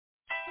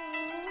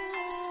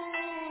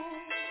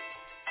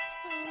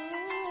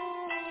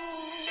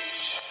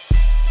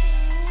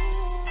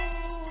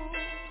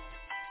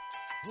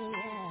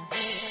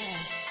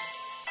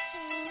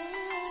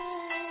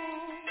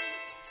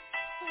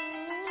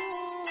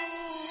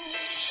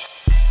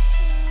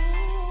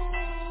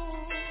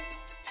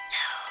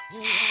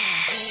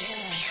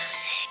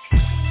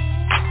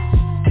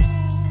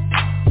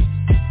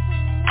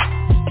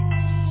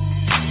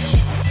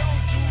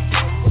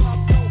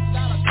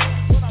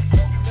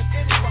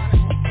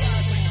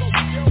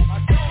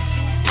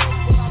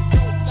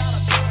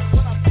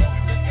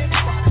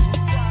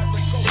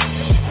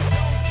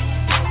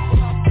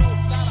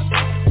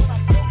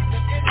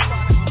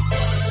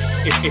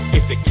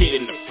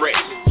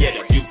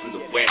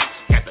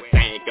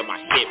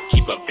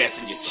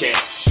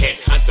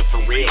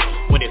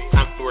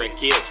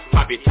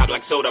top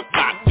like soda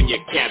pop when your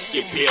caps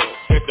get peeled.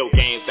 There's no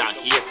games out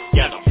here,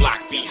 yeah, the block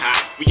be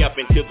hot. We up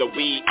until the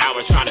wee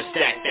hours trying to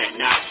stack that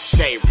knot.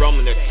 Stay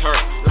roaming the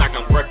turf like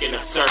I'm working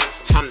the surf.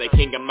 I'm the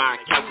king of my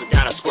castle,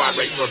 got a squad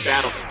ready for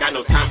battle. Got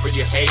no time for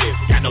your haters,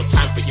 got no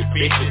time for your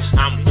bitches.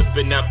 I'm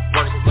whipping up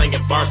work,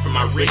 slinging bars for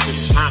my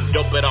riches. I'm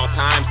dope at all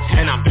times,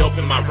 and I'm dope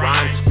in my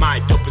rhymes. My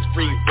dope is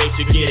free, way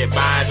to get it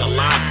by the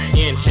line.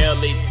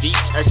 Inhale it deep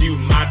as you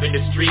mob in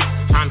the street.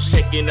 I'm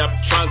shaking up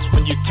trunks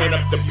when you turn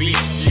up the beat.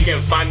 You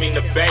can find me in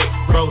the Bay,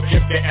 road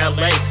trip to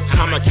LA.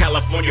 I'm a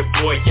California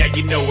boy, yeah,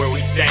 you know where we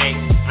stay.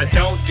 I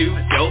don't do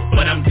dope,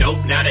 but I'm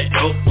dope, not a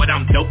dope. But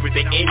I'm doper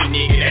than any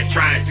nigga that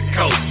tries to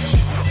cope.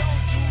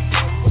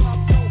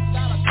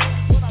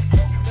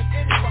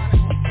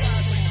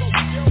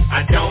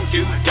 I don't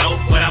do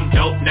dope, but I'm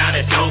dope, not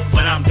a dope.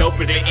 But I'm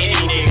doper than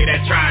any nigga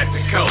that tries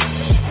to cope.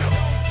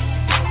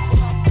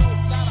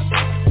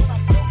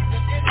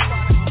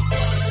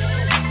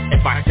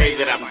 If I say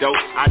that I'm dope,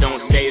 I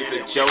don't say it's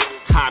a joke.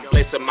 I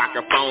place a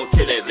microphone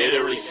till it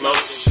literally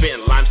smokes.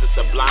 Spitting lines to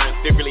sublime,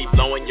 literally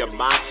blowing your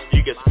mind.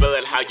 You can spell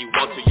it how you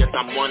want to, yes,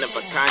 I'm one of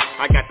a kind.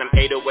 I got them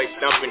 808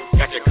 stumping,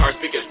 got your car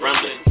speakers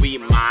rumbling. We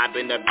mob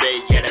in the Bay,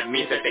 yeah, that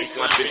means that they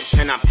slumping.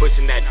 And I'm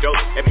pushing that dope,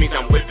 that means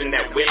I'm whipping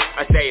that whip.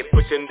 I say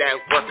pushing that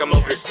work, I'm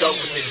over stove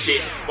with this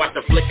shit. Watch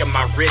the flick of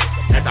my wrist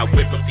as I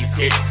whip up these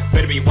hits.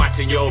 Better be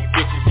watching your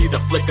bitches, see the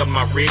flick of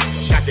my wrist.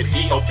 Got the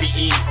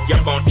DOPE,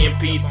 yup on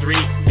MP3.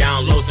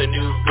 Downloads a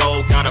new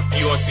gold, got a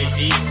few on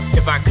CD.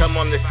 If I come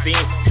on the scene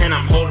and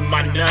I'm holding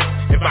my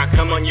nuts, if I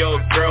come on your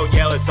girl,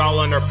 yeah, it's all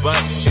on her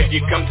butt. If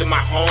you come to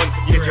my home,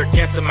 get your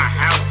guests in my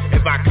house.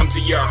 If I come to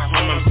your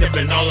home, I'm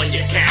sipping all on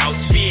your couch,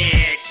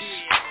 bitch.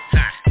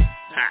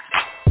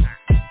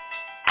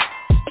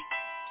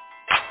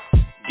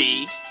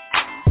 D-O-P-E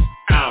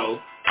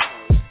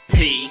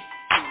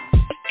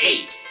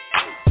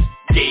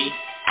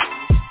D-O-P-E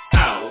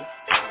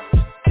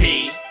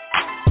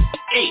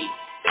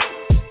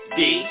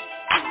D-O-P-E.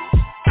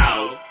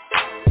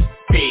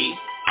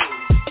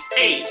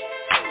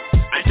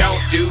 I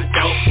don't do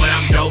dope, but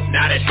I'm dope,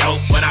 not a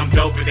dope. But I'm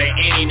doper than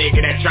any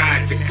nigga that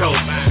tries to cope.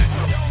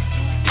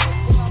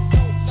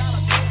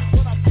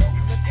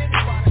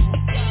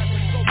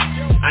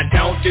 I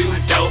don't do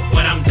dope,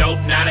 but I'm dope,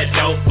 not a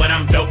dope. But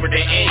I'm doper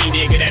than any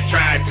nigga that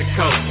tries to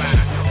cope.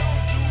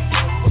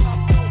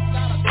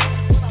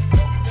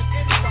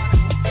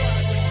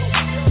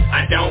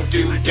 I don't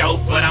do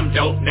dope, but I'm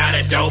dope, not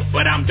a dope.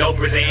 But I'm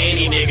doper than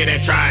any nigga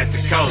that tries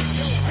to cope.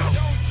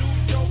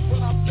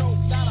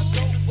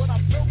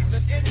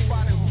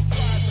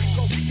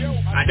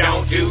 I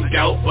don't do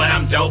dope, but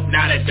I'm dope,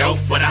 not a dope.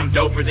 But I'm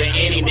doper than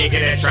any nigga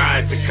that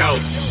tries to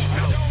cope.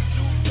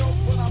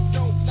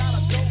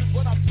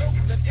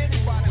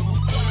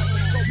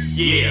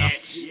 Yeah.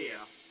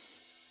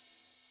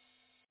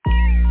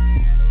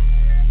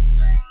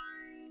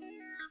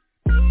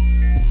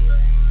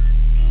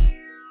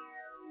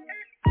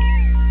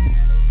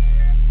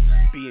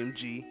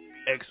 BMG,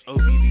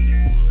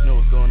 XOBD, know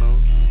what's going on?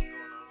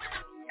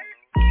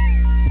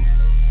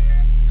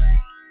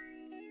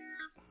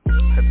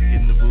 Had to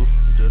get in the booth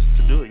just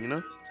to do it, you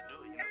know?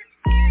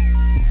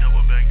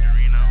 Double back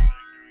Dorino.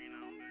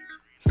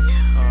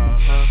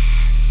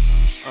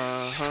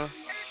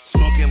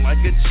 Smoking like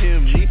a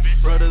chimney,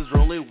 brothers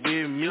rolling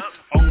with me.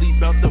 Only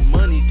about the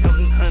money,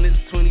 counting hundreds,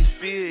 20s,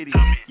 50.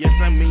 Yes,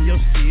 I'm in your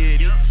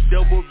city,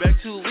 double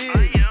back to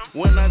live.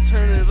 When I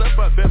turn it up,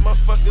 I bet my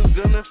fuckers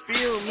gonna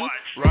feel me.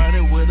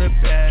 Riding with a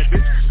bad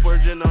bitch,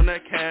 splurging on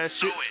that cash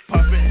shit.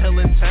 Popping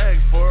hella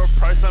tags for a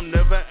price I'm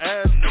never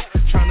asking.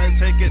 Tryna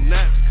take a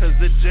nap, cause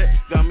the jet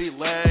got me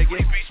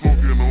lagging.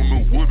 Smoking on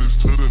the wooders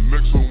to the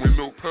next one with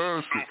no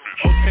passing.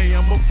 Okay,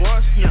 I'm a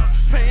boss now,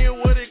 paying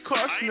what it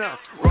costs now.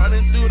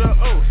 Riding through the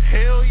O,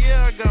 hell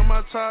yeah, I got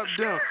my top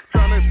down.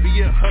 Tryna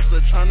be a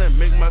hustler, tryna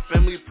make my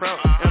family proud.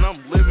 And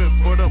I'm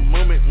living for the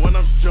moment when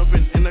I'm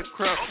jumping in the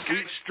crowd.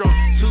 Weak, strong,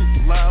 too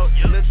loud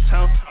in the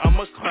town. I'm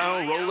a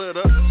clown, roll it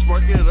up,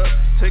 spark it up,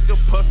 take a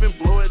puff and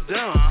blow it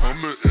down.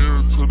 I'm the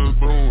heir to the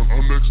throne,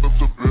 I'm next up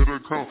to better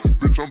count.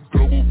 Bitch, I'm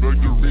double back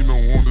Dorino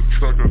on the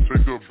track, I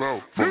take a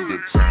bout. From the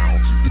town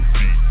to the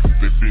deep,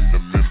 they've been to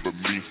remember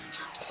me.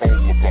 All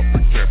about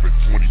the cap at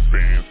 20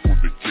 bands for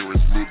the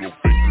dearest middle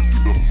finger to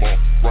the mall.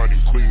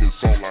 Riding clean is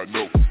all I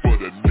know, but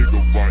a nigga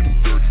riding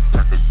dirty,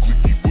 pack a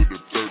clicky with a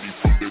 30.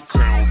 From the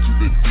town to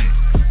the deep,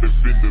 they've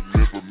been to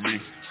remember me.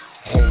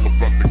 All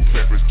about the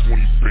cap at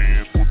 20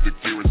 bands for the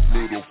dearest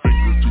middle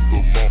finger to the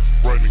mall.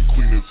 Riding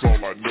clean is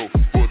all I know,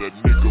 but a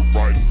nigga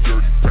riding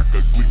dirty, pack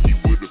a clicky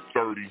with a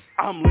 30.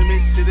 I'm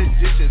limited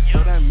edition, so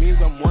that means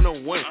I'm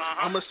 101.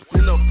 I'ma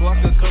spin the block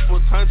a couple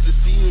times to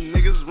see you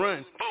niggas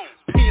run.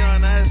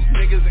 Peon ass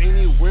niggas ain't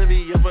even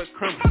worthy of a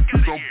crumb.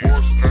 Some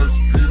boss ass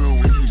Peter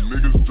and you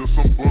niggas just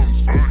some bums.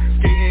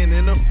 Skating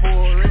in the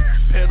foreign,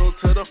 pedal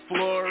to the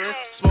floor.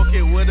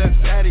 Smoking with a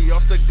fatty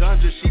off the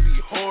ganja, she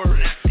be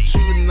whoring.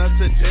 Shooting up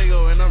to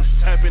Dago and I'm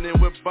tapping in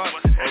with box.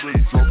 I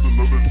done dropped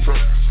another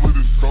track, slid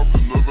and dropped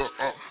another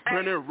op.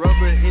 Burning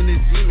rubber in the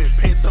demon,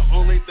 paint the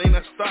only thing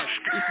that stops.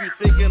 If you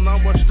thinking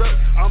I'm washed up,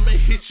 I'ma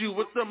hit you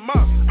with the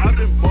mop. I've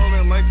been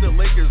ballin' like the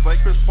Lakers,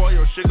 like Chris Paul,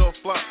 your shit go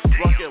flop.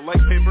 Rock it like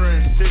paper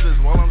and scissors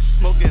while I'm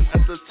smoking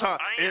at the top.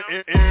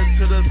 Air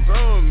to the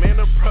throne, man,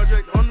 the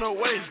project on the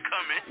way.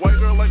 White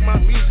girl like my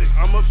music,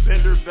 I'ma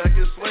bend her back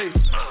and slave.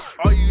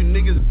 All you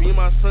niggas be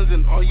my sons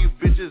and all you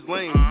bitches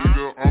lame.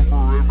 Nigga, I'm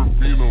forever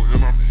Pino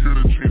and I'm here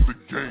to change the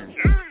game.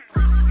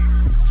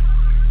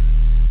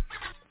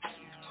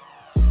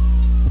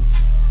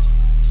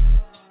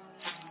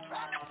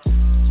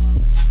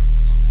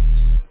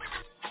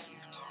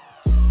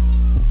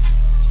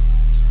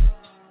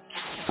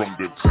 From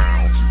the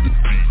town to the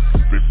deep,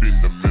 they been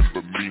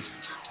remember me.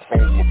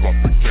 All about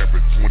the cap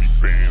at 20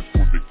 bands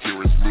for the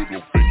dearest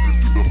middle finger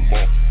to the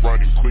law.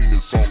 Riding clean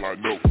is all I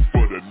know,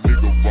 but a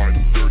nigga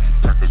riding dirty,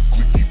 pack a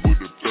clicky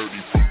with a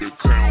 30. From the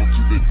town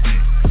to the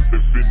deep, they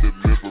been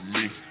remember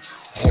me.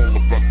 All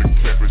about the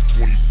cap at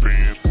 20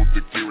 bands for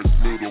the dearest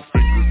middle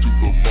finger to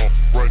the law.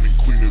 Riding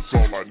clean is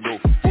all I know,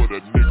 but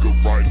a nigga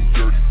riding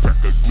dirty, pack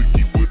a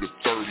clicky with a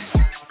 30.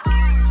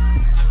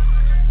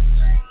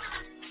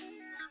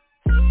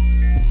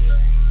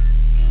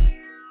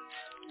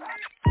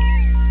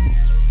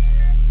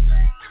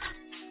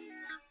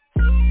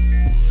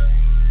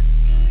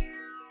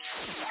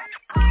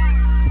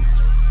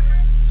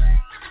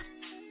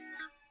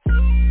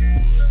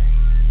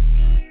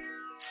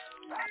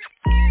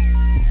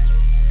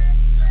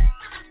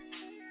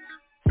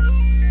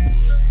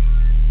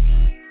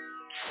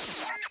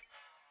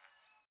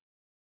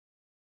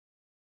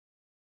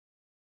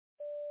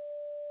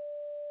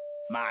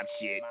 Mob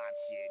shit.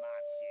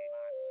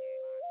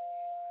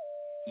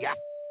 Yeah.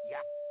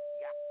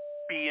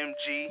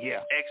 BMG, Yeah.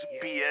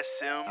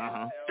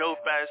 XBSM, dope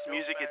ass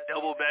music at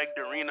Double Bag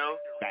Dorino.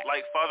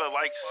 Like father,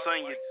 like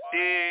son, you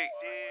dig?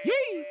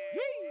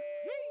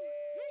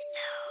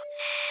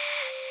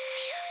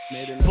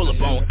 Pull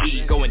up on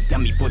E, going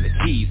dummy for the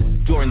G's.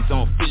 Jordans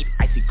on feet,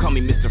 icy, call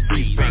me Mr.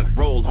 Freeze. Bank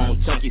roll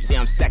on chunky, see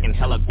I'm stacking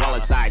hella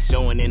guala side,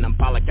 showing in I'm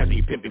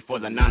Pollock-Cassie pimping for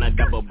the Nana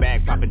double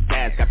bag, popping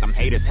tags, got them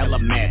haters hella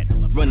mad.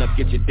 Run up,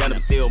 get your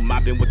denim, still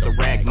mopping with the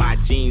rag. My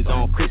jeans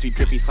on crispy,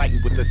 drippy,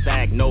 fighting with the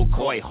sag. No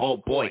coy, whole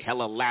boy,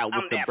 hella loud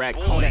with the brag.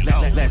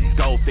 Let's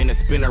go, finna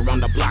spin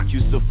around the block.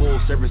 Use the full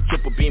service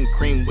triple beam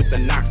cream with the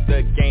knocks.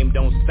 The game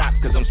don't stop,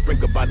 cause I'm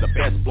sprinkled by the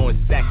best.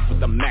 Blowing stacks with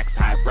the max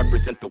high,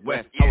 represent the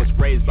west. I was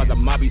raised by the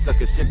mobby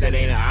sucker shit that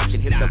ain't an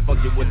option. Hit the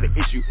function with the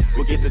issue.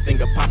 We'll get the thing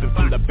a poppin'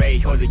 from the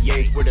bay or the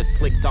yays where the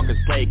slick talkers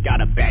play.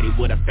 Got a baddie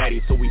with a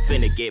fatty, so we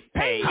finna get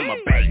paid. I'm a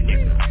bay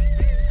nigga.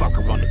 Fuck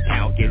around the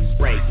town, get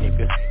sprayed,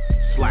 nigga.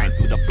 Sliding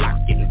through the block,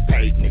 getting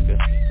paid, nigga.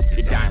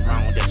 You dying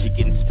wrong, that shit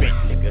getting spent,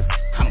 nigga.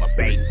 I'm a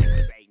bay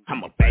nigga.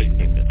 I'm a bay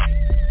nigga.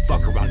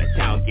 Fuck around the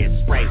town, get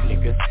sprayed,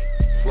 nigga.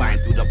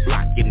 Sliding through the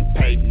block, getting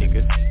paid,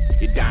 nigga.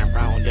 You dying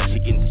wrong, that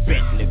shit getting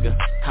spent, nigga.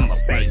 I'm a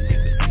bay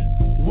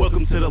nigga.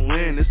 Welcome to the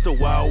land, it's the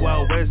wild,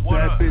 wild west.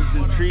 Bad bitches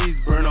and trees,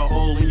 burn a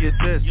hole in your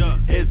chest.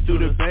 Head through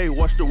the bay,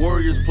 watch the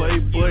Warriors play.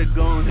 Blood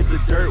gon' hit the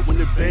dirt when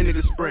the bay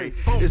niggas spray.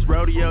 It's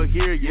rowdy out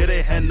here, yeah,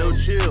 they had no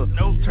chill.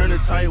 Turn the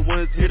tight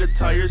ones, hear the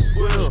tires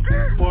squill.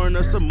 Pouring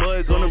us some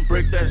mud, gonna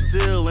break that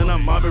seal. And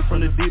I'm mobbing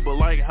from the deep, but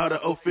like how the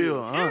O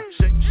feel,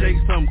 Shake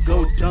some,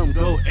 go dumb,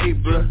 go ape,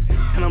 bruh.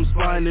 And I'm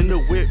sliding in the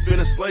whip,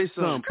 finna slay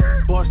some.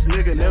 Boss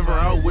nigga, never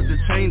out with the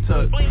chain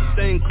tuck.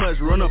 Stay in clutch,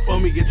 run up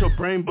on me, get your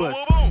brain bust.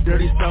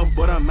 Dirty South,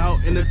 but I'm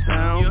out in the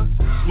town.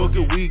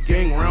 Smoking weed,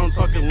 gang round,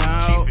 talking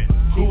loud.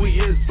 Who he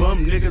is,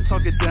 bum nigga,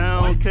 talk it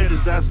down. Catch his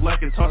ass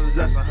like and toss his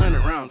ass 100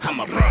 rounds. I'm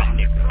a bad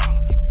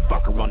nigga.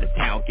 Fuck around the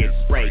town, get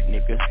sprayed,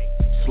 nigga.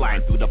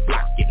 Sliding through the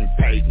block, getting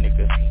paid,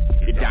 nigga.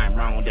 You dying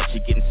wrong, that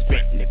shit getting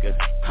spent, nigga.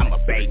 I'm a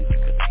bad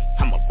nigga.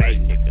 I'm a bad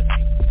nigga.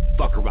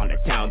 Fuck around the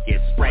town,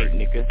 get sprayed,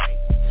 nigga.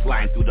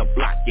 Sliding through the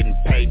block, getting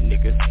paid,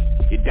 nigga.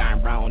 You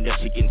dying wrong, that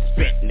shit getting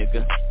spent,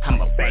 nigga.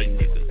 I'm a bad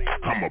nigga.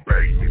 I'm a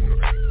bad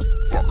nigga.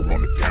 Fuck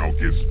around the town,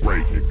 get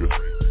sprayed, nigga.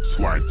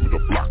 Sliding through the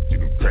block,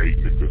 getting paid,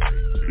 nigga.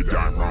 You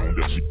dying wrong,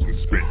 that shit getting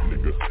spent,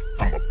 nigga.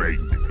 I'm a bad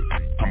nigga.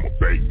 I'm a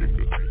bad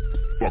nigga.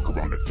 Fuck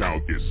around the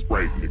town, get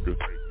sprayed, nigga.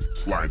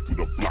 Sliding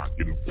through the block,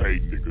 getting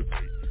paid, nigga.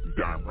 You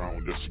dying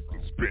wrong, that shit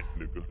getting spent,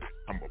 nigga.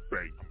 I'm a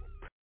bad nigga.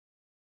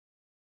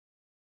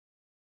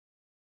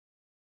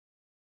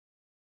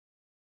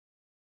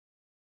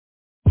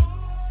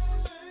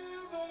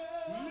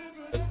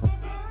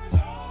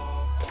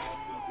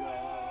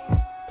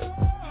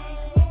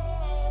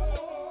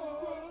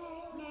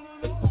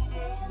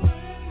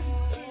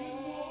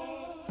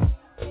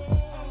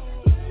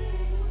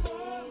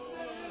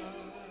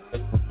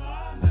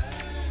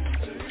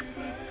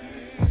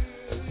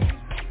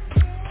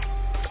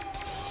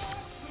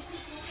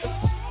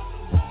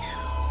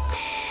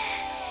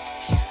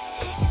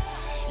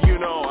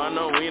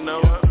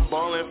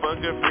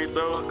 Fucking free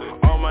throw.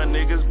 All my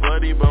niggas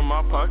bloody, but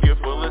my pocket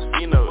full of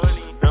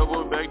Spinos.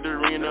 Double back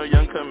Dorino,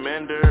 young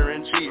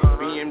commander-in-chief.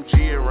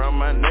 BMG around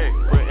my neck,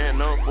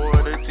 putting up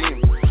for the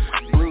team.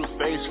 Blue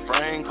face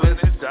Franklin,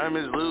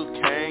 diamonds Luke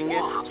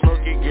hanging.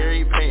 Smoking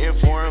Gary,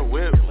 painting foreign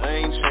whip,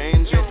 lane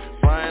changing.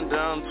 riding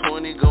down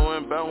 20,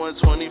 going about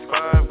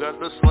 125. Got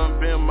the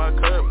slump in my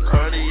cup,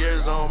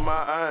 Cartier's on my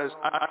eyes.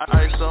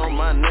 Ice on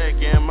my neck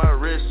and my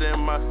wrist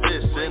and my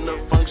fist. In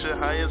the function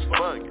high as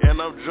fuck,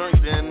 and I'm drunk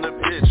in the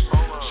bitch.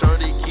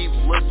 Shorty keep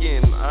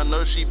looking, I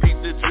know she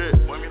peeped the drip.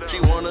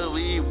 She wanna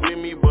leave with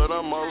me, but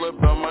I'm all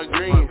about my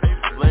green.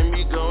 Let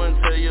me go and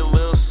tell you a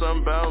little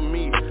something about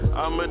me.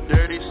 I'm a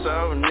dirty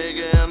South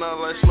nigga and I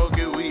like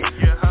smoking weed.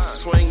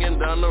 Swinging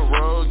down the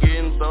road,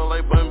 getting thrown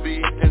like Bun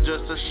B. And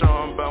just to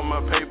show 'em about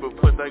my paper,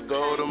 put that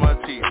gold on my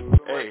teeth.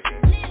 Hey.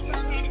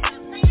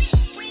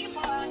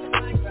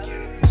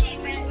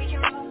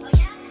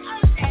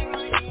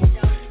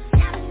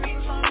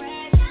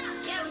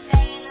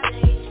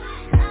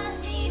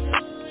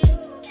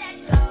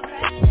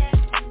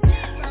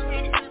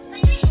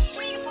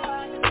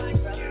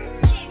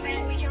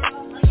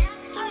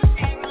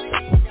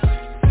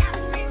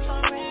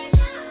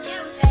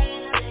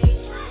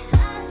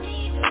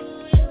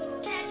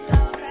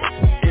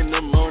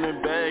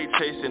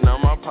 Chasing, now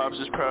my pops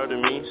is proud of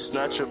me.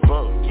 Snatch a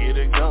boat, get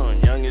it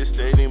going. Youngest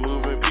steady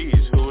moving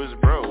piece. Who is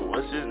bro?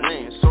 What's his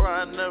name? Swear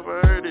I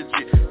never heard of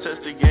G.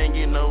 Test the gang,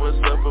 you know what's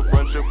up. A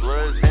bunch of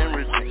blood's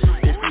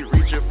hemorrhaging. If you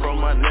reach it from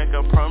my neck,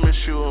 I promise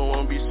you it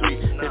won't be sweet.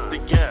 Hit the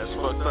gas,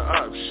 fuck the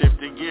op, shift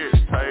the gears,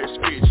 tire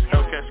screech.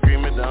 Hellcat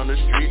screaming down the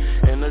street.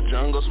 In the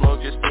jungle,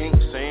 smoke your stink.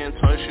 Saying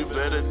twice, you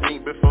better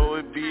think before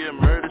it be a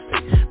murder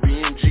scene.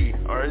 BMG,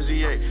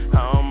 RZA,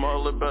 how I'm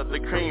all about the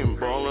cream.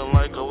 Ballin'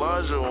 like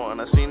Elijah one.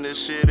 I seen this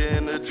shit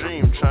in a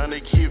dream. Trying to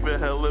keep it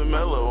hella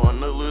mellow. On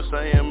the loose,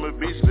 I am a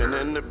beast. Been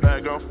in the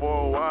background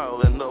for a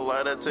while. In the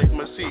light, I take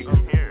my seat.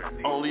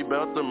 Only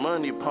about the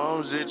money,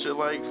 palms itchin'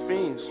 like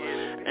fiends.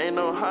 Ain't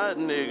no hot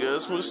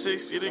niggas, move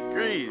 60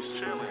 degrees.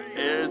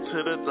 Heir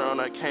to the throne,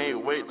 I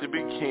can't wait to be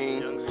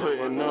king.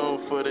 Putting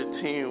on for the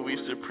team, we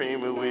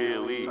supreme and we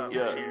elite,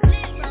 yeah.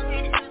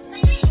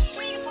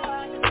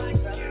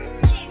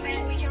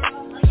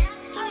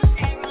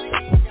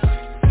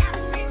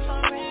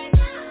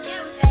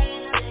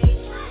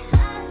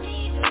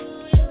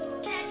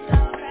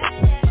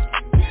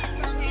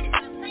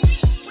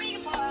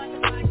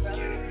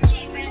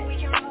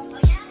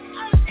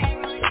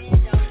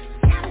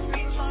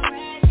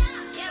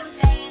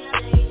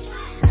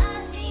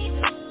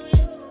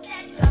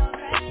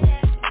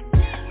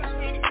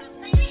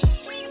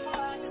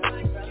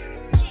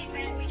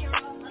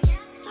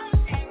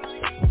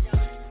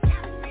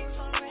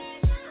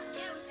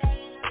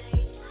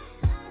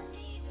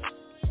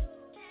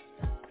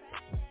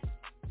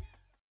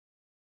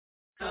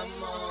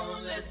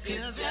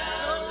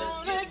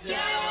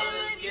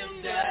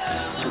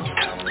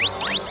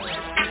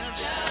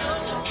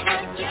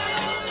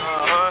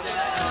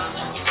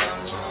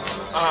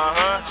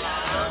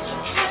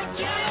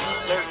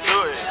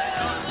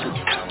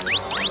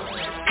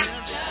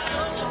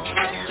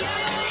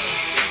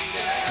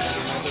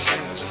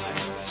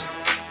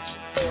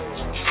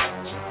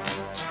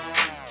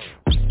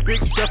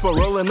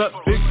 Rolling up,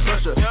 big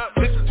pressure.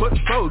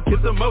 6'4",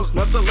 get the most,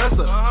 not the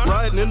lesser.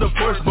 Riding in the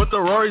Porsche, but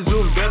the Rari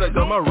zoom better.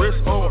 Got my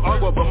wrist on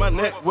agua, but my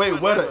neck way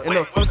wetter. In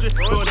the function,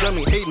 going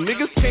dummy. Hey,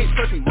 niggas can't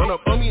touch me. Run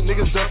up on me,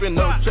 niggas jumping,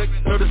 no check,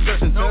 no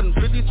discussion.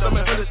 750,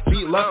 700,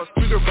 beat loud,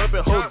 trigger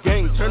bumping, whole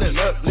gang turning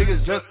up.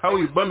 Niggas just how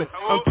we bumming.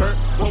 I'm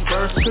turned, won't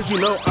burn, cause you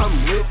know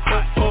I'm lit.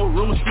 Whole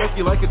room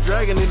smoky like a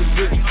dragon in the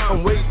bitch.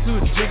 I'm way too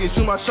jiggy,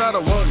 shoot my shot, I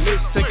won't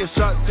miss. Taking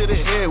shots to the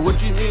head, what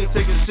you mean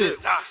taking shit?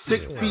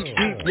 6 feet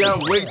deep, yeah,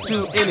 I'm way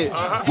too in it.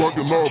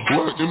 Walking all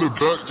black in the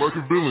back like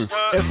a villain.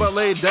 If I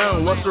lay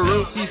down, watch the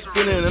room keep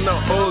spinning. And the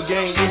whole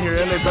gang in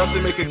here, and they about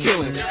to make a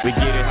killing. We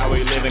get it, how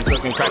we living,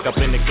 cooking crack up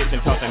in the kitchen.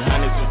 Tossing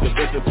hundreds with the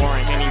bitches,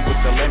 pouring Henny with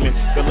the lemon.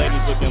 The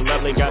ladies looking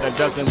lovely, got a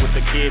dozen with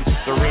the kids.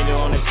 Serena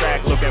on the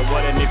track, look at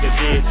what a nigga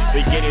did.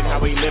 We get it, how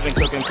we living,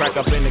 cooking crack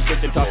up in the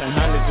kitchen. Tossing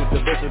hundreds with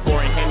the bitches,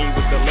 pouring Henny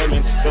with the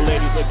lemon. The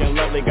ladies looking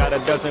lovely, got a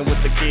dozen with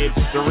the kids.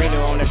 Serena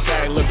on the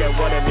track, look at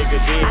what a nigga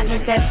did. I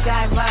think that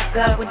sky rock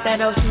up with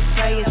that ocean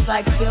spray. It's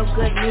like feel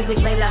good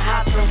music, Layla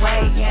hops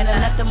away. And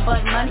nothing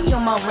but money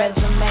on my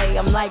resume.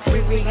 I'm like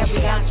Riri and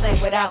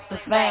Beyonce without the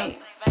fame.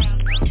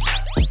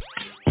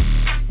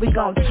 We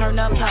gon' turn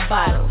up her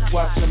bottles.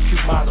 Watch some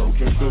cute models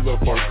and fill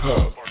up our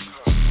cup.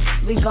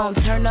 We gon'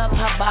 turn up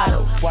her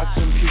bottles. Watch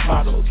some cute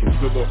models and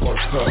fill up our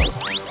cup.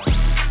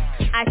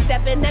 I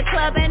step in the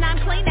club and I'm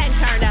clean and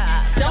turn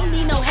up. Don't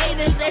need no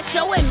haters, they're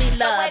showing me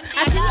love.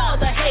 I see all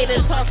the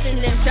haters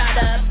tossing them shot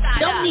up.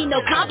 Don't need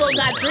no combo,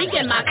 got drink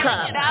in my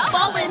cup.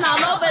 Falling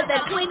all over the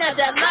queen of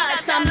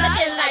deluxe. I'm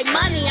looking like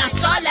money, I'm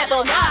star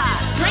level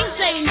up. Drinks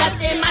ain't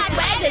nothing, my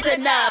swag is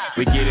enough.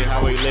 We get it,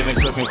 how we living,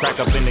 cooking crack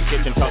up in the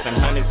kitchen. Tossing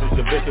hundreds with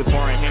the bitches,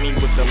 pouring Henny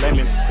with the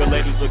lemon. The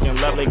ladies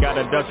looking lovely, got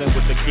a dozen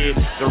with the kids.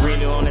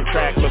 Serena on the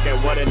track, look at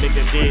what a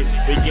nigga did.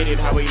 We get it,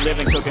 how we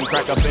living, cooking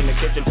crack up in the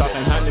kitchen.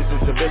 Tossing hundreds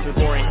with the bitches,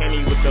 pouring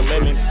Henny with the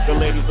lemon. The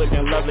ladies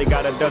looking lovely,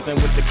 got a dozen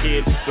with the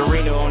kids.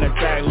 Serena on the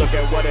track, look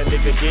at what a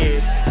nigga did.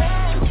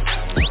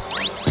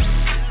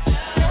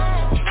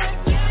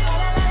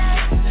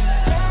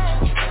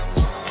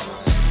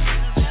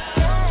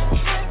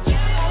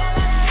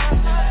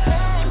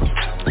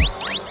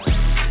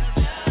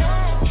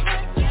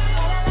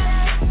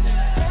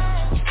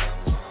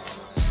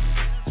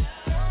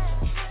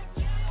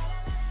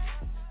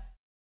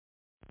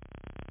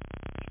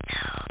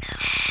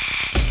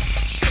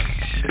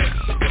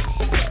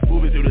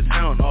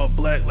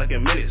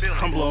 stacking minutes.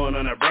 I'm blowing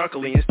on that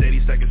broccoli and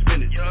steady stacking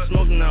spinach.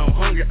 Smoking now I'm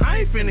hungry, I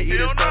ain't finna eat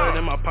it started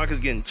and my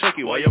pockets getting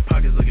chunky while your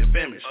pockets looking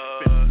famished.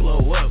 Blow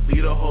up,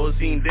 leave the whole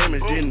scene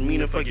damaged. Didn't mean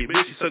to fuck your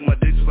bitch, she sucked my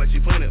dick just like she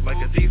planned it. Like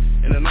a thief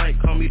in the night,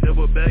 call me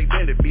double bag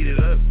bandit. Beat it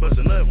up,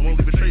 bustin' up, won't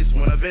leave a trace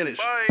when I vanish.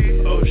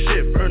 Oh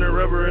shit, burning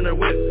rubber in the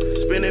whip,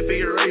 spinning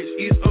figure eights,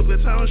 East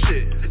Oakland town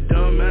shit.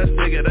 Dumbass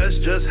nigga, that's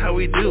just how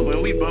we do.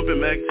 When we bumpin'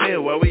 Mac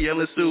 10 while we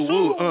yellin' Sue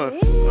Woo.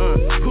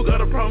 Who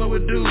got a problem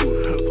with dude?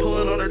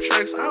 Pulling on her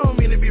tracks, I don't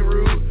mean to be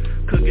rude.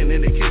 Cooking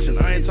in the kitchen,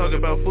 I ain't talking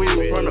about food.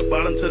 From the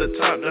bottom to the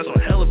top, that's a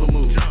hell of a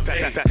move.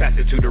 Pass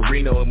it to the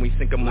Reno and we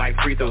sink them like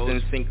free throws.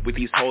 In sync with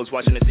these hoes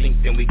watching the sink,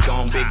 then we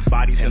gone. Big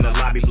bodies in the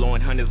lobby,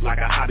 blowing hundreds like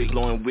a hobby.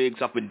 Blowing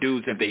wigs off of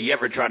dudes if they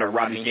ever try to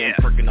rob me. Yeah,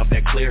 perking up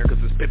that clear, cause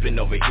it's pippin'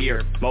 over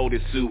here.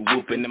 Molded suit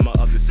whooping and my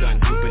other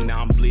son hooping.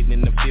 Now I'm bleeding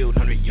in the field,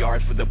 100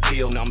 yards for the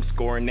peel. Now I'm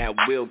scoring that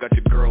wheel, got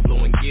your girl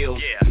blowing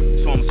gills.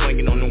 So I'm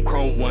swinging on them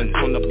chrome ones,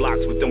 on the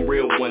blocks with them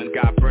real ones.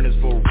 Got burners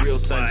for a real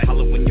son,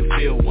 holler when you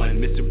feel one.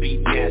 Mr.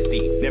 Beat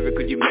nasty, never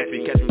could you match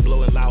me. Catch me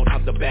blowing loud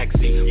out the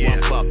backseat.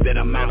 One puff that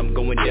I'm out, I'm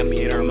going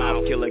dummy in her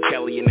mouth. Killer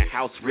Kelly in the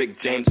house,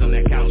 Rick James on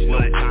that couch. No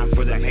time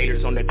for them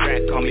haters on the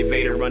track, call me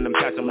Vader. Run them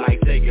past them like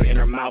Taker in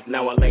her mouth,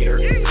 now or later.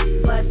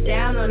 Bust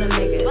down on the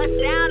niggas, bust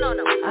down on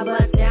them. I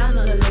bust down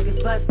on the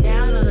niggas, bust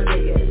down on the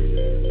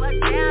niggas. Bust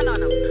down on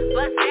them,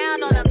 bust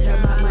down on them.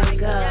 Turn my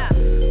mic up.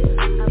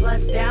 I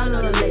bust down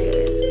on the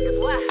niggas.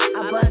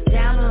 I bust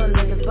down on the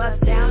niggas,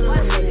 bust down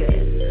on the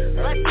niggas.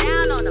 Bust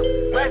down on them,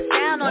 bust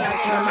down on them.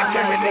 Turn my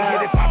mic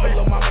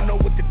up. Mama know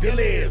what the deal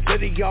is.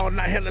 Litty all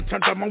night, hella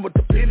turned I'm on with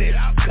the business.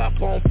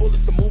 Cup on full,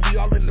 it's the movie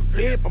all in the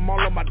bed. From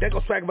all of my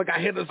deco swag, but got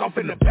hitters off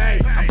in the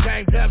bay. I'm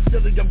ganged up,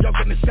 silly, I'm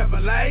yoking the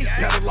Chevrolet.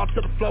 Pedal off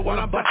to the floor while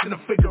I'm busting the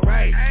figure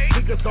eight.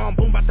 Speakers on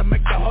boom, about to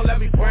make the whole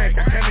every break.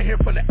 I came in here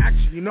for the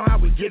action, you know how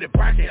we get it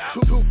bracket.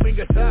 Two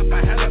fingers up,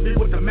 I hella be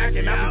with the Mac.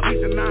 And I be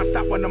beating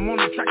non-stop when I'm on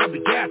the track, I be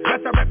gas.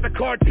 Plus I rep the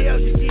cartel,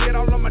 you see it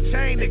all on my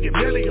chain. They get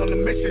really on the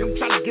mission, I'm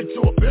trying to get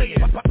to $1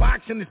 billion.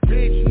 Boxing this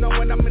bitch, you know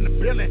when I'm in the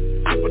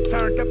building. Super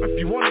turned up, if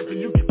you want it, then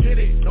you can get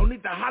it. No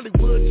need to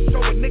Hollywood to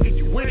show a nigga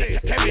you win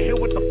it. Came in here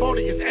with the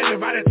 40, it's aiming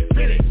right at the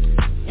fitting.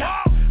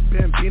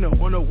 Bambino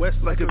on the west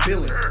like a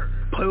villain.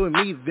 Play with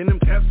me, then them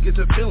caps get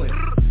to feeling.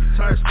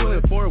 Tires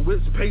spilling, 4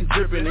 whips, paint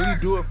dripping. And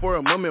you do it for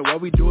a moment while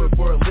we do it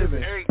for a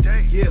living.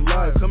 Get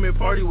live, come and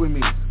party with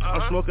me.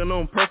 I'm smoking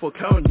on purple,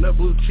 counting up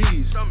blue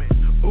cheese.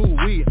 Ooh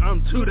wee,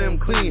 I'm too damn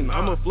clean.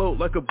 I'm afloat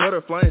like a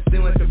butterfly and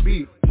sting like a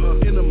bee.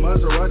 In the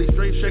Maserati,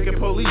 straight shaking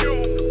police.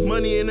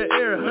 Money in the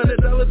air,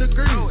 $100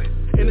 degrees.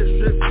 In the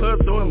strip club,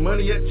 throwing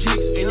money at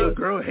cheeks. And your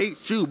girl hates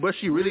you, but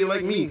she really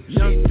like me.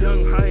 Young,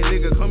 high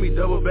nigga, call me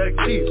double back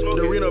teeth.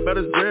 Dorino about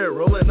his bread,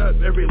 rolling up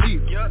every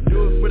leaf.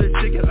 Do it for the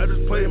chicken, I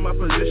just play in my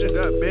position.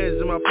 Got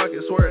bands in my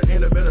pocket, swear it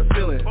ain't a better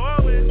feeling.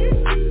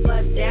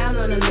 Bust down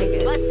on the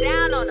niggas, bust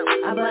down on them.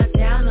 I bust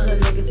down on the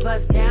niggas,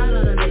 bust down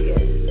on the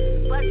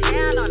niggas. Bust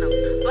down on them,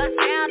 bust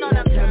down on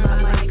them. Turn my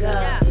mic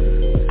up.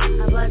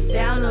 I bust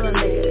down on the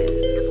niggas.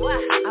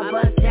 I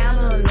bust down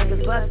on the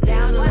niggas, bust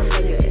down on the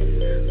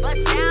niggas.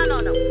 Bust down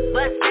on them,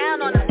 bust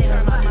down on them.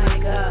 Turn my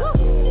mic up.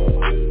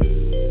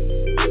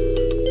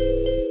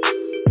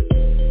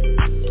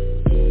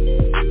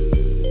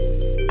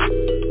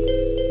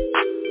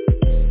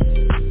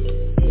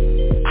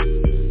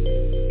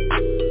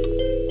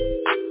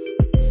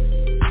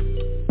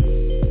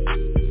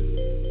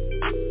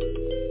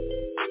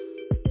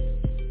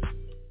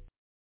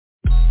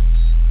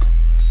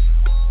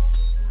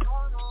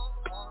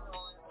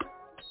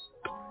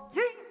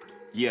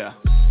 Yeah.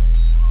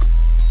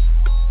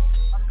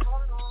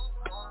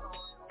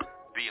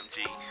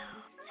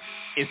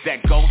 It's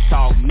that ghost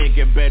talk,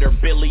 nigga, better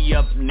Billy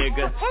up,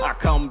 nigga. I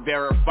come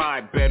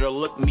verified, better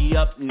look me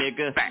up,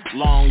 nigga.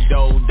 Long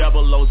dough,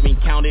 double O's mean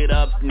count it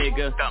up,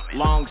 nigga.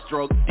 Long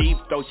stroke, deep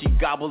though she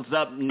gobbles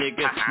up,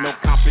 nigga. No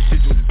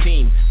competition with the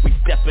team, we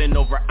stepping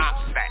over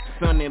ops.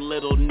 Son and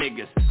little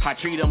niggas, I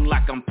treat them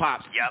like I'm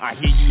pops. I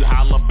hear you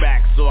holler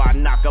back, so I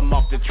knock them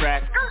off the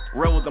track.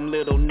 Roll them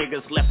little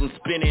niggas, left them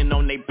spinning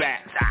on they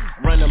backs.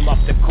 Run them off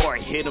the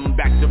court, hit them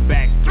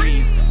back-to-back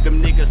threes.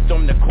 Them niggas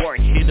storm the court,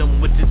 hit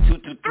them with the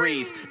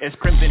 2-2-3s. It's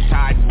Crimson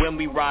Tide when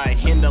we ride,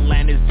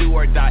 Hinterland is do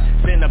or die.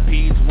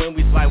 Centipedes when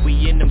we slide,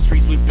 we in them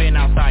streets, we been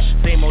outside.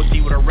 Same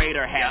OG with a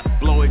Raider hat,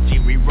 blow a G,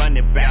 we run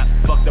it back.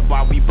 Fuck the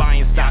bar, we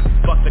buying stock.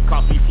 Fuck the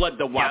cost, we flood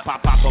the wine.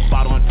 Pop a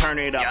bottle and turn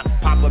it up.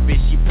 Pop a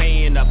bitch, she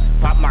paying up.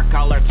 Pop my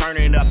collar, turn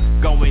it up.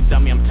 Going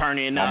dummy, I'm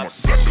turning up.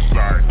 I'm a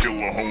suicide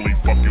killer, only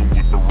fucking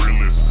with the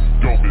realest.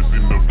 Dope is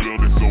in the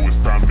building, so it's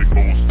time to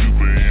go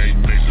stupid.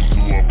 Ain't nation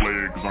to a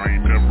player, cause I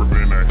ain't never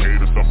been a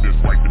hater. Stuff this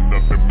like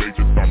nothing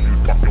major, thought you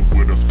fucking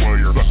with a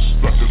player.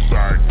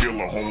 Suicide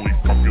killer, only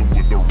fucking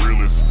with the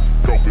realest.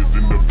 Dope is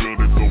in the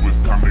building, so it's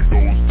time to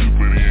go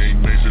stupid.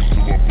 Ain't nation to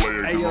a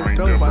player, cause I ain't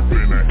never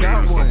been a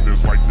hater. Stuff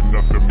this like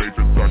nothing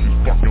major, thought you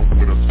fucking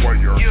with a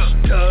player.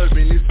 Dub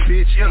in this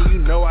bitch, and you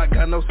know I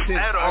got no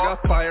sense. I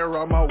got fire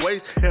on my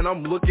waist, and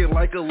I'm looking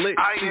like a lick.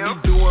 See me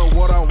doing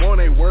what I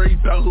want, ain't worried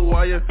about who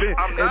I offend.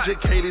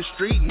 Educated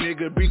street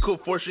nigga, be cool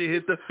before she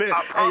hit the fence.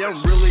 Hey,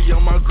 I'm really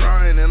on my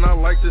grind, and I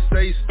like to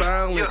stay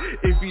silent.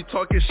 If you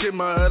talking shit,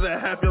 my other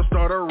half, you'll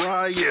start a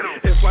riot.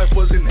 If life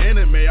was an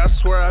anime, I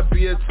swear I'd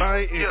be a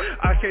titan.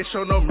 I can't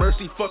show no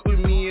mercy, fuck with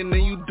me and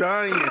then you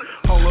dying.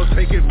 Hold on,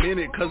 take a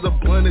minute, cause the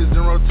blunt is in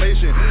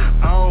rotation.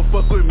 I don't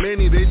fuck with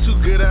many, they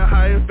too good at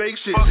hiding fake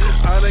shit.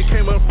 I done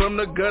came up from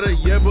the gutter,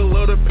 yeah,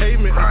 below the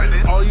pavement.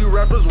 All you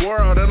rappers wore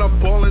out and I'm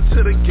ballin'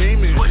 to the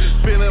gaming.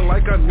 Feeling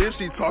like I'm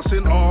Nipsey,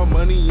 tossing all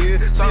money in.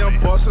 See,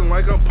 I'm bossing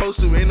like I'm supposed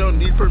to, ain't no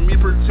need for me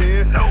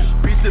pretend.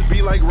 Beat the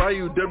beat like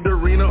Ryu, Dub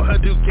Dorino,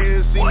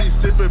 Hadouken. See me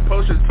sipping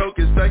potion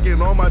tokens,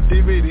 stacking all my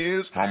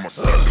dividends. I'm a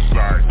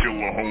certified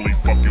killer, only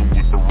fucking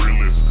with the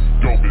realest.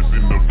 Dope is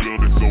in the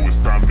building, so it's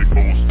time to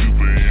go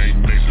stupid.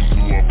 Ain't nation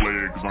to a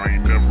player, cause I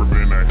ain't never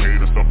been a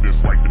hater. Stuff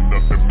that's like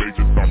nothing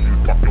major, thought you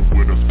fucking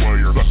with a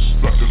square.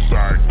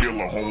 Certified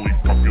killer, only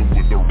fucking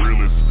with the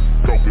realest.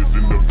 Dope is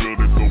in the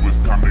building, so it's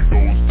time to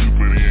go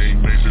stupid.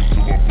 Ain't nation to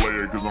a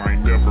player, cause I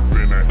ain't never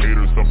been a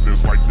hater. Stuff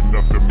that's like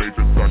nothing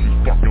major, thought you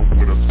fucking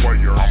with a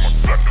square. I'm a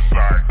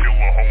certified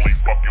killer, only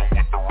fucking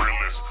with the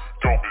realest.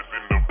 Dope is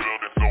in the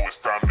building, so it's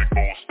time to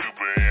go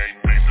stupid.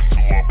 Ain't nation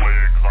to a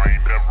player, cause I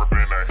ain't never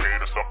been a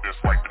hater. Stuff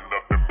that's like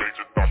nothing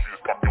major, thought you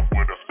fucking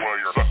with a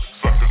square.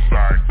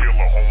 Certified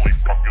killer, only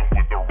fucking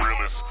with the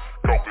realest.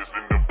 Dope is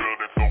in the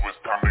building, so it's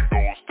time to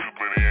go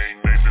stupid.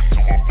 Ain't nation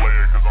to a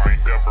player, cause I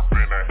ain't never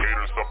been a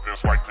hater. Stuff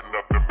that's like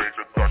nothing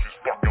major, thought you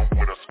fucking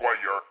with a square.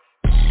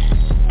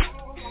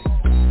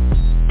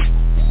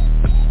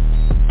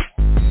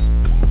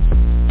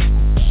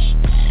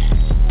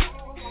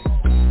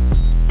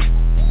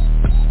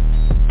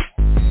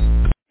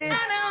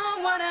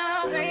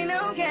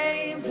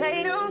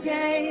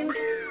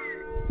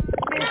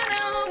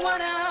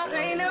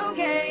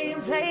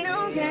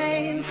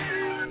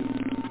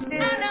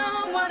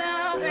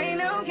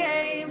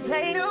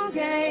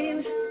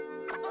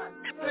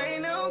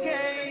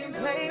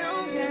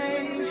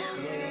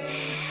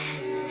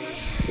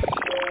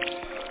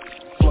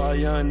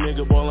 Young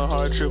nigga ballin'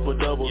 hard, triple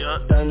double.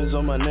 Diamonds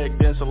on my neck,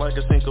 dancing like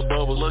a sink of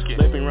bubbles.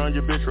 Lapping around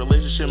your bitch,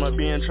 relationship might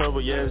be in trouble.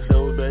 Yeah, it's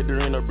double back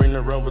Dorino, bring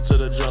the rumble to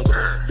the jungle.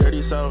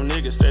 Dirty South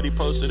nigga, steady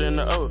posted in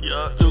the O.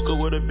 Duca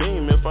with a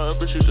beam, if I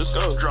up and shoot the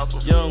scope.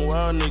 Young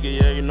wild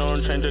nigga, yeah, you know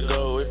I'm trying to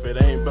go. If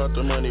it ain't about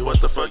the money,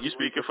 what the fuck you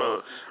speaking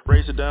for?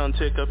 Race it down,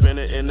 tick up in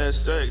it, and that's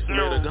sex.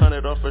 Made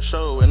 100 off a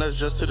show, and that's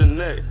just to the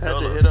neck. Had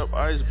to hit up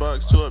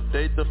Icebox to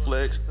update the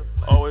flex.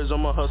 Always on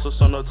my hustle,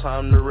 so no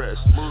time to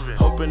rest.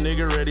 Hope a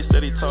nigga ready,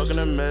 steady talking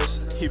a mess.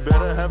 He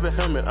better have a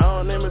helmet, I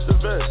don't name it the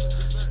best.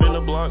 Spin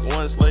the block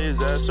once, lay his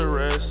ass to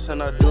rest.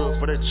 And I do it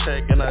for the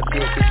check, and I do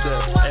it to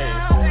death.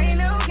 Ayy. Play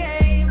no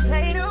game,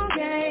 play no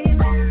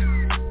game. I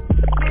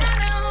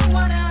don't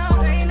wanna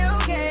play no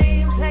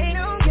game, play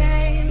no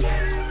game.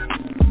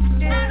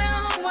 I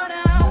don't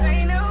wanna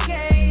play no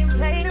game,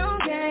 play no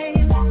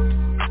game.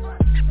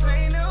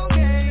 Play no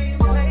game,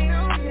 play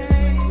no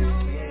game.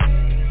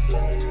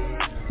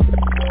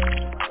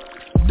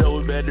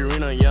 Double bad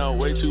Dorino, y'all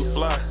way too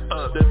fly.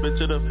 Step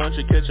into the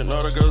function, catching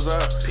all the girls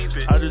out.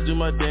 I just do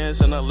my dance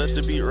and I let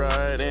the beat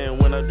ride. And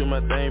when I do my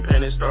thing,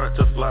 panties start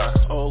to fly.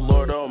 Oh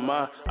Lord, oh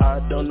my, I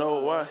don't know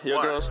why.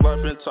 Your girl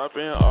slapping,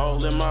 topping,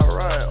 all in my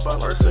ride.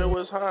 All I said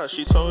was hi,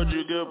 she told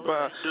you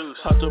goodbye.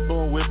 Hopped up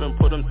on whip and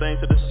put them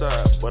things to the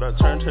side. But I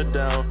turned her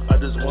down, I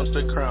just want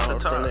the crown.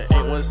 From the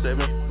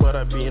 817, but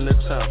I be in the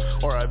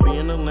town. Or I be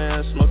in the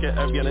land, smoking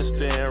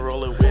Afghanistan.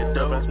 Rolling with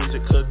dope, ass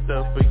music cooked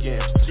up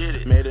again.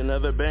 Made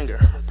another banger,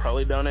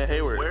 probably down in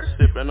Hayward.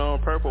 Sipping on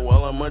purple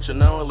while I'm munching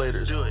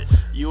later.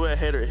 You a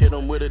hater, hit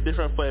them with a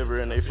different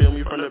flavor. And they feel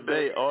me from the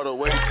bay all the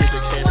way to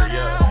Decatur,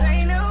 yeah.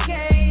 Play no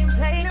game,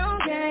 play no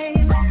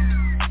game.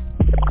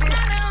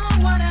 I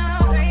don't wanna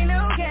play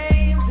no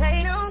game,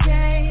 play no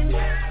game.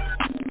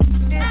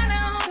 I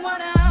don't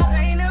wanna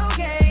play no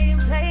game,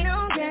 play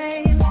no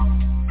game.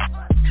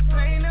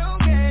 Play no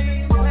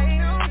game, play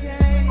no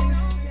game.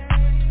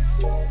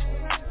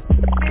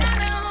 I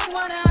don't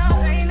wanna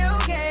play no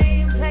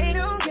game, play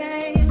no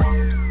game.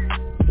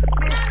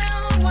 I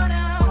don't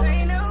wanna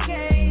play no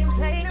game,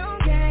 play no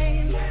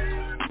game.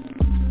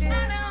 I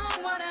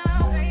don't wanna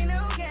play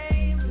no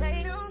game,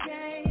 play no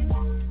game.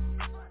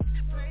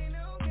 Play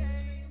no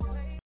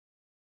game.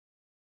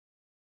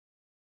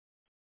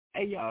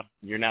 Hey y'all,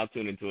 you're now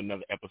tuned into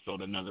another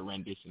episode, another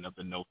rendition of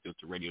the No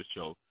Filter Radio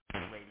Show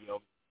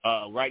radio.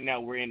 Right now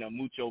we're in a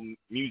mucho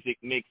music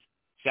mix.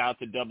 Shout out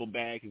to Double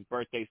Bag, his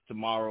birthday's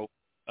tomorrow.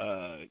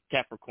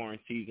 Capricorn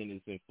season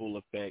is in full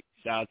effect.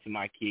 Shout out to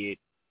my kid.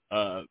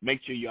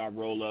 Make sure y'all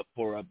roll up,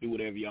 pour up, do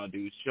whatever y'all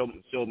do.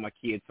 Show my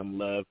kids some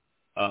love.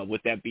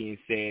 With that being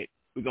said,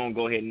 we're going to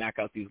go ahead and knock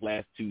out these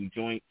last two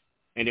joints,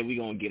 and then we're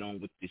going to get on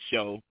with the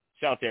show.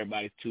 Shout out to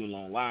everybody that's tuning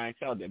online.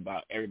 Shout out to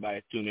everybody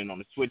that's tuning in on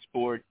the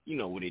switchboard. You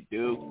know what it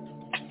do.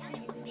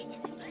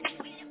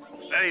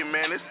 Hey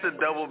man, it's the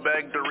Double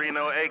Back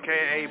Dorino,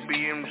 aka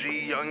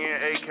BMG, Youngin,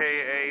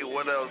 aka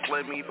what else?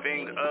 Let me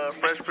think.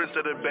 Fresh Prince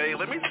of the Bay.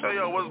 Let me tell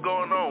y'all what's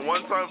going on.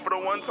 One time for the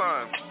one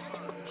time.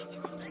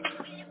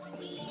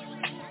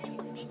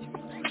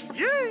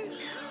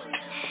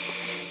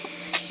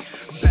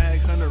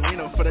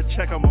 up for the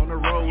check, I'm on the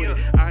road with it.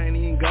 I ain't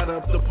even got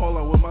up the pole,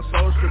 I'm with my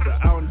soul stripper.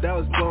 Out in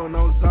Dallas blowing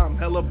on I'm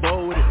hella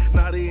bold with it.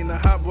 Not even a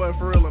hot boy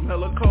for real, I'm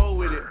hella cold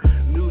with it.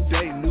 New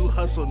day, new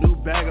hustle, new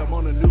bag, I'm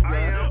on a new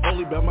grind.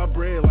 Only about my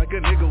bread like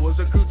a nigga was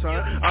a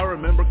crouton. I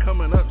remember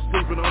coming up,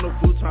 sleeping on a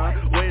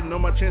futon. Waiting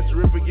on my chance to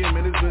rip again,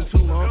 man, it's been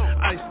too long.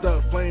 Iced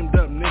up, flamed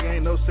up, nigga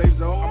ain't no safe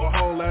zone. I'm a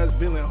whole ass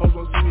villain, hoes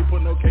won't see me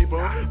put no cape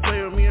on.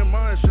 Play with me and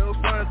mine, shells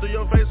flying through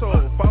your face hole.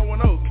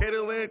 510,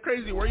 Caterland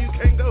crazy, where you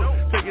can't go.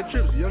 Taking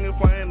trips, young and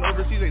flying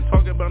overseas, ain't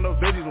talking about no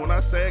veggies. When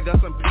I say I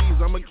got some peas,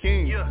 I'm a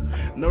king.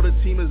 Know the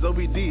team is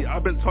OBD,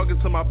 I've been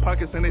talking to my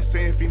pockets and they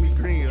saying feed me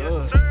green.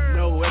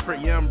 No effort,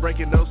 yeah, I'm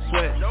breaking no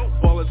sweat.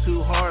 Falling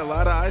too hard, a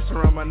lot of ice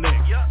around my neck.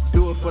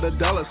 Do it for the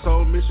dollar,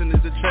 so mission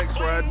is the checks.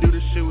 Where I do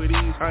the shit with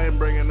ease, I ain't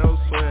bringing no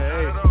sweat.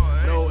 Hey,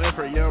 no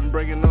effort, yeah, I'm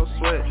breaking no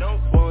sweat.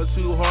 Falling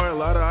too hard, a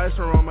lot of ice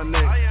around my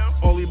neck.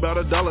 Only about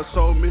 $1,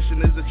 so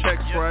mission is the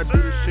checks. Where I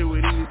do the shit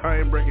with ease, I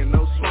ain't breaking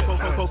no sweat.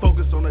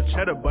 Focus on the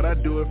cheddar, but I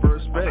do it for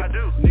respect.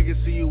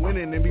 Niggas see you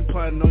winning and be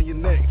plotting on your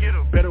neck.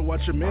 Better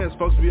watch your mans,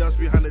 folks be us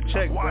behind the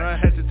check. But I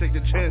had to take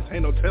the chance,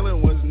 ain't no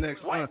telling what's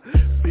next.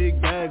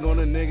 Big bag on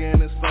a nigga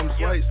and it's some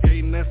slice.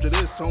 Skating after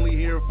this, only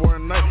here for a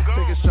night.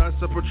 Taking shots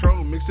of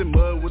Patron, mixing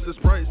mud with the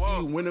Sprite. See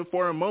you winning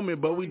for a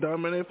moment, but we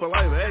dominate for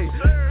life. Hey,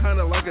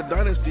 kinda like a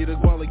dynasty, the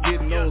guala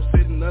getting old.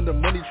 Sitting under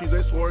money trees,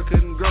 they swore it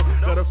couldn't grow.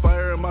 Got a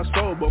fire in my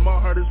soul, but my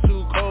heart is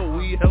too cold.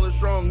 We hella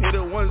strong, hit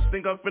it once,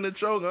 think I'm finna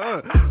choke.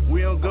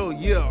 We don't go,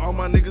 yeah, all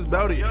my niggas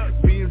bout it.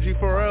 BMG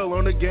 4L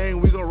on the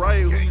game, we gon'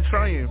 riot, who you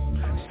trying?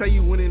 Say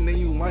you winning, then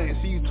you lying.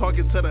 See you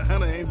talking to the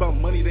hunter, ain't about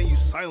money, then you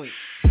silent.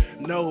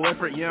 No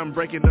effort, yeah, I'm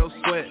breaking no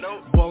sweat.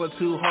 Ballin'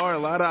 too hard, a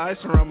lot of ice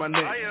around my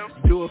neck.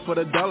 Do it for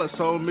the dollar,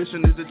 so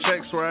mission is the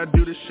checks. Where I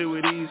do the shit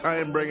with ease, I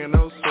ain't breaking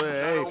no sweat.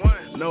 Hey,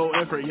 no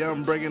effort, yeah,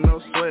 I'm breaking no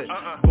sweat.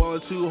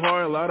 Ballin' too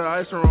hard, a lot of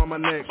ice around my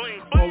neck.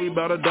 Only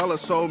about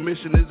 $1, so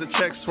mission is the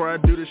checks. Where I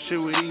do the shit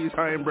with ease,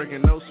 I ain't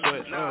breaking no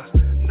sweat.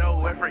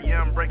 No effort,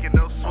 yeah, I'm breaking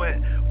no sweat.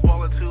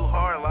 Ballin' too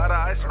hard, a lot of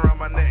ice around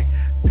my neck.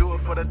 Do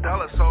it for the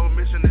dollar, so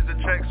mission is the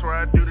checks. Where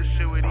I do the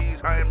shit with ease,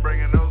 I ain't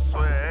breaking no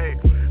sweat. Hey,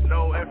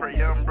 no effort,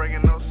 yeah, I'm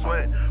breaking no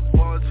sweat.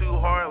 Ballin' too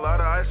hard, a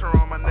lot of ice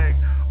around my neck.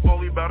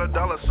 Only about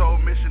 $1, so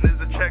mission is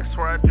the checks.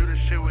 Where I do the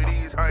shit with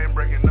ease, I ain't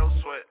breaking no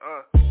sweat.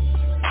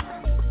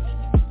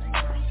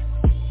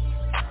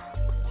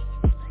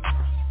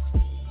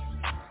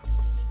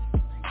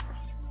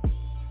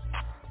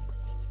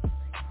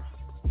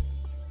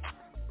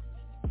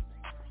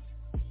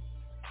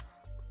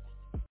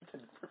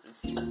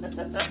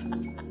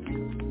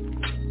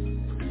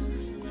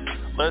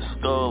 Let's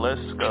go,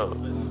 let's go.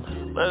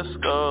 Let's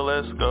go,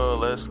 let's go,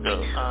 let's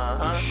go.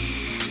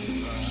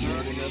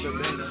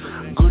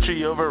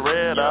 Gucci over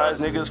red eyes,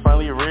 niggas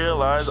finally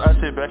realize I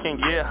sit back and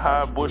get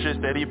high, bullshit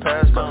steady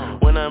passed on.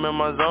 When I'm in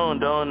my zone,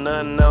 don't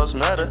nothing else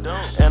matter.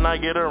 And I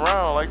get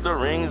around like the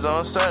rings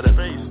on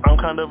Saturn. I'm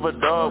kind of a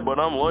dog, but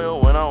I'm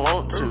loyal when I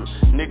want to.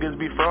 Niggas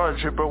be fraud,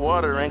 dripper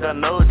water, ain't got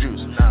no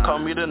juice. Call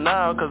me the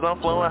Nile, cause I'm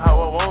flowing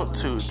how I want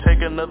to.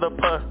 Take another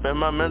puff, and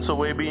my mental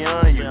way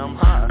beyond you.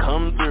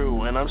 Come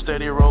through, and I'm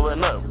steady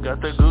rolling up.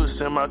 Got the goose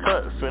in my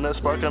cup, finna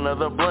spark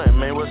another blunt,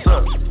 man, what's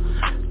up?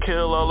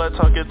 Kill all that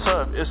talking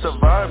tough, it's a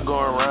vibe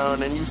going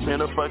round and you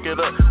finna fuck it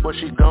up. What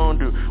she gon'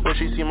 do? When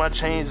she see my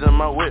chains and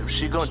my whip,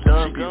 she gon'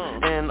 dump you.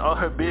 And all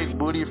her big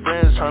booty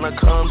friends tryna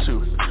come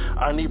to.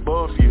 I need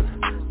both you.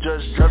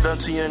 Just drop down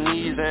to your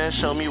knees and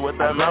show me what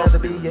that mouth do.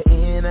 I'd rather be your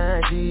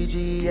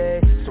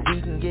N-I-G-G-A, so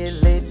we can get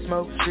lit,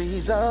 smoke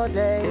trees all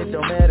day. It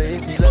don't matter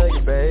if you love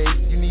your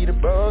babe. You need a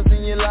boss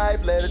in your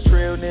life, let a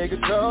trail nigga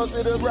toss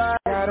it up right.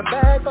 Got a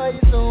bag for you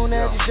soon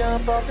as you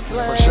jump off the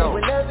plane. Sure.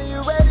 Whenever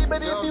you ready,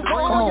 but if you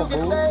want, you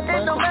can stay.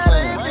 It don't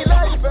matter if you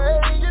love your babe.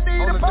 You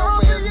need a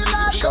boss in your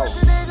life, cause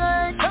your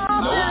nigga ain't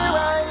coming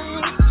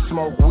right.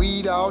 Smoke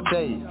weed all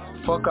day,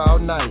 fuck all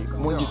night.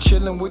 When you're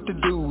chillin' with the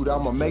dude,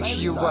 I'ma make sure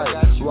you're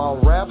right. Raw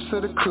raps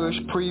of the kush,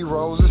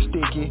 pre-rolls are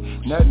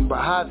sticky. Nothing but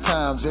hot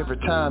times every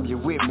time you're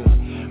with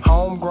me.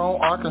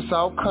 Homegrown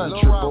Arkansas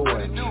country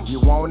boy. You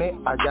want it?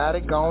 I got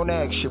it, gon'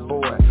 ask your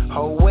boy.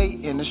 Whole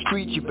weight in the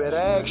street, you better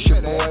ask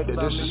your boy. The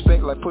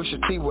disrespect like Pusha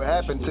T, what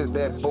happened to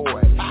that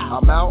boy?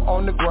 I'm out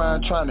on the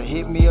grind trying to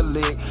hit me a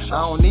lick. I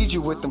don't need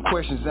you with them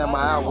questions, am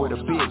I out with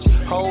a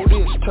bitch? Hold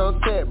this, tuck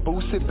that,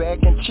 boost it back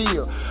and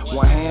chill.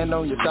 One hand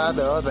on your thigh,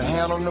 the other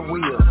hand on the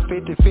wheel.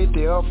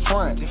 50-50 up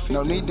front,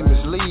 no need to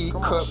mislead.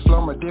 Cut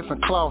from a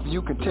different cloth,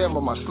 you can tell by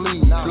my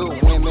sleeve.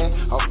 Good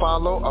women, I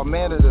follow, a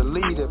man of the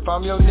lead. If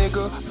I'm your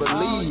nigga,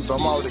 believe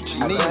I'm all that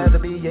you need. I'd rather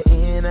be your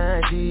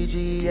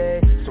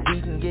N-I-G-G-A, so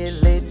we can get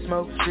lit,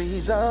 smoke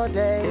trees all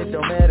day. It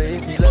don't matter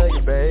if you love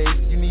your babe.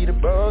 You need a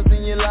boss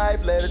in your life,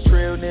 let a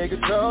trail nigga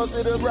toss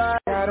it up right.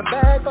 Got a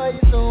bag for you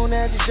soon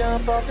as you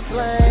jump off the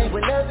plane.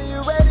 Whenever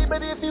you ready,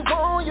 but if you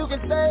want, you can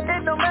stay.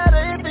 It don't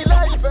matter if you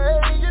love your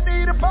babe. You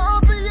need a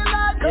boss in your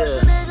life, cause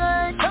your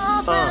nigga ain't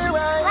coming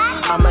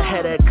right. I'ma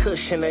have that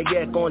kush and that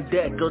yak on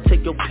deck, girl,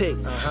 take your pick.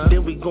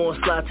 Then we gon'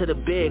 slide to the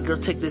bed, girl,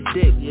 take the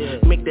dick.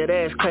 Make that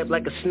ass clap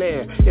like a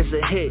snare, it's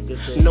a hit.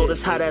 Notice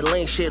how that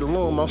lame shit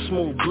loom, I'm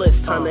smooth bliss.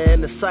 Time to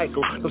end the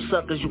cycle. Them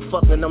suckers you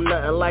fucking, I'm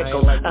nothing like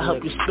them. I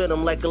help you spin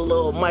them like a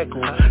little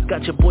Michael.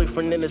 Got your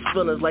boyfriend in his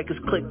feelings like his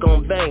click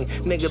on bang.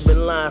 Nigga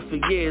been lying for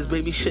years,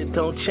 baby, shit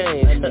don't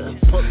change.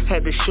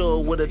 Had to show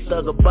what a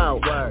thug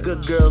about.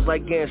 Good girls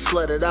like getting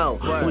slutted out.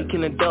 We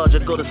can indulge or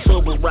go the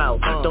sober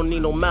route. Don't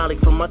need no Malik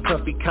from my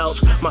comfy couch.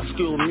 My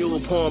skilled mule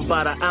pouring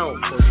by the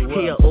ounce.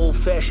 He an old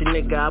fashioned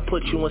nigga, I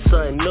put you in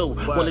something new.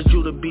 Wanted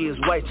you to be his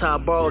white tie,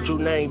 borrowed you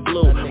name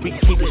blue. We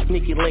keep a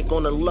sneaky link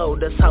on the low,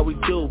 that's how we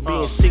do.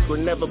 Being secret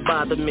never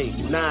bother me.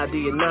 Nah,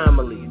 the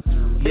anomaly.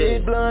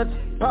 Big blunts,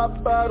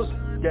 pop bottles,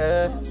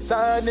 yeah.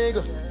 Side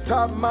nigga,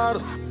 top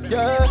models,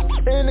 yeah.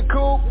 In the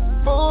coupe,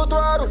 full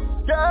throttle,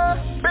 yeah.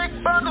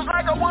 Big bundles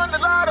like I won the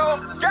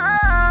lotto,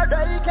 yeah.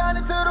 They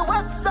counted to the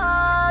west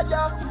side,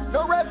 yeah.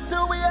 No rest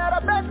till we at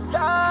our best,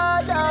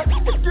 yeah.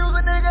 Excuse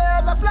a nigga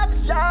as I flex,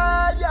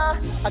 yeah.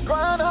 I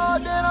grind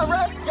hard, then I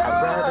rest, yeah.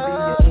 I'd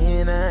rather be your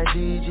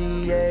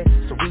N-I-G-G-A,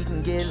 so we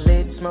can get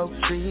lit, smoke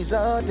trees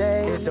all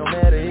day. It don't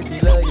matter if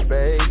you love your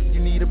babe. You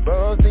need a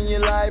boss in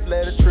your life,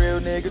 let a trail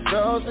nigga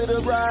toss to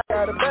the right.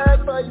 Got a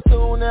bag for you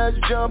soon as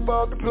you jump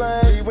off the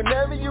plane.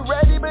 Whenever you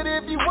ready, but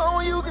if you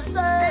want, you can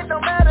say. It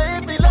don't matter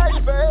if he love you,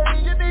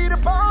 babe. You need a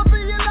boss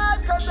in your life,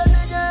 cause that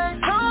nigga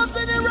ain't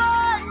tossing it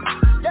right,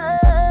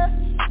 yeah.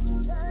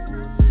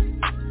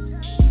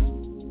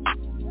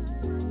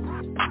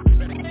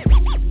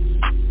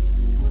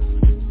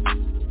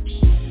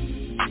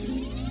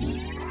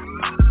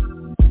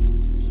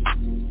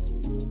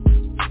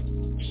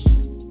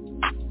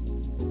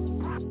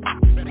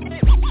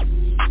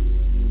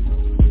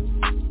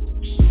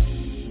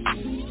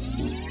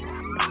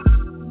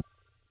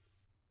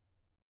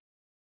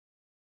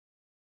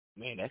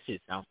 Man, that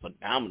shit sounds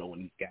phenomenal when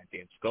these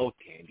goddamn skull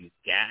candies.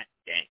 God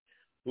dang.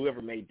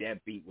 Whoever made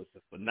that beat was a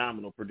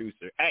phenomenal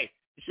producer. Hey,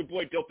 it's your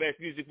boy Dope Ass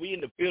Music. We in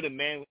the building,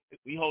 man.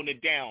 We holding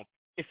it down.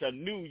 It's a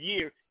new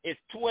year. It's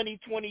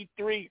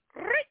 2023.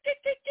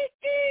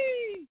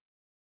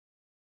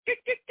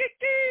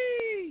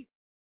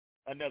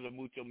 Another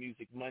Mucho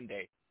Music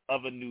Monday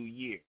of a new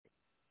year.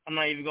 I'm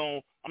not even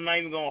gonna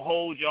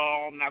hold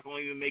y'all. I'm not gonna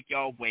even make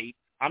y'all wait.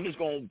 I'm just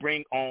gonna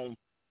bring on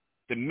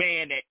the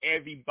man that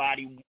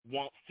everybody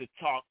wants to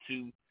talk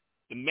to,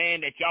 the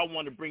man that y'all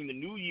want to bring the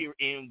new year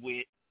in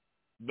with,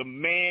 the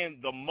man,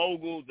 the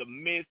mogul, the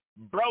myth,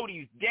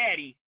 Brody's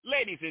daddy,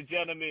 ladies and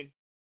gentlemen,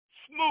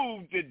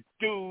 Smooth the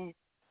Dude.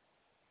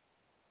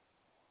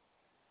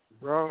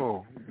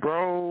 Bro,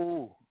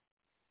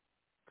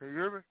 can you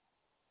hear me?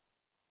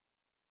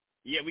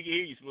 Yeah, we can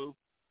hear you, Smooth.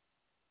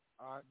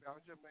 I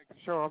was just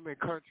making sure. I'm in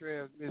country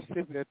as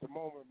Mississippi at the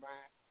moment,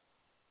 man.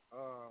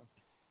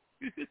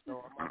 So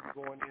I might be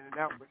going in and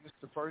out, but it's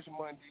the first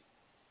Monday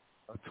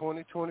of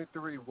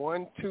 2023.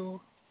 1,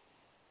 2,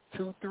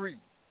 2, 3.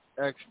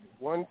 Actually,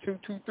 1, 2,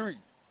 2, 3.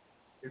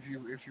 If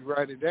you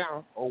write it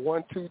down, or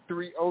 1, 2,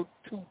 3, 0,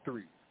 2,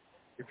 3.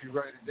 If you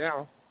write it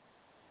down.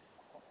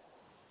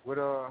 With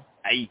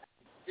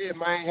yeah,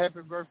 man,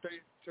 happy birthday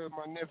to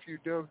my nephew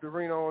Dub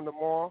Dorino on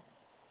tomorrow.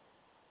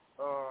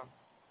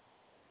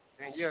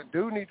 And yeah,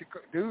 dude need to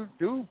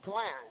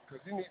playing, cause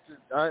he needs to.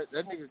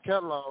 That nigga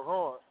catalog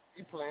hard.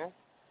 He playing.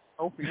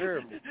 Hope you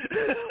hear me.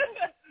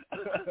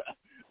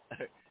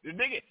 The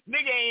nigga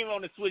ain't even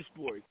on the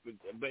switchboard,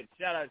 but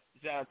shout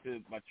out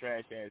to my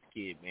trash ass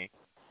kid, man.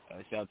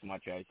 Shout out to my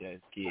trash ass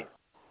kid.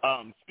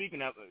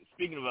 Speaking of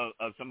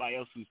somebody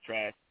else who's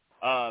trash,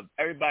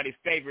 everybody's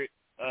favorite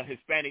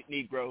Hispanic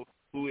Negro,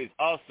 who is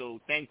also,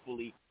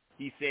 thankfully,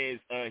 he says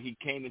he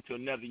came into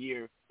another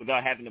year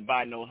without having to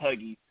buy no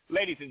Huggies.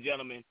 Ladies and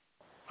gentlemen,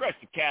 Crush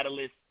the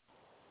Catalyst.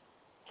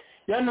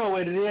 Y'all know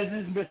what it is.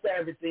 This is Mr.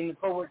 Everything, the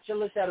covert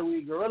chiller,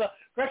 shadowy gorilla.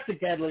 Crush the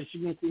Catalyst.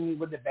 You can see me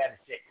with the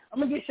baddest shit. I'm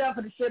going to get shot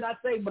for the shit I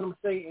say, but I'm going to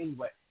say it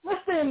anyway.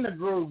 Let's stay in the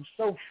groove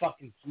so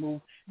fucking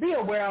smooth. Be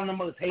aware I'm the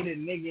most hated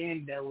nigga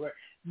in Delaware.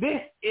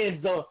 This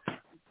is the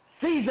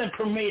season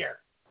premiere,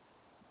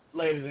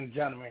 ladies and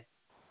gentlemen.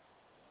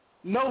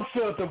 No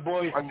filter,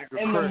 boys,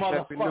 in the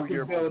motherfucking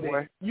year,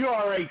 building. You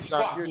already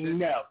fucking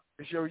know.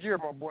 It's your year,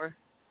 my boy.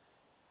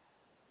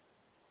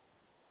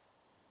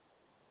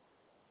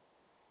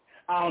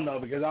 I don't know,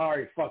 because I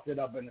already fucked it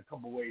up in a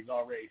couple ways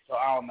already, so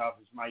I don't know if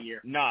it's my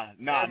year. Nah.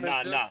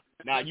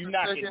 You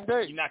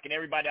knocking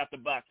everybody out the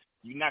box.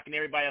 You knocking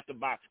everybody out the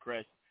box,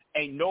 Chris.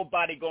 Ain't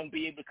nobody gonna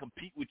be able to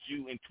compete with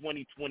you in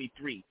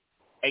 2023.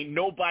 Ain't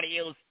nobody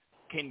else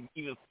can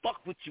even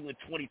fuck with you in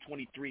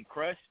 2023,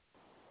 Chris.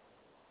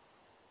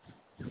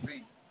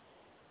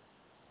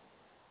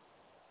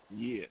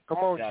 Yeah. Come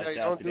on, Jay.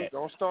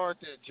 Don't start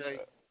that, Jay.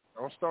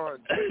 Don't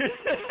start.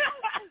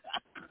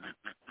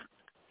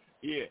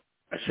 Yeah.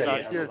 Us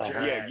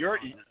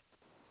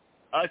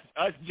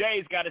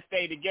Jays got to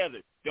stay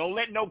together. Don't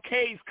let no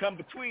K's come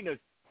between us,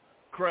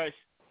 Crush.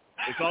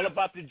 It's all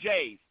about the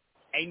J's.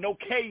 Ain't no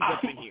K's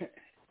up in here.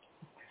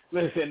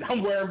 Listen,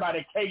 I'm worried about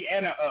a K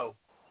and a O.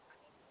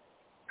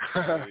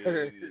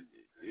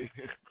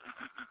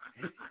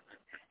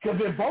 Because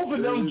if both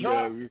of them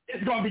drop,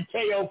 it's going to be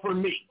KO for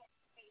me.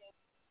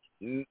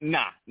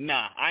 Nah.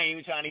 I ain't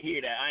even trying to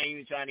hear that.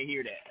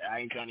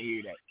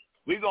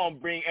 We're going to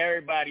bring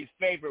everybody's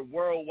favorite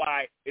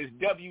worldwide. It's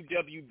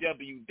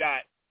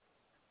www.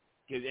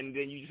 And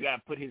then you just got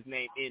to put his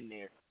name in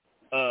there.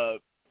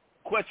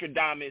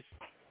 Questradamus.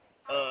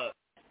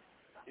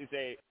 It's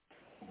a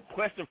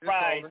Questa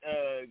fried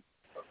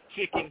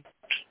chicken.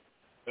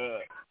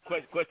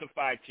 Questa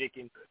fried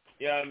chicken.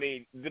 You know what I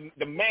mean?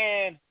 The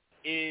man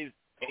is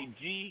a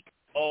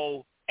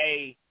G-O-A-T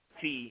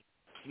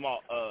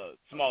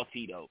small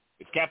T though.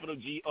 It's capital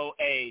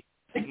G-O-A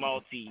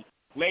small T.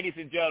 Ladies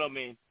and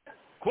gentlemen,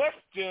 question.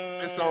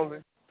 It's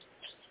only.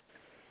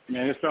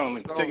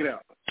 Check it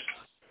out.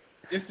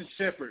 It's the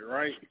Shepherd,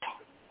 right?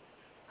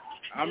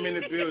 I'm in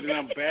the building.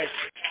 I'm back.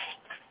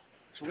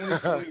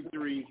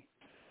 2023.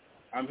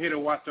 I'm here to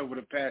watch over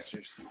the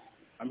pastures.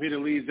 I'm here to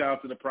lead y'all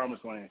to the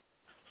promised land.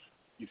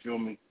 You feel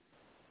me?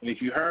 And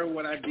if you heard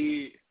what I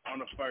did on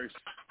the first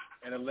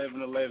at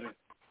 11/11,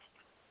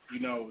 you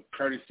know,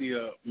 courtesy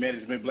of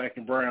Management Black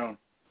and Brown,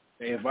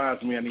 they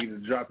advised me I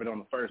needed to drop it on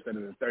the first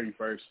instead of the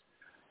 31st.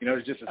 You know,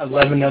 it's just a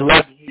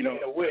 11/11. You know,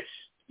 a wish.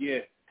 Yeah.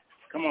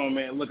 Come on,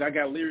 man. Look, I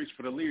got lyrics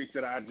for the lyrics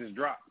that I just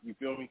dropped. You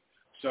feel me?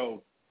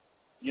 So,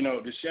 you know,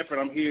 the Shepherd,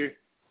 I'm here.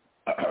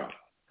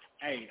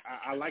 Hey,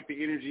 I like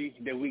the energy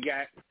that we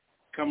got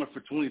coming for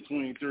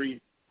 2023.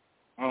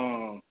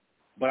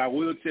 But I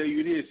will tell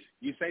you this.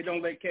 You say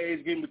don't let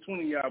K's get in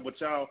between y'all, but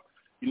y'all,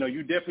 you know,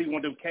 you definitely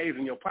want them K's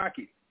in your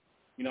pocket.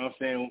 You know what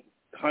I'm saying?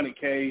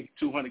 100K,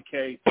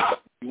 200K.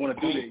 You want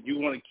to do that. You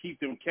want to keep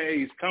them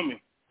K's coming.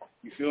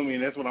 You feel me?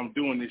 And that's what I'm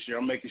doing this year.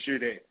 I'm making sure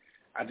that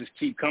I just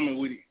keep coming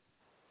with it.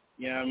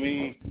 You know what I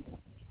mean?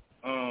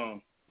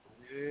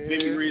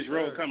 Maybe Ridge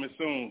Road coming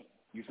soon.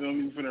 You feel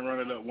me? We're finna run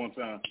it up one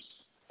time.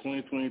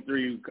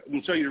 2023. I'm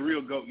gonna show you the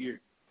real GOAT year.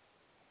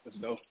 Let's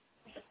go.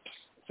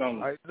 All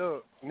right,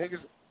 look,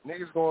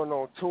 niggas going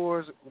on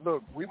tours.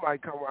 Look, we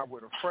might come out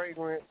with a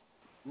fragrance,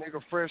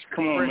 fresh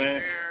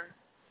air.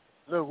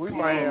 Look, we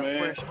might have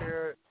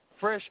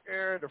fresh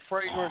air, the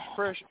fragrance,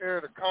 fresh air,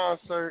 the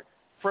concert,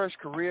 fresh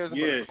careers for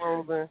the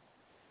clothing.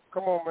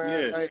 Come on, man.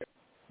 Yeah. Hey,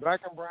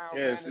 Black and Brown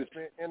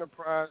Management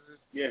Enterprises.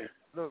 Yeah.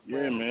 Look,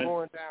 man, it's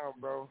going down,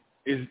 bro.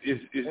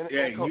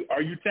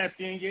 Are you tapped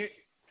in yet?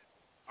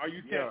 Are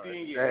you tapped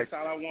in yet? That's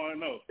all I want to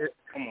know.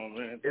 Come on,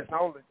 man. It's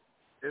only.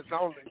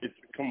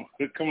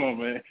 Come on,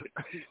 man.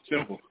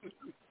 Simple.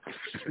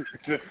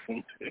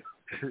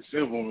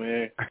 Simple,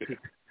 man.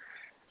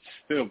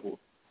 Simple.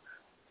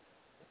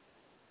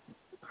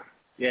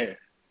 Yeah.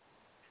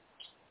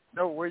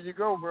 No, where you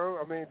go, bro?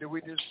 I mean, did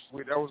we just?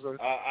 That was a.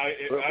 I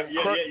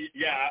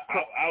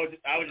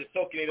was just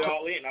soaking it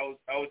all in. I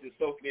was just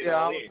soaking it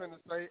all in.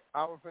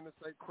 I was finna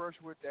say Crush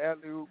with the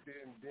alley-oop,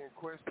 then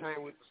Quest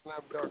came with the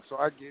slam dunk. So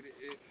I get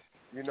it.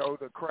 You know,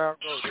 the crowd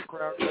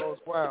goes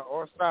wild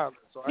or silent.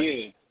 So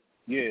Yeah.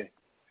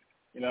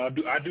 You know,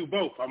 I do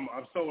both. I'm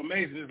so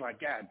amazed. It's like,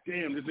 God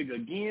damn, this nigga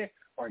again,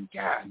 or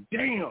God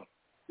damn,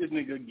 this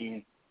nigga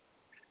again.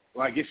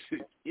 Like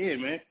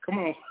man. Come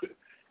on,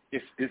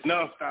 it's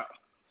nonstop.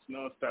 It's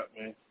nonstop,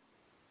 man.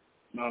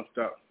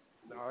 Nonstop.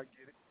 No, I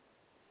get it.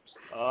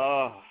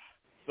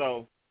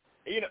 So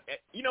you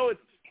know,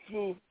 it's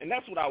smooth, and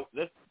that's what I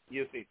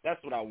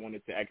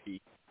wanted to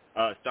actually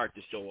start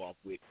the show off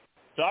with.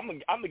 So I'm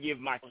gonna give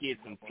my kids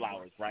some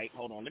flowers, right?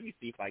 Hold on, let me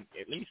see if I can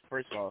get. Let me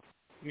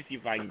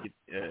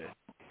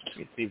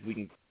see if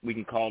we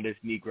can call this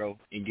Negro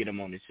and get him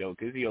on the show,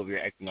 because he over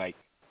here acting like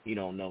he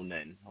don't know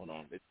nothing. Hold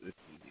on, let's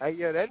hey,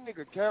 yeah, that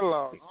nigga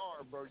catalog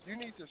hard, bro. You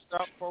need to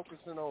stop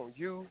focusing on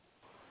you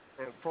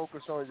and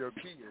focus on your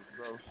kids,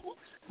 bro.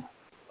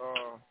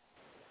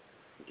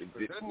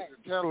 That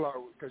nigga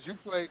catalog, because you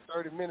played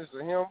 30 minutes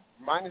of him,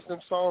 minus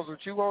them songs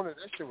with you on it,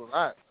 that shit was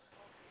hot.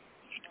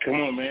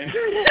 Come on, man.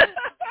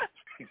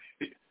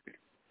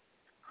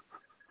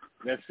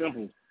 That's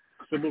simple.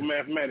 Simple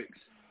mathematics.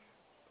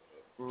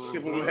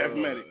 Simple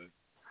mathematics.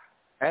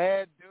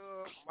 Add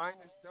dub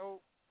minus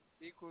dope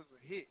equals a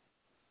hit.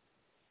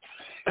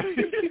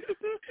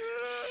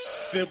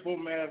 Simple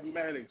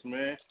mathematics,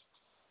 man.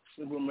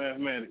 Simple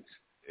mathematics.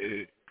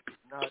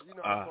 Nah, you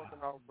know I'm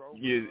fucking off, bro.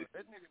 Yeah.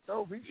 That nigga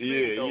dope.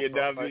 He's dope,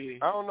 bro.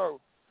 Like, I don't know.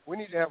 We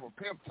need to have a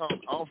pep talk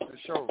off the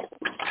show.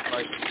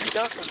 Like, he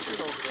got some shit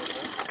over there,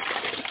 man.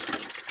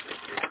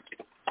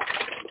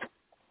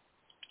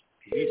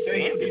 He say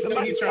he's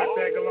trying to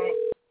tag along.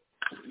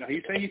 No,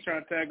 he say he's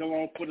trying to tag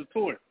along for the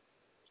tour.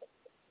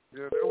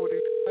 Yeah, that's what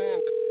he's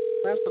saying.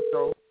 Expensive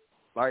though.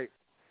 Like,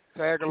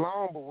 tag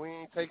along, but we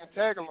ain't taking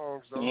tag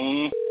alongs though.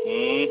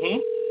 Mm-hmm.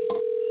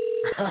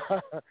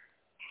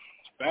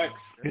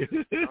 Facts.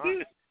 Because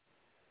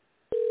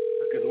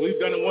we've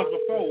done it once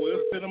before.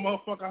 We'll send a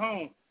motherfucker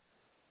home.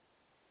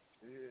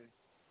 Yeah.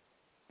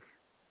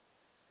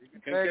 You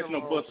can't catch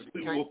no bus to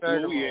see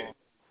where we at.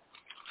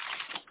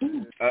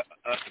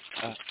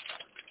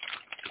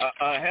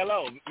 Hello.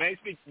 Maybe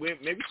speak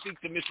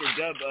to Mr.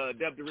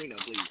 Dub Dorino,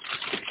 please.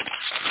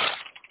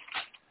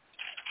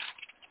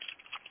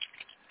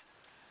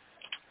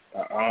 I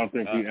don't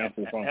think he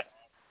answered the phone.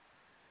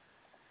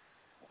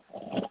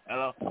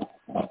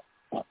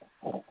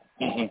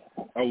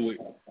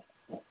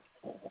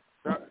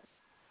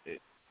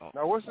 Oh,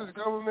 now, what's his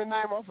government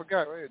name? I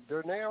forgot.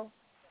 Darrell?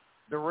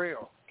 No.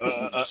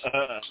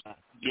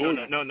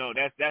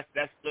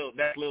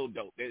 That's Lil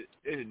Dope. This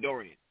is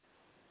Dorian.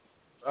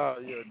 Oh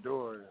yeah,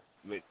 Dorian.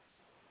 But,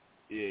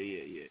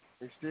 yeah.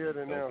 He's still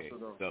the announcer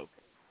though. So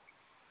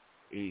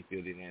he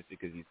still didn't answer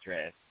because he's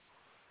trash.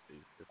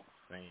 He's just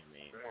saying,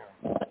 man.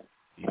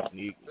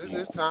 Damn. This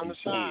is time to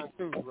shine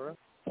too, bro.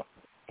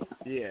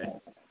 Yeah.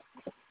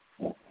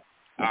 All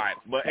right,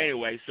 but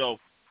anyway, so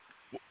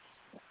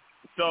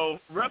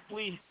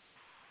roughly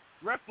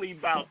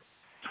about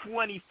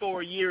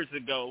 24 years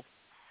ago,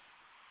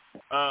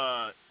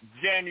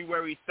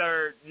 January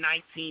 3rd,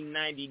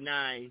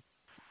 1999.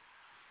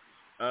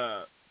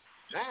 Damn.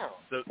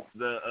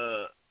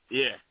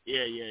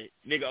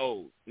 Nigga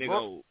old.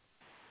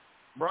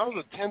 Bro, I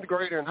was a 10th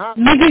grader in high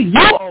school. Nigga,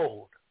 you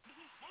old.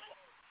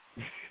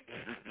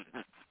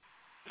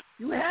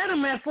 You had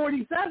him at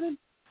 47.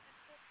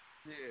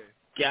 Yeah.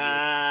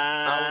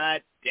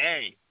 God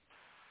dang.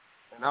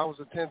 And I was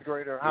a 10th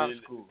grader in high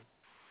school.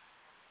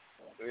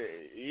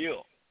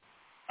 Yeah.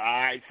 All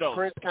right, so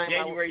Prince came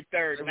January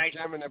 3rd. They was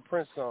jamming that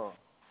Prince song.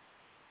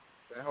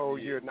 That whole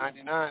year,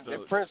 99.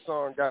 That Prince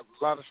song got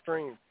a lot of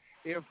streams.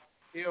 If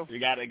they had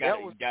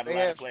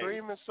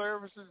streaming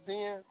services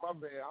then, my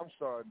bad, I'm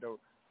sorry, though.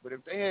 But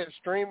if they had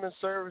streaming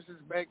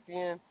services back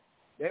then,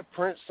 that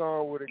Prince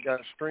song would have got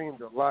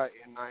streamed a lot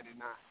in 99.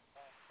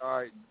 All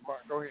right,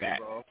 Mark, go ahead,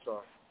 bro. I'm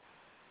sorry.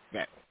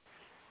 Back.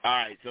 All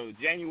right, so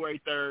January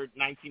 3rd,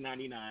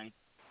 1999,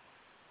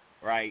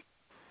 right?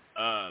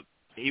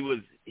 He was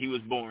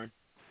born,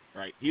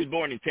 right? He was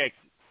born in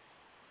Texas.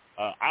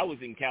 I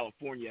was in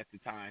California at the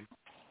time,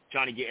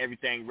 trying to get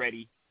everything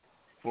ready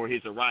for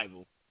his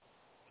arrival.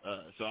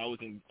 So I was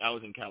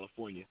in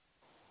California.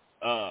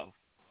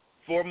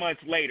 4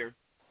 months later,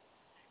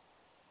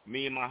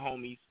 me and my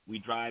homies, we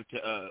drive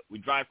to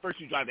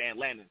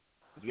Atlanta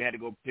because we had to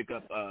go pick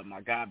up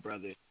my god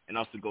brother and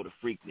also go to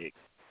Freaknik.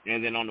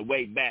 And then on the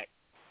way back,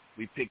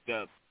 we picked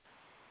up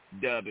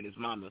Dub and his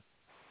mama.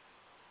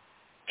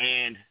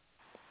 And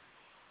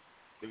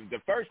the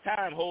first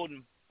time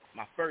holding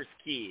my first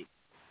kid,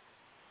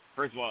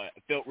 first of all, it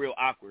felt real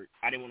awkward.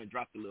 I didn't want to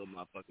drop the little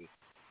motherfucker.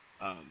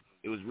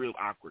 It was real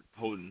awkward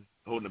holding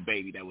a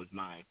baby that was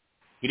mine.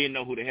 He didn't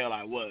know who the hell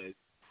I was,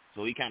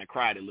 so he kind of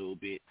cried a little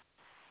bit.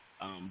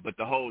 But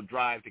the whole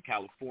drive to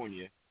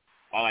California,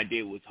 all I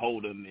did was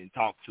hold him and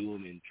talk to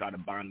him and try to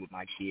bond with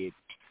my kid.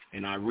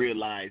 And I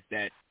realized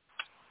that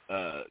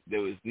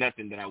there was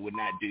nothing that I would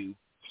not do.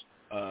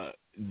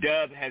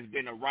 Dub has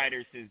been a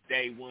writer since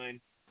day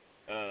one,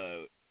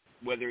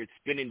 whether it's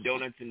spinning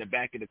donuts in the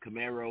back of the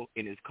Camaro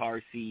in his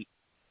car seat,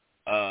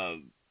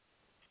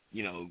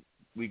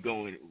 we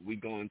going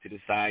to the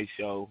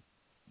sideshow.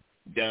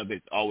 Dub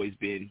has always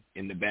been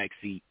in the back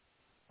seat,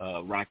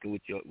 rocking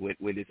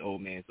with his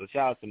old man. So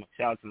shout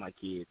out to my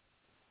kid.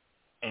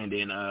 And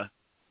then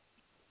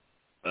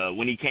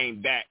when he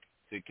came back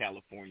to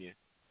California,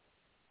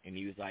 and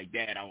he was like,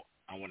 "Dad, I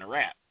want to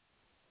rap,"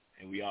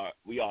 and we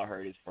all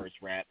heard his first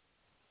rap.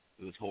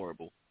 It was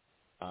horrible.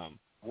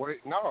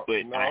 Wait, no,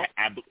 but no.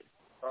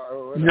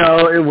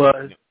 No, it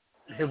was.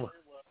 It was.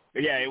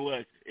 Yeah, it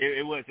was.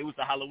 It was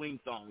the Halloween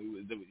song.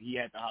 He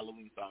had the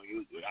Halloween song.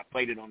 I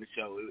played it on the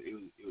show. It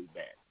was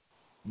bad.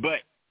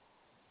 But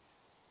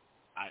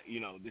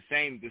the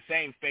same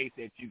faith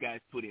that you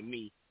guys put in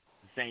me,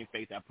 the same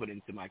faith I put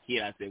into my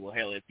kid. I said, well,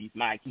 hell, if he's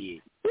my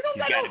kid, we don't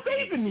got no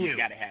faith in you. He's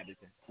got to have this.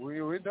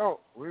 We don't.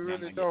 We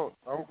really don't.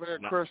 I'm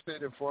glad Chris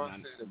said it before I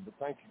said it, but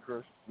thank you,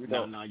 Chris. We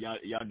don't. No, y'all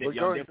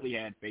definitely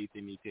had faith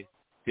in me too.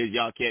 Because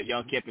y'all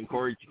kept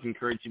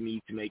encouraging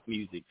me to make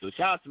music. So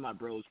shout out to my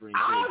bros for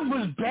encouraging I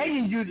was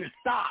begging you to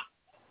stop.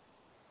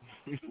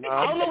 I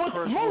don't know what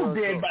Smooth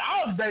did, but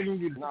I was begging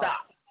you to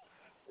stop.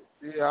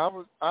 Yeah, I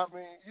was. I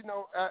mean,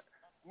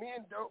 me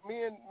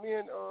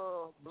and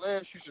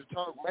Blash used to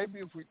talk. Maybe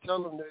if we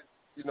tell him that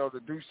to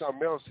do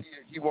something else,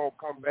 he won't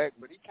come back.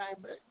 But he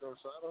came back though,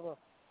 so I don't know.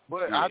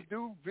 But yeah. I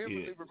do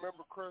vividly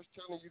remember Chris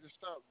telling you to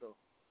stop though,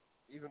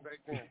 even back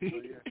then.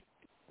 So yeah.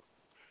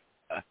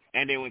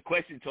 And then when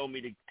Question told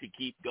me to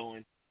keep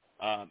going,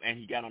 and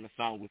he got on a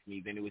song with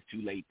me, then it was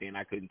too late. Then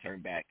I couldn't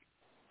turn back.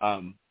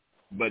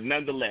 But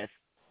nonetheless,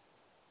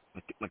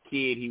 my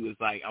kid, he was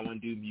like, I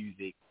want to do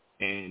music.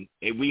 And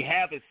we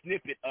have a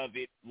snippet of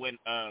it when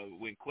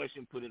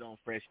Question put it on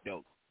Fresh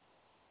Dope.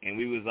 And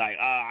we was like,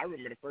 I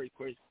remember the first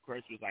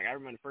Question was like, I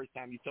remember the first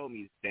time you told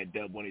me that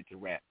Dub wanted to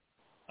rap.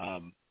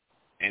 And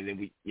then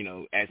we,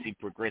 as he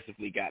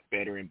progressively got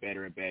better and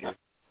better and better,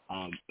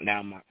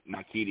 now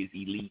my kid is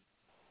elite.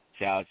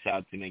 Shout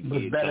out to my kid.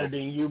 Was better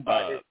than you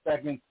by his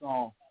second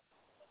song.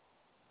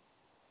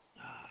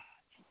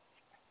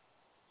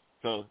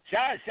 So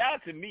shout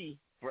out to me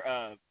for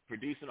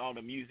producing all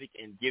the music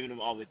and giving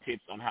him all the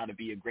tips on how to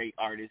be a great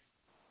artist.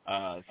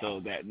 So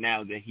that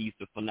now that he's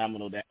the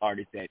phenomenal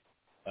artist that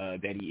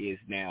he is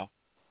now.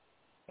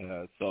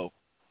 So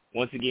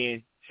once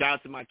again, shout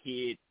out to my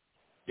kid,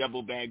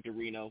 Double Bag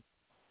Dorino.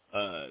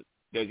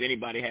 Does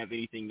anybody have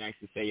anything nice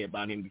to say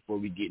about him before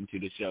we get into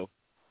the show?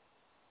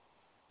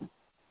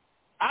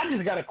 I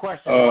just got a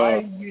question. Why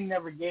you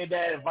never gave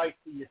that advice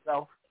to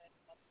yourself?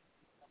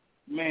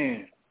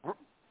 Man.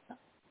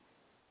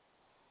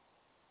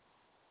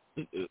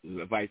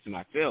 Advice to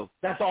myself.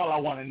 That's all I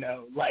want to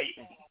know. Like,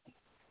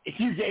 if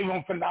you gave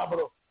him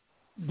phenomenal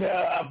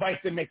the advice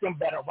to make him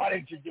better, why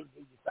didn't you give it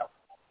to yourself?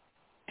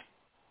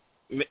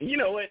 You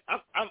know what?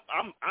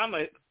 I'm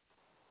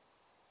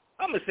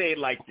gonna say it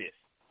like this,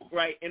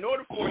 right? In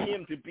order for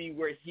him to be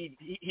where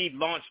he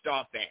launched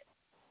off at,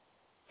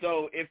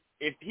 so if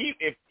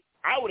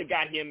I would have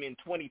got him in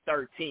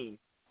 2013,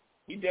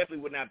 he definitely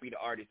would not be the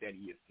artist that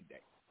he is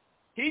today.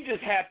 He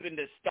just happened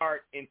to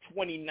start in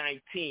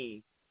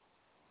 2019,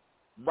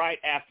 right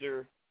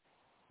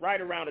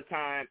around the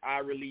time I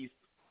released.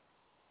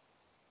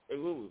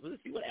 Let's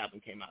see what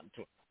album came out in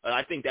 20.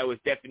 I think that was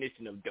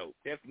Definition of Dope.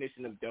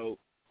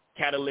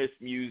 Catalyst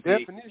Music.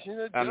 Definition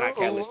of Dope. Not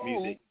Catalyst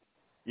Music.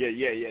 Yeah.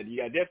 You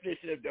got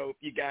Definition of Dope.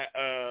 You got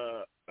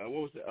what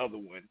was the other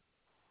one?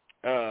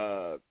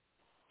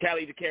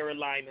 Cali to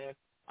Carolina.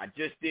 I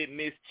just did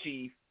Miss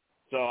Chief.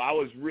 So I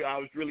was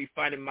really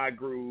finding my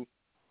groove.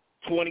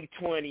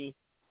 2020,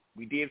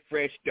 we did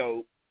Fresh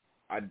Dope.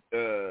 And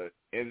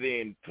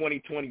then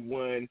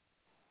 2021,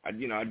 I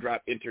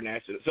dropped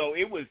International. So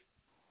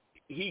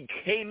he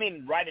came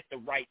in right at the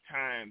right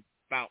time,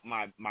 found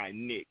my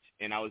niche,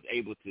 and I was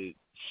able to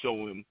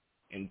show him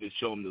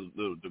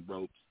the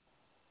ropes.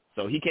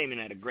 So he came in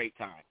at a great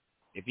time.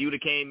 If he would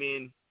have came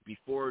in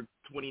before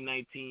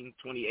 2019,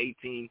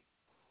 2018,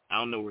 I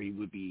don't know where he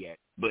would be at,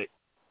 but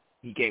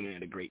he came in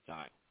at a great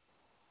time.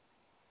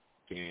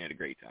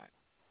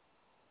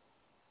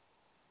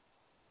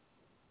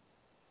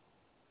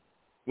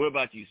 What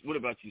about you,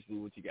 Smooth?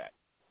 What you got?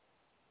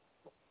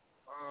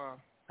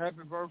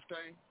 Happy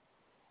birthday.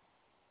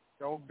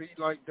 Don't be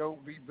like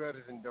dope, be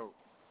better than dope.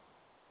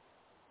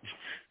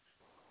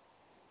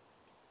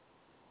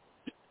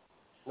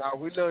 Nah,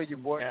 we love you,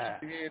 boy. Yeah.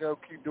 Keep your head up,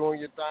 keep doing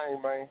your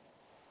thing, man.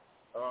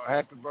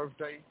 Happy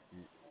birthday.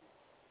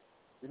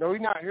 You know,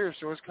 he's not here,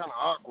 so it's kind of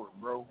awkward,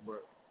 bro,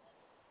 but...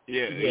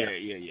 Yeah.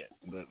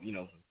 But,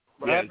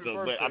 But yeah, happy so,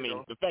 birthday, but, I mean,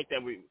 though. the fact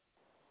that we're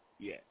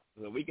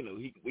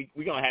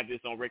going to have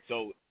this on Rick,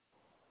 so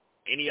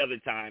any other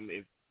time,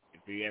 if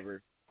we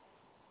ever...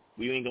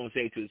 We ain't going to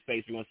say it to his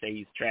face. We're going to say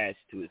he's trash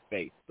to his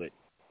face. But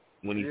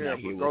when he's not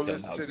here, we'll tell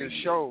him how listen to great the he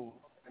is. show,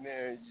 and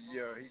then, he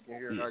can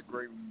hear how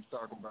great we was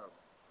talking about.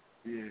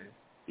 Yeah.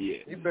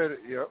 He better,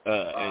 yep.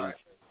 Right.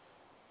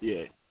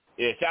 Yeah.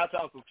 Shout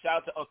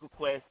out to Uncle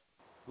Quest,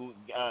 who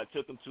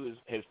took him to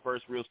his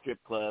first real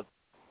strip club.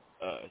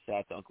 Shout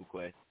out to Uncle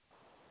Quest.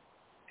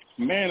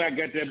 Man, I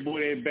got that boy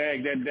that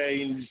bag that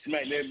day and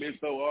smacked that bitch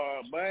so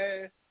hard,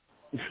 boy.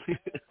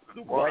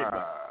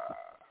 Wow.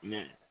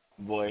 Man,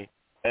 boy.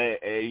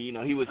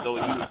 He was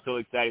so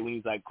excited when he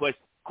was like,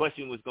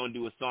 Question was gonna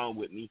do a song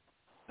with me.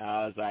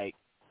 I was like,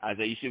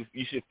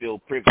 you should feel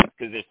privileged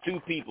because there's two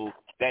people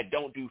that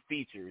don't do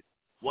features.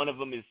 One of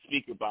them is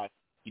Speaker Box.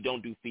 He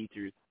don't do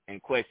features,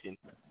 and Question,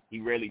 he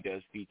rarely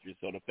does features.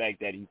 So the fact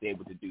that he's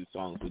able to do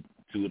songs with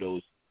two of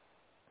those,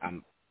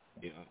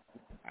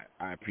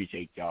 I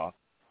appreciate y'all,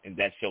 and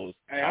that shows.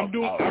 Hey, I'm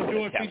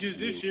doing features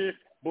this year,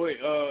 boy.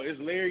 It's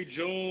Larry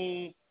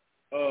June,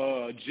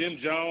 Jim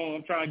Jones.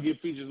 I'm trying to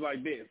get features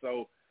like that.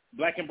 So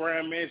Black and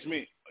Brown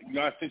Management,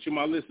 I sent you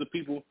my list of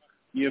people.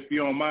 Yeah, if you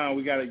don't mind,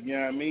 we got to, you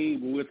know what I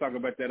mean? But we'll talk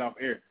about that off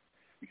air.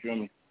 You feel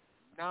me?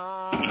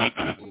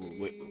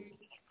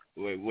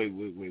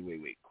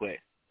 Wait.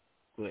 Quest.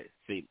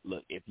 See,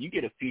 look, if you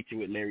get a feature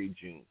with Larry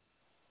June.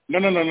 No.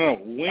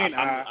 When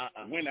I.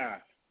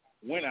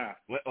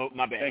 Oh,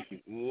 my bad. Thank you.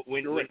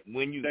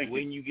 When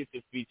you get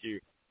the feature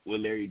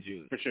with Larry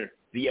June. For sure.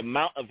 The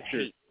amount of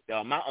hate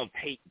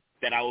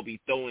that I will be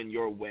throwing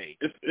your way.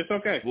 It's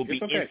okay. Will be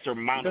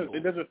insurmountable.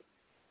 It doesn't.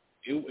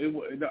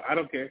 I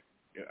don't care.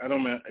 I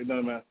don't matter. It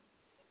doesn't matter.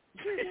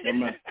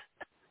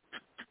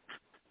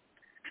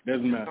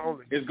 Doesn't matter.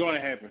 It's going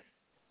to happen.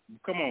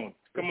 Come on,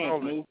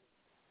 Smooth.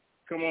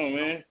 Come on,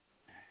 man.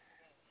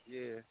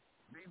 Yeah.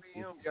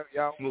 BBM,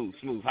 y'all.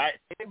 Smooth. How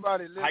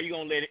you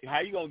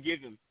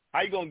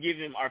gonna give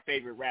him our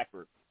favorite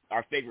rapper,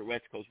 our favorite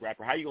West Coast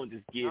rapper? How you gonna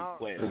just give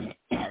Quest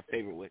our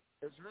favorite West?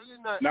 It's really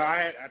not. No,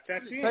 I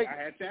tapped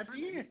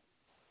in.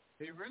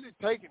 He really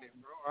taking it,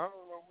 bro. I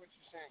don't know what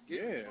you're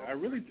saying.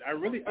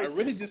 I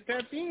really just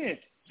tapped in.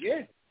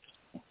 Yeah.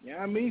 Yeah,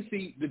 I mean,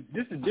 see,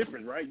 this is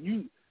different, right?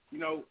 You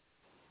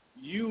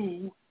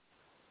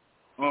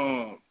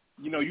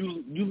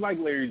like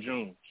Larry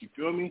June. You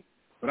feel me?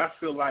 But I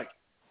feel like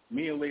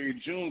me and Larry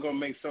June gonna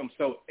make something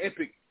so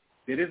epic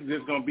that it's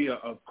just gonna be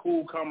a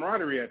cool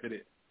camaraderie after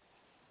this.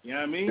 You know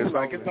what I mean? It's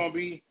like it's gonna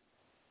be,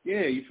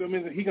 yeah. You feel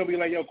me? He gonna be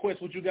like, yo,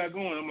 Quest, what you got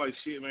going? I'm like,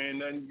 shit, man,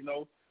 nothing.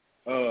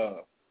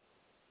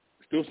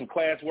 Do some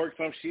class work,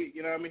 some shit.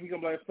 You know what I mean? He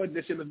gonna be like, fuck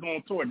this shit. Let's go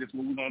on tour. This is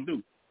what we're gonna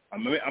do.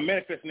 I'm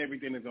manifesting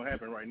everything that's gonna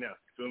happen right now.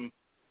 You feel me?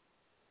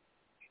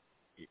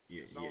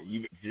 Yeah.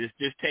 You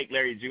just take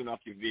Larry June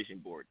off your vision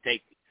board.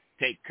 Take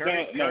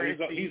Currency,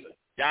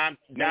 Dom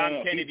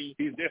Kennedy,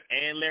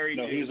 and Larry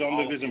June. No, he's on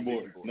the vision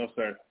board. No,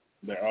 sir.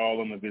 They're all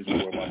on the vision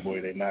board, my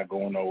boy. They're not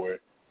going nowhere.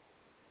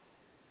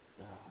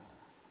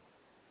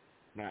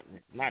 not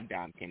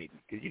Dom Kennedy,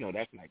 because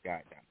that's my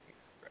guy, Dom Kennedy.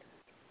 Right?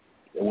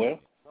 Well,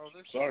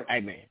 sorry.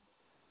 Hey man,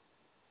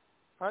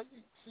 how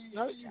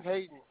you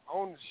hating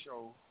on the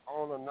show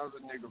on another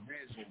nigga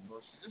vision, bro?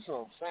 See, this is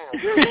what I'm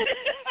saying.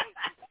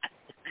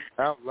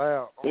 Out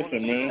loud.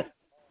 Listen, man.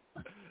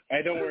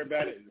 Hey, don't worry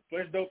about it.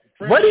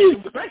 What do you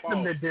expect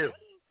them to do?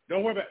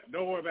 Don't worry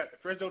about it.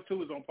 Fresh Dope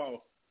 2 is on pause.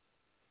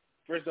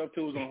 Fresh Dope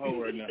 2 is on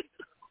hold right now. It's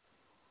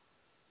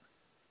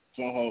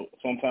on hold.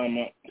 Sometime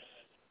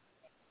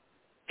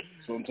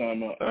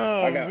up.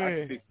 Oh, I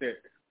can fix that.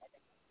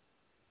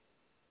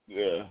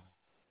 Yeah.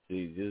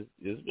 See,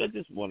 I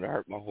just want to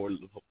hurt my poor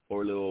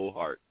little old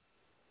heart.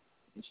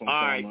 All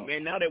right,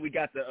 man. Now that we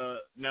got the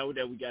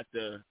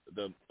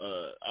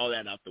all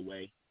that out the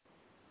way,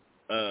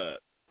 shout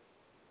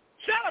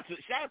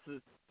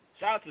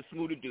out to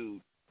Smoother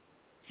Dude.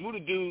 Smoother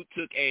Dude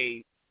took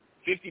a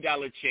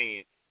 $50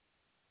 chance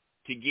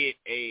to get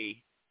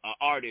a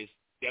artist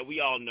that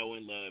we all know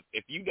and love.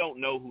 If you don't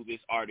know who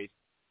this artist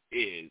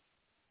is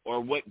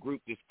or what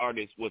group this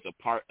artist was a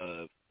part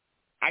of,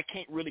 I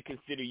can't really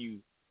consider you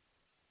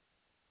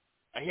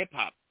a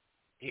hip-hop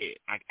head.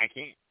 I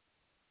can't.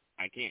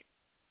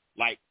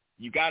 Like,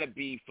 you got to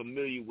be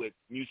familiar with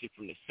music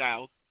from the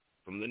South,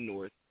 from the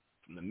North,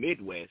 from the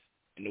Midwest,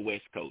 and the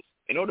West Coast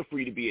in order for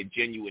you to be a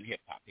genuine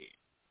hip-hop head,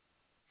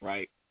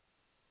 right?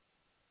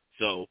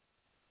 So,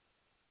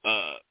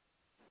 now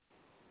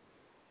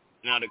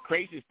the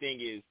craziest thing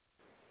is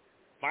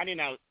finding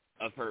out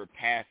of her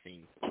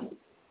passing,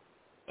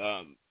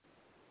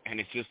 and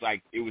it's just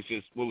like, it was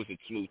just, what was it,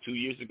 Smooth, 2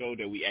 years ago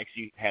that we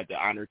actually had the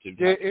honor to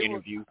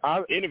interview.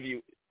 Yeah,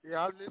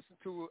 I listened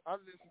to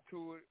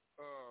it.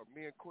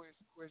 Me and Quest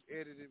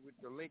edited with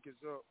the link is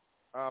up.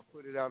 I'll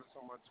put it out. It's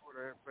on my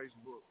Twitter and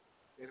Facebook.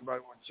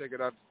 Anybody want to check it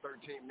out? The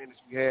 13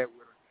 minutes we had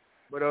with her.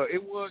 But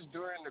it was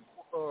during the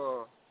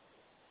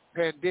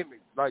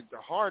pandemic, like the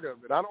heart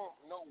of it. I don't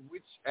know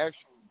which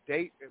actual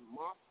date and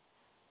month,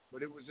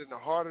 but it was in the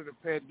heart of the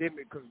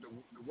pandemic because the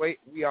way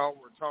we all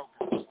were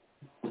talking,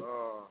 it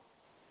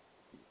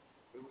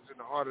was in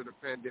the heart of the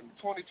pandemic.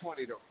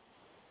 2020 though.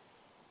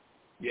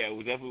 Yeah, it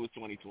was definitely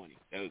 2020.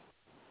 It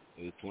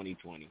was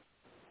 2020,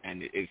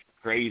 and it's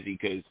crazy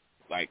because,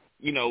 like,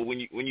 when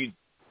you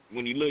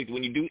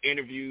do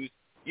interviews,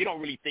 you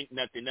don't really think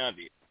nothing of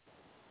it,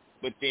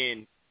 but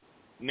then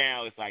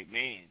now it's like,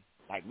 man,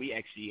 like we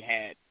actually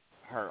had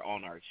her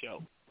on our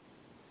show.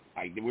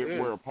 Like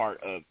we're a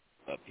part of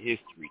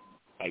history.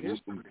 Like we're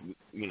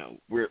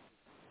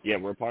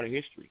a part of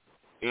history.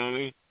 You know what I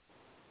mean?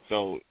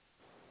 So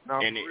we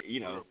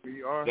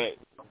are. That,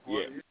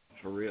 yeah,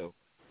 for real.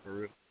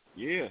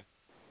 Yeah.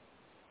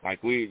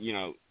 Like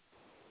and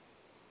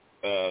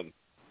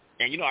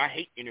I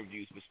hate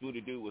interviews, but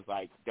Scooter Dude was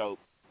like, dope.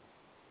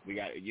 We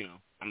got,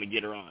 I'm gonna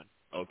get her on.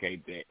 Okay,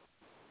 bet.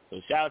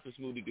 So shout out to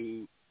Smoothie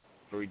Dude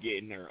for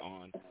getting her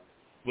on.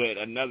 But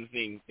another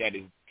thing that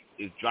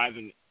is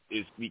driving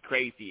me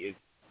crazy is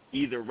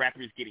either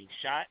rappers getting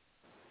shot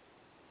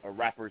or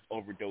rappers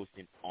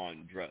overdosing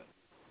on drugs.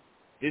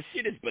 This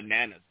shit is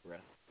bananas,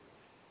 bruh.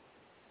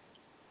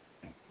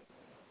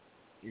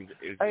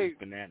 It's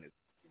bananas.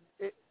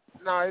 It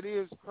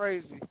is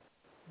crazy.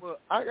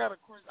 But I got a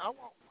question. I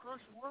want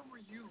Crush. Where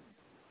were you?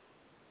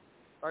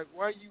 Like,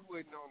 why you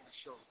wasn't on the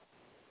show?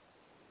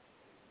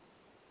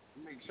 I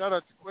mean, shout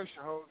out to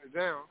Question holding it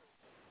down.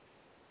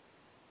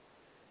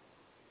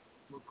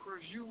 But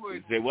Crush, you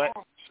wasn't on the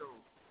show.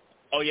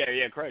 Oh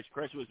yeah, Crush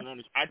wasn't on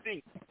the show. I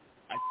think,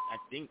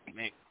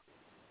 man,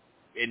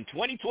 in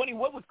 2020,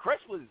 what was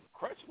Crush was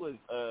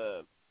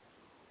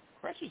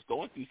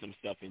going through some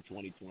stuff in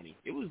 2020.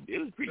 It was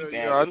pretty bad.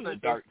 Yeah, it was a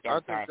dark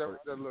time that was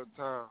that little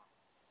time.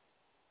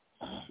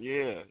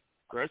 Yeah,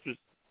 Crush was,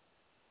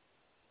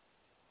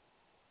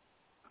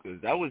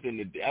 because that was in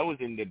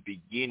the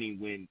beginning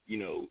when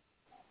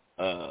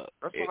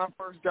that's when I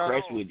first got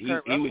Crush on.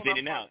 he was in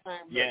and out.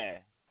 Yeah.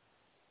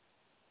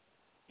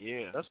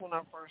 That's when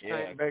I first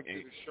came back to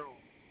the show,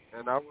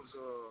 and I was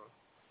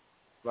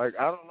like,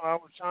 I don't know, I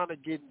was trying to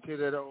get into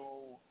that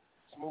old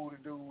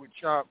Smooth Dude with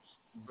Chops,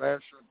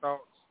 Blast Your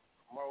Thoughts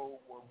mode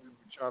where we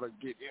would try to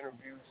get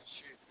interviews and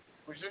shit.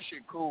 Which this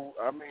shit cool.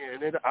 I mean,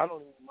 and I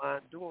don't even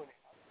mind doing it.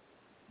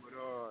 But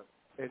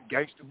and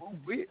Gangsta Boo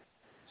bit.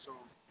 So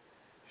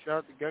shout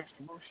out to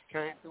Gangsta Boo. She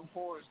came through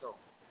for us though.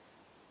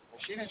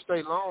 And she didn't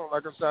stay long.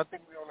 Like I said, I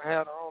think we only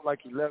had her on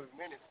like 11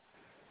 minutes.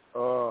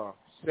 7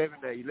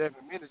 to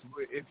 11 minutes.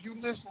 But if you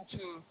listen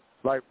to,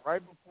 like, right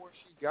before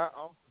she got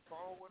off the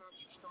phone with us,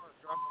 she started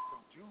dropping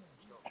some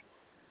jewels though.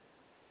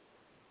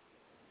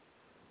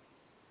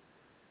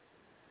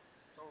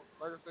 So,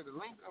 like I said, the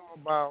link in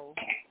my bio,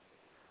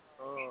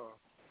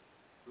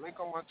 link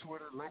on my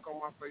Twitter, link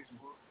on my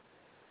Facebook.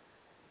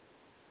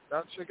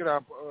 Y'all check it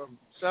out.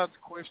 Shout out to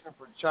Question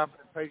for chopping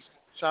and pasting,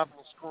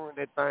 chopping and screwing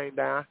that thing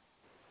down.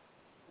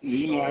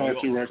 You know how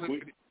to right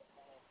quick.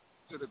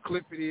 To the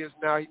clip it is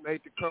now. He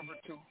made the cover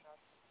too.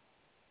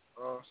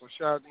 So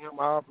shout out to him.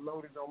 I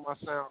uploaded on my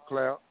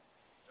SoundCloud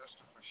just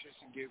for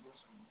shits and giggles.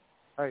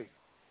 Hey,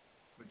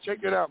 But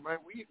check it out, man.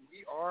 We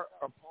are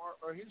a part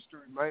of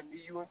history, man. Me,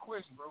 you, and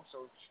Quest, bro.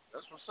 So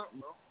that's what's up,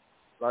 bro.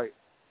 Like,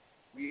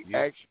 we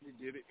actually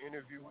did an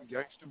interview with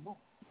Gangsta Boo.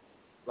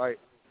 Like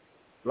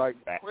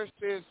Quest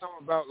said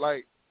something about,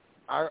 like,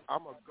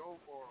 I'm a go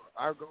or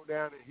I go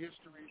down in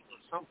history or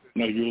something.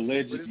 No, you're a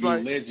legend. You're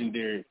like,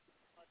 legendary.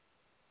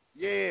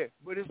 Yeah,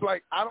 but it's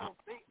like, I don't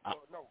think,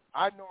 no,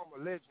 I know I'm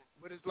a legend,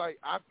 but it's like,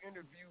 I've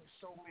interviewed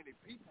so many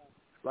people,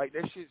 like,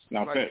 that shit's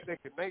not like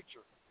second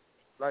nature.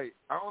 Like,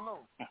 I don't know.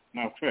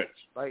 Not facts.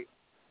 Like,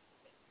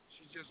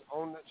 she's just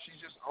on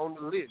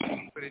the list,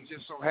 but it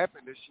just so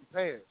happened that she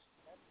passed.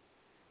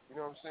 You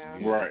know what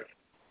I'm saying? Right.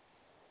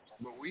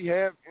 But we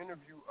have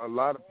interviewed a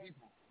lot of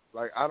people.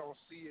 Like, I don't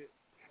see it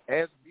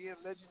as being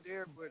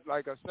legendary, but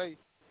like I say,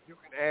 you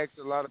can ask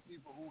a lot of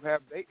people who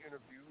have they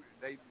interviewed, and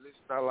they list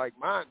not like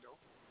mine, though.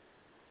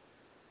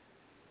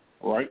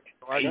 Right.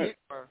 So I get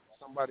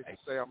somebody can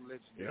say I'm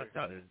legendary.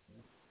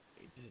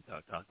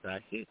 Talk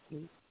that shit,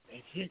 smooth.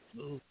 That shit,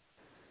 smooth.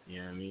 You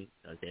know what I mean?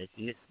 Talk that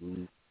shit,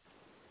 smooth.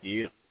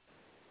 Yeah.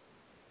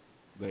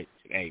 But,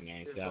 hey,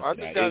 man,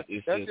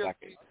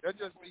 that's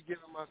just me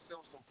giving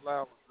myself some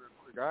flowers real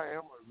quick. I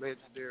am a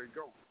legendary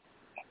GOAT.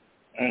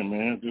 Hey,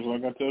 man, just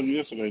like I told you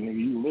yesterday, nigga,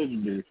 you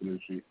legendary for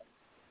this shit.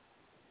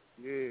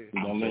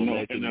 Yeah. I'm so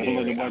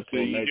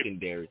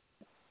legendary.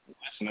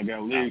 Listen, I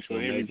got lyrics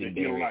for everything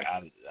you like.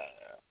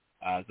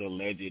 I'm so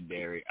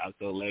legendary.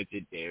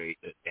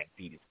 That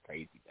beat is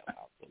crazy, though.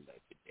 I'm so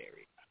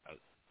legendary.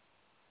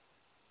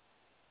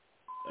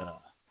 Man.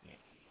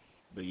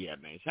 But yeah,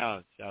 man,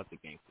 shout out to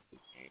Gangsta Boo,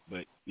 man.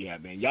 But yeah,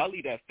 man, y'all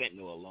leave that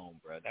fentanyl alone,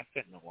 bro. That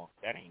fentanyl,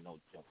 that ain't no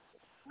joke.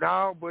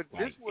 No, but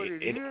like, this what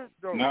it is,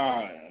 though.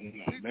 Nah,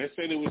 they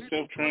said it was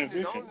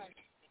self-transition.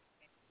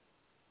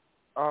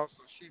 Oh,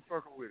 so she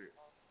fucking with it.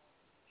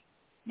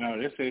 No,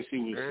 they said she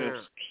was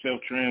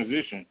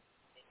self-transition.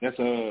 That's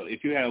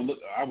if you had a look,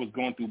 I was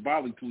going through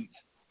Bali tweets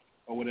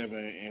or whatever,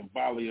 and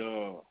Bali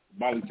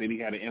said he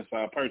had an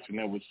inside person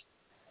that was,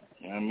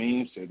 you know what I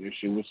mean, said that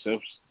shit was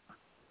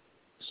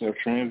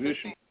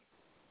self-transition.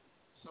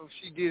 So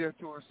she did it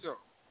to herself.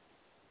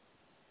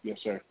 Yes,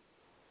 sir.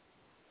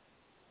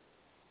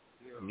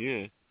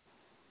 Yeah.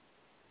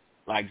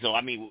 Like, so,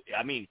 I mean,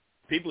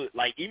 people,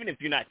 like, even if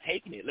you're not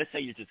taking it, let's say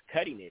you're just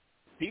cutting it,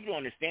 people don't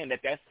understand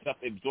that stuff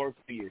absorbs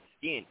through your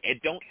skin.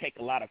 It don't take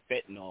a lot of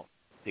fentanyl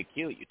to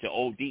kill you, to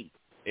OD.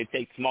 It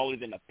takes smaller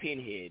than a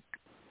pinhead.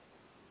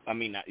 I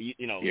mean, like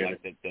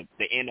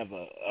the end of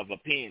a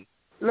pin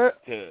to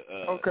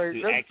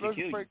actually kill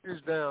you. Let's break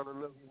this down a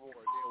little more.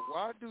 Then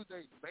why do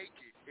they make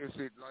it? Is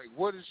it like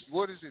what is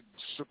it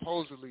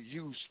supposedly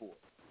used for?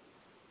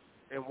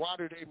 And why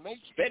do they make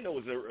it?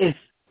 Fentanyl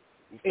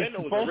it's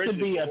supposed to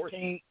be a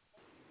pain.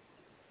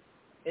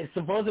 It's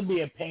supposed to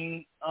be a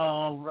pain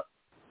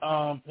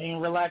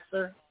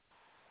relaxer,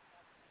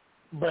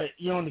 but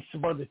you're only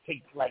supposed to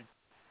take like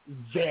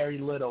very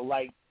little.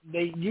 Like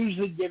they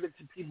usually give it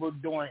to people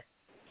during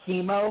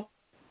chemo,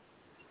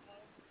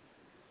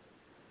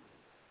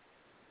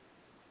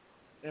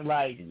 and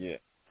like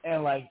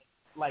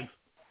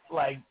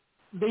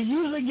they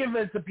usually give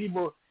it to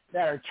people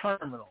that are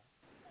terminal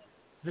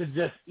to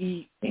just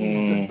ease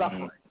the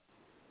suffering.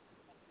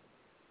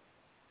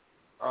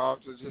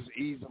 To just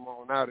ease them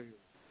on out of here.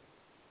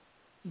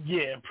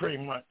 Yeah, pretty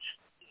much.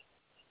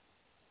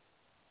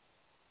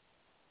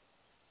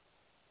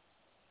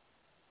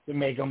 To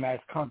make them as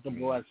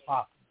comfortable as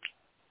possible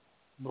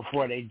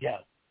before they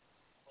go.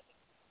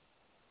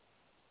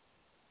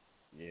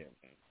 Yeah,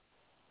 man.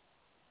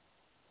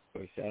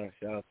 But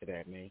shout out to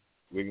that, man.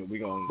 The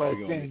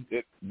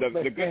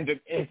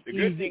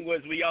good thing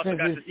was we also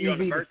got to see on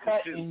the first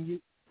too.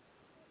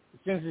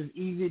 Since it's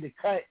easy to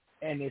cut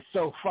and it's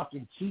so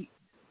fucking cheap,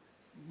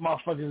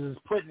 motherfuckers is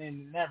putting it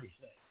in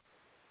everything.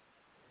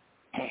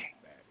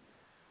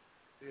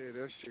 Yeah,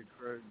 that shit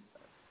crazy.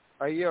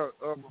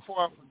 Before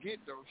I forget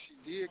though, she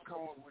did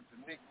come up with the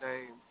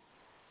nickname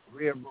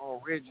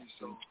Redbone Reggie.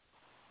 So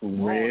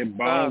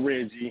Redbone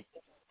Reggie.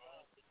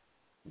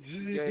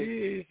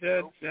 Nickname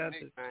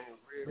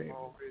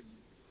Redbone Reggie.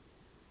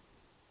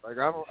 Like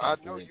I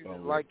know you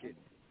didn't like it.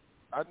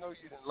 I know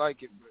you didn't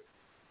like it,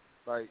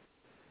 but like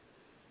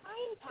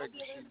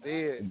she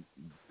did.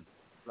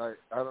 Like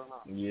I don't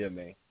know. Yeah,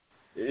 man.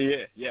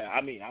 Yeah.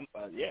 I mean,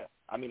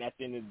 I mean, at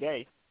the end of the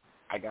day,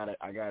 I got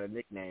a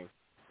nickname.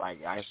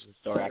 Like I can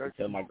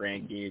tell my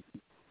grandkids.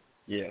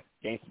 Yeah,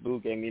 Gangsta Boo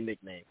gave me a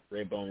nickname,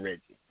 Redbone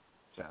Reggie.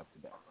 Shout out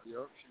to that.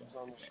 Yep, she was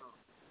on the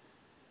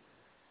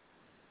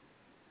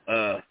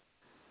show.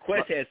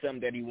 Quest had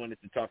something that he wanted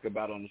to talk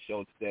about on the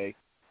show today.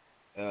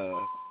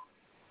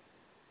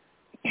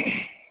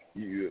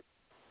 Yeah.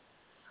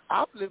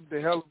 I've lived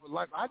a hell of a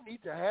life. I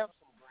need to have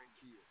some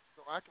grandkids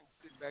so I can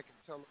sit back and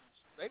tell them.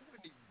 They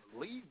wouldn't even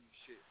believe me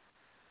shit.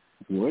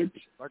 What?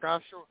 Like I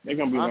show. They're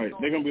gonna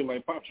be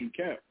like Pops, you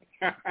cap.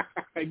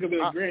 They gonna be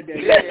like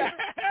granddaddy. Yeah.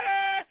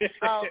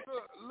 Now,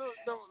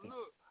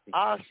 look.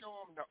 I'll show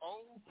them the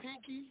old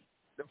pinky,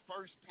 the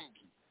first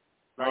pinky.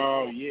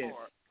 Like, yes.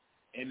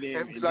 And then, I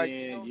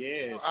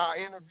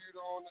interviewed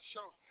her on the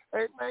show.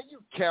 Hey man, you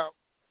cap.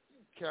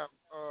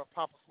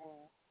 Papa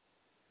Smooth.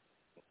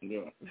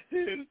 Yeah.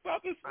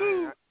 Papa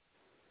Smooth.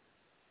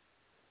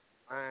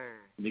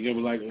 Nigga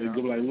be like,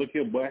 look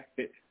here, boy.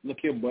 Look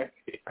here, boy.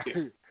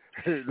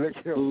 Look here,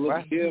 boy.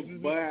 Look here,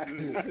 boy.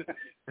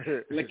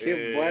 Look here,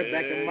 boy.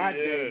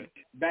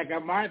 Back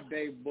in my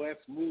day, boy,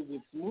 Smooth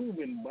was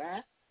smoothing,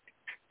 boy.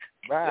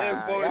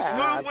 Yeah, boy,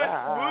 Smooth was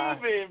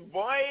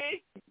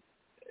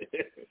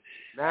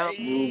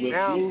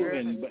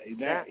smoothing, boy.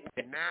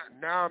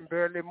 Now I'm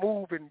barely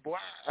moving, boy.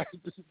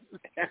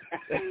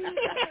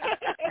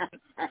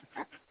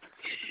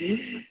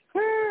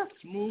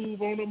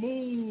 Smooth on the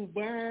move,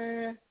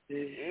 boy.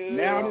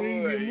 Now that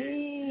you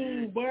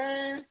move,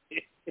 boy.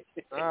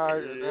 I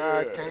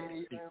can't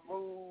even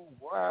move,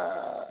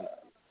 boy.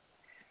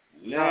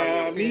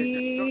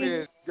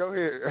 Go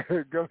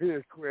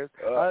ahead, Chris.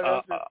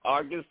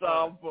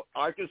 Arkansas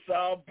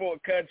boy,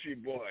 country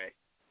boy.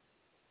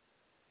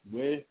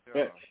 Well,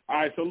 all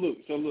right. So look.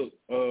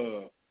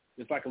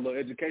 It's like a little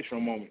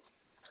educational moment.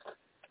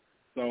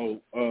 So,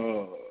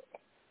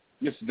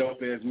 this is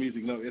dope ass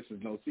music. No, this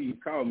is no. See, he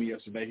called me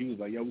yesterday. He was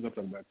like, "Yo, we're gonna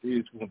talk about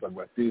this. We're gonna talk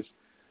about this,"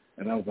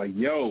 and I was like,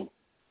 "Yo."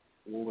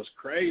 What was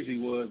crazy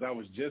was I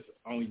was just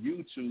on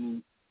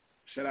YouTube.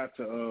 Shout out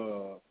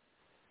to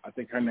I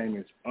think her name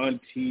is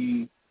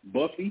Auntie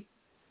Buffy.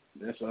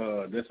 That's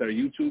her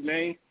YouTube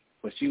name.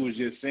 But she was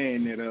just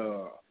saying that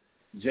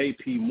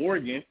J.P.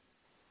 Morgan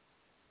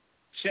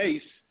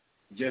Chase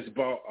just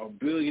bought $1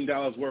 billion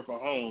worth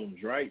of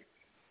homes, right?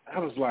 I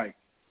was like,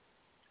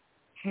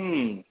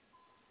 And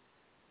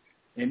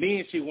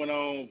then she went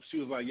on. She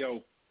was like,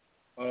 "Yo,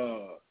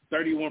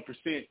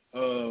 31%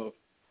 of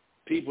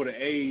people the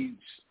age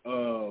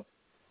of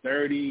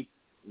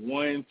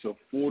 31 to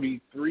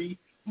 43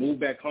 moved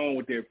back home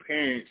with their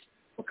parents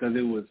because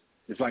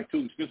it's like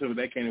too expensive and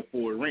they can't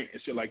afford rent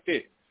and shit like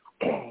that."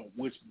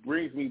 Which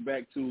brings me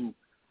back to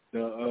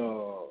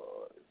the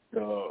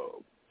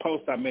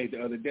post I made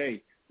the other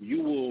day.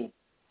 You will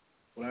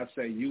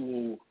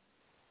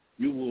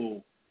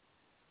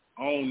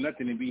own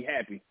nothing and be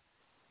happy,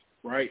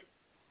 right?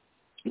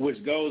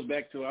 Which goes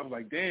back to, I was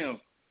like, damn.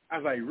 I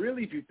was like,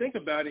 really, if you think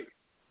about it,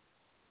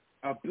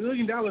 $1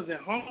 billion in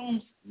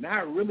homes,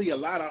 not really a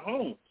lot of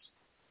homes.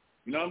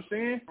 You know what I'm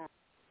saying?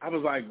 I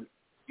was like,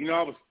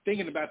 I was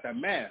thinking about that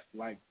math.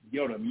 Like,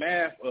 the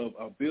math of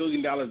 $1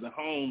 billion in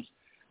homes,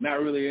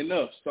 not really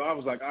enough. So I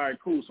was like, all right,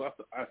 cool. So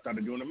I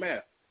started doing the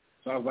math.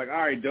 So I was like,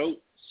 all right,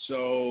 dope.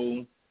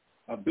 So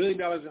 $1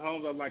 billion in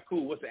homes, I was like,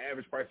 cool. What's the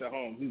average price of a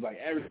home? He was like,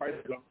 average price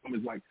of a home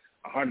is like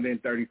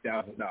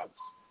 $130,000.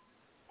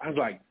 I was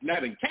like,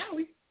 not in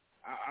Cali.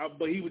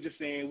 But he was just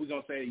saying, we're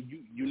going to say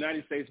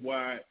United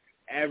States-wide,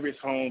 average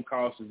home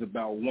cost is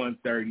about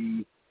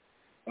 $130,000.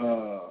 I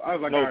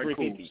was like, all right,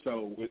 cool.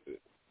 So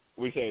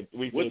we said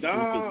was it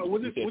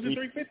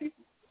 $350,000?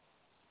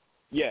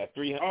 Yeah,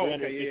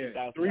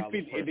 $350,000.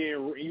 $350,000, and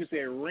then you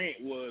said rent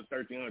was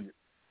 $1,300.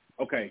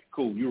 Okay,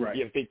 cool. You're right.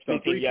 Yeah,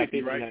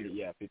 $1,500. Right?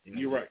 Yeah, $1,500.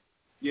 You're right.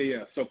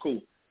 Yeah. So cool.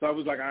 So I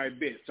was like, all right,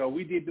 bet. So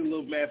we did the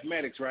little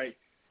mathematics, right?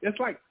 It's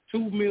like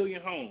 2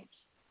 million homes.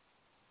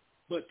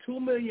 But 2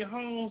 million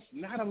homes,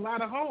 not a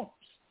lot of homes.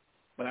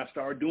 But I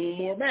started doing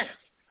more math.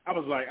 I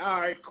was like,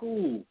 all right,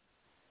 cool.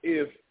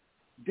 If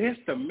that's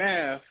the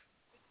math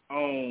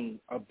on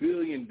 $1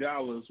 billion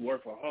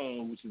worth of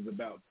homes, which is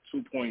about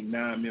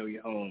 2.9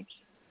 million homes,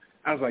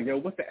 I was like, yo,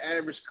 what's the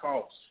average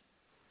cost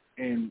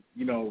in,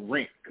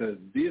 rent? Because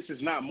this is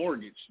not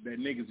mortgage that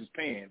niggas is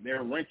paying.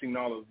 They're renting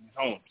all of these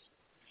homes.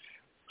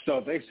 So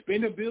if they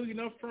spend $1 billion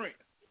up front,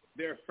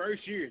 their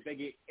first year, they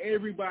get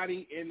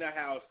everybody in the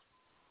house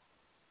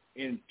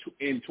in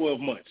 12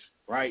 months,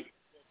 right?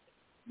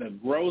 The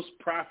gross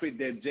profit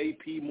that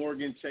J.P.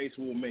 Morgan Chase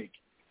will make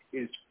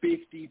is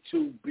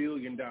 $52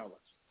 billion.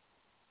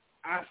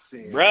 I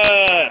said,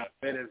 bruh,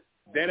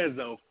 that is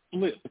a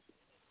flip.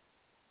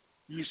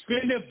 You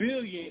spend $1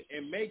 billion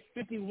and make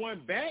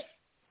 51 back?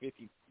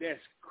 50. That's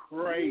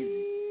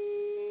crazy.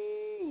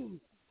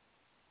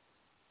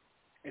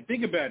 And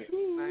think about it.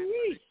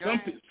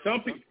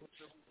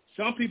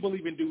 Some people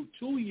even do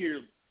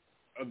 2-year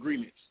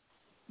agreements.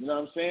 You know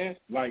what I'm saying?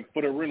 Like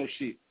for the rental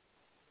shit.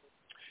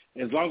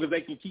 As long as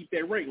they can keep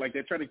their rate, like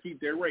they're trying to keep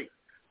their rate.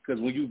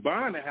 Because when you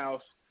buying a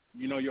house,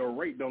 your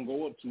rate don't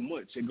go up too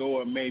much. It go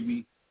up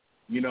maybe,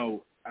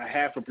 0.5%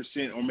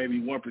 or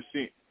maybe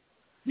 1%.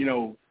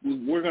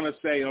 We're gonna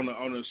say on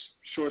a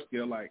short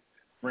scale, like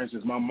for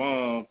instance, my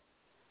mom,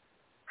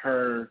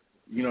 her,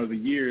 the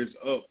year is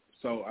up,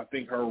 so I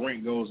think her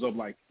rent goes up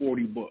like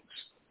 $40,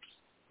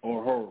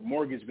 or her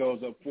mortgage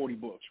goes up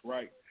 $40,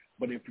 right?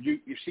 But if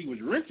she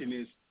was renting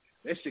this,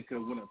 that shit could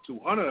have went up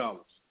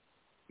 $200.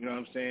 You know what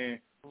I'm saying?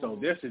 So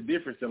that's the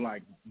difference in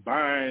like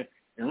buying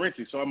and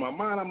renting. So in my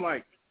mind, I'm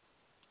like,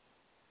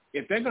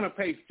 if they're gonna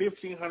pay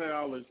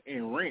 $1,500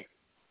 in rent,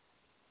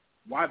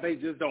 why they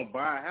just don't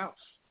buy a house?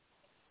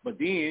 But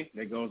then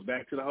that goes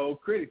back to the whole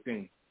credit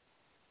thing.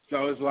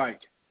 So it's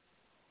like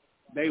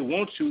they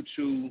want you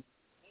to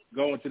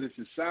go into the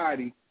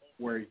society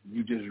where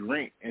you just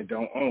rent and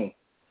don't own.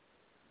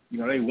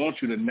 They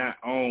want you to not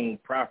own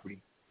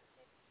property.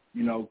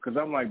 You know, because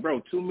I'm like,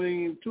 bro, 2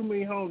 million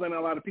homes ain't a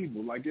lot of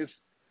people. Like,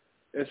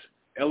 that's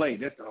L.A.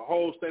 That's the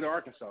whole state of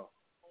Arkansas.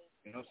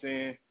 You know what I'm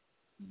saying?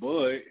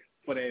 But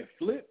for that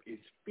flip,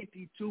 it's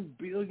 $52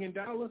 billion.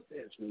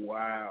 That's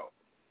wow.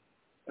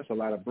 That's a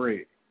lot of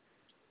bread.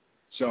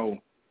 So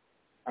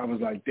I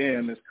was like,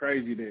 damn, that's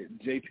crazy that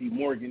J.P.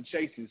 Morgan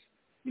Chase is,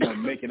 you know,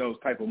 making those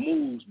type of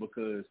moves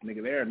because,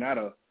 nigga, they're not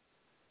a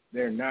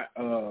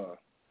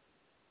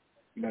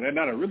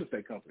real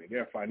estate company.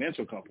 They're a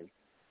financial company.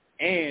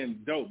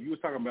 And dope, you was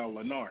talking about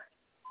Lennar.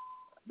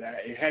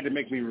 That it had to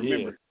make me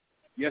remember.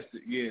 Yes,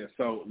 yeah.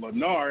 So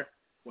Lennar,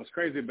 what's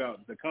crazy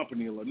about the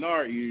company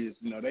Lennar is,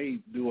 you know, they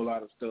do a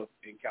lot of stuff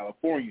in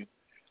California.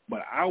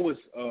 But I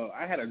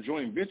had a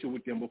joint venture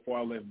with them before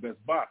I left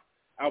Best Buy.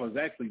 I was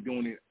actually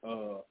doing it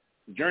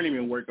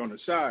journeyman work on the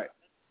side,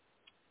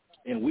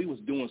 and we was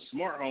doing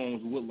smart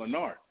homes with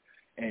Lennar.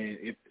 And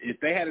if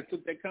they had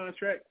took that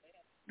contract,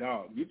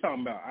 dog, you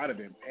talking about I'd have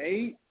been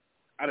paid.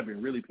 I'd have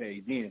been really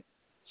paid then.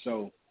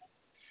 So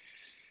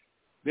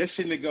that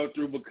shouldn't go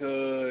through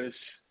because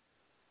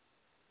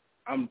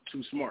I'm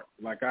too smart.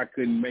 Like, I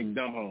couldn't make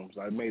dumb homes.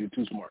 I made it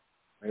too smart.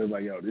 They was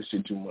like, yo, this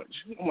shit too much.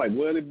 I'm like,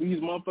 well, if these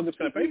motherfuckers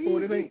gonna pay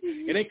for it,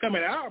 it ain't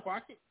coming out of our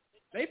pocket.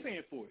 They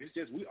paying for it. It's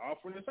just we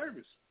offering the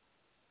service.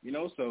 You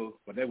know, so,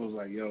 but they was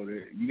like, yo,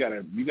 you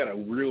gotta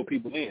reel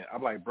people in.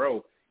 I'm like,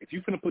 bro, if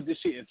you finna put this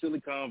shit in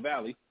Silicon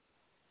Valley,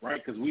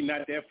 right? Because we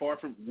not that far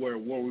from where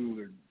we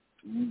were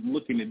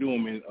looking to do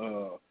them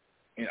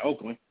in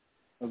Oakland.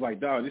 I was like,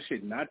 dog, this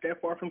shit not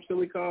that far from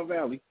Silicon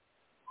Valley.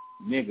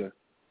 Nigga,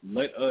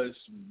 let us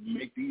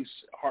make these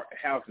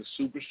houses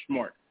super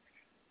smart,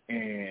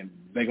 and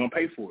they going to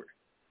pay for it.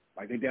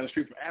 Like, they down the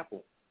street from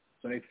Apple,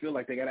 so they feel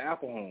like they got an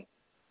Apple home.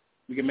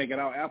 We can make it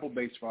all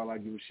Apple-based for all I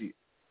give a shit.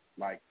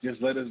 Like,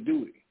 just let us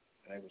do it.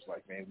 And they was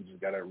like, man, we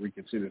just got to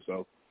reconsider.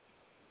 So,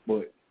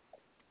 but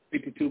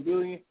 $52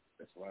 billion,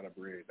 that's a lot of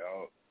bread,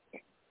 dog.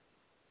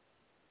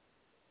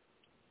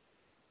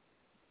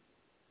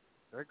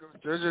 That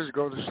just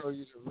go to show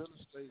you the real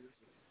estate is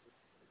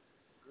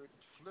a good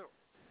flip,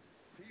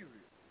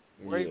 period.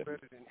 Way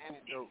better than any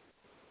dope.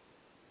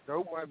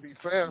 Dope might be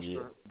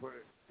faster,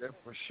 but that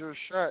for sure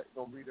shot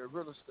gonna be the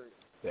real estate.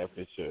 That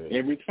for sure.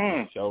 Every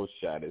time. Show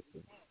shot is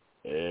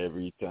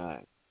every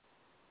time.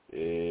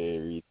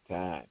 Every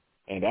time.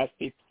 And that's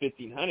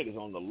 1,500 is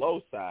on the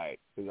low side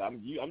because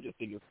I'm just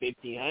thinking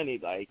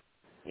 1,500, like,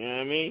 you know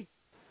what I mean?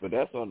 But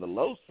that's on the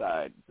low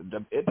side.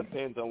 It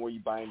depends on where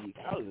you buying these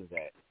houses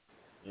at.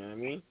 You know what I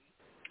mean?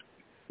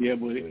 Yeah,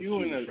 but if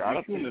you're in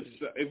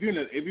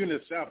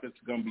the South, it's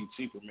gonna be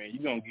cheaper, man.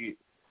 You're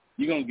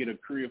gonna get a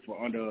crib for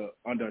under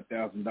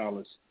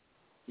 $1,000.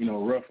 You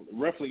know,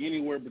 roughly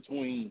anywhere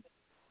between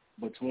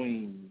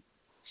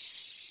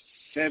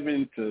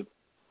 $700 to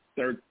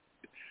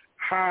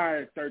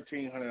high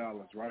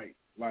 $1,300, right?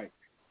 Like,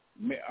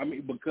 I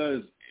mean,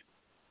 because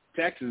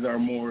taxes are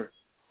more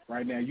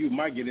right now. You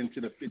might get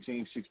into the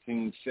 $1,500,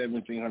 $1,600,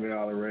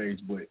 $1,700 range,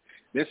 but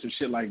there's some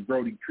shit like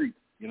Brody Creek.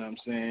 You know what I'm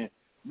saying?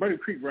 Brody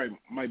Creek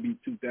might be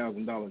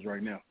 $2,000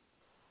 right now.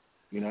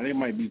 You know, they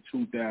might be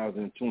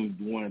 2,000,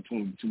 21,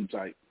 22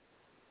 type.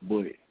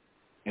 But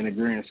in the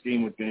grand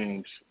scheme of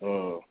things,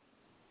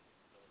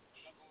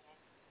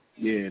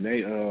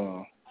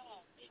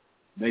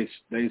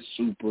 they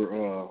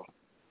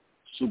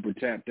super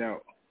tapped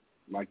out.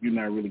 Like, you're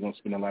not really gonna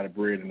spend a lot of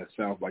bread in the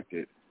South like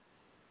that.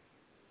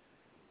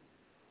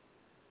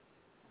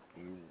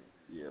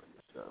 Yeah,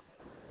 for sure.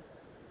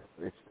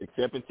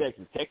 Except in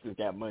Texas. Texas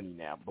got money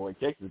now, boy.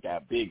 Texas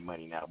got big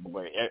money now,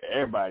 boy.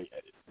 Everybody,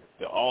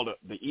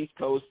 the East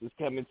Coast is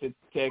coming to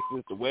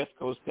Texas. The West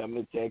Coast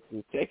coming to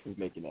Texas. Texas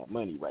making that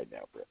money right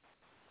now, bro.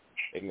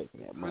 They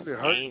making that money.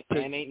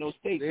 Ain't no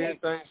state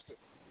tax.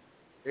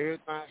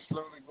 Everything's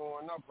slowly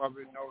going up. I've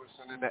been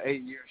noticing in the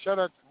 8 years. Shout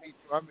out to me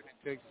too. I've been in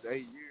Texas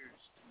 8 years,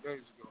 2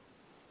 days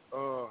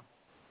ago.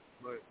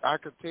 But I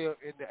could tell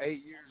in the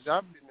 8 years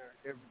I've been there,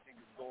 everything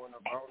is going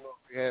up. I don't know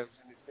if it has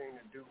anything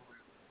to do with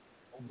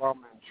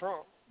Obama and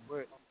Trump,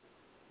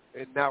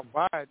 and now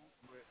Biden,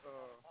 but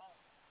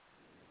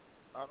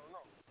I don't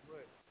know.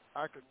 But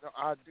I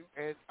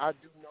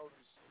do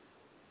notice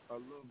a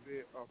little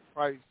bit of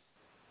price.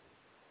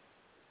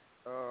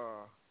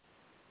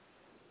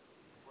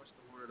 What's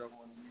the word I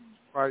want to use?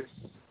 Price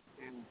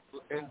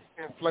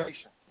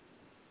inflation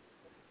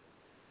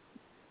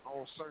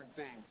on certain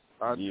things.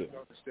 I do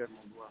notice that as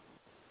well.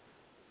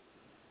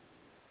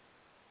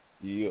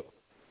 Yeah.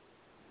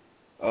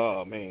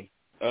 Oh man.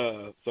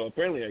 So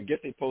apparently, I guess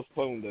they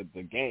postponed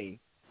the game.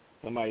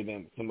 Somebody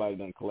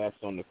done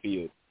collapsed on the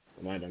field.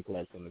 What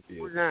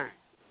game?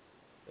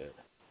 Yeah.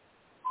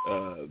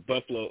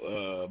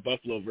 Buffalo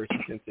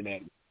versus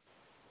Cincinnati.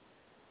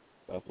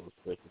 Buffalo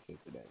versus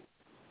Cincinnati.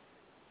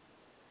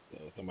 So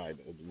somebody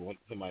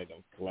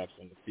done collapsed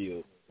on the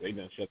field. They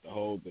done shut the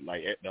whole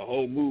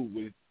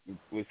move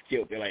was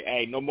killed. They're like,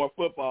 hey, no more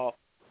football.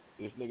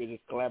 This nigga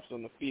just collapsed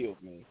on the field,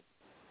 man.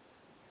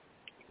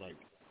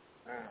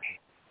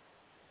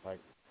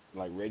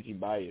 Like Reggie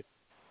Bias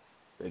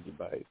and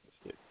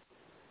shit.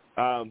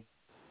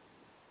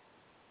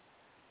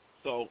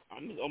 So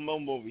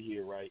I'm over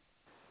here, right?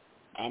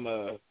 I'm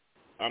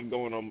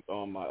going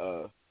on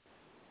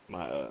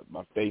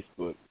my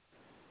Facebook,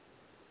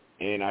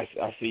 and I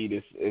see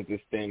this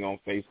thing on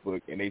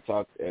Facebook, and they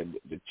talk.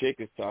 The chick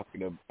is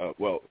talking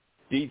about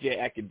DJ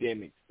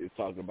Academics is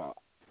talking about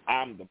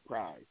I'm the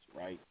prize,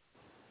 right?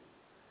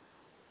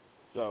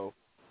 So,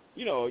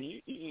 you know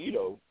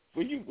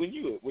when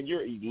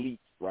you're elite,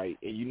 right,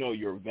 and you know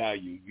your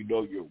value, you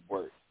know your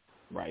worth,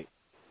 right?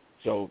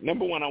 So,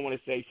 number one, I want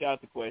to say shout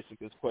out to Question,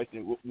 because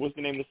Question, what's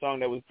the name of the song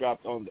that was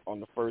dropped on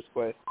the first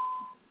Quest?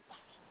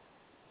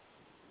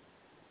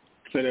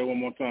 Say that one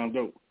more time,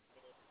 dope.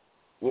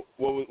 What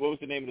was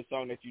the name of the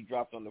song that you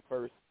dropped on the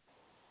first?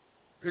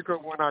 Pick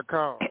up when I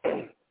call.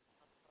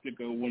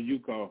 Pick up when you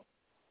call.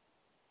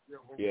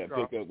 Yeah,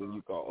 pick up when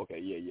you call. Okay,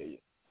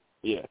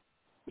 yeah.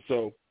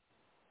 So,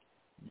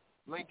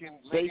 link in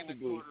the Twitter,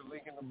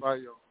 link in the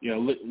bio. Yeah,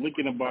 link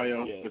in the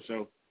bio for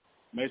sure.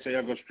 Make sure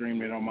y'all go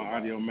stream it on my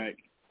Audio Mac.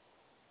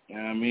 You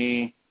know what I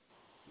mean?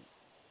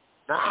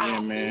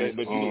 Yeah, man.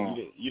 But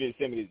you didn't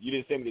send me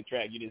the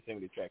track. You didn't send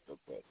me the track so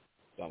fast.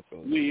 So I'm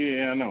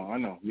feeling I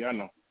know. Yeah, I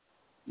know.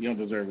 You don't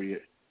deserve it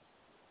yet.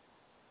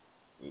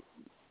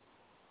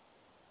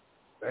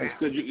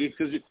 It's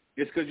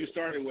because you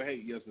started with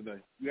hate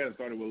yesterday. You had to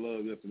start with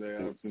love yesterday.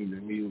 I was thinking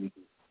immediately,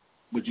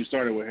 but you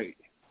started with hate.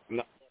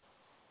 No.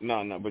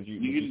 But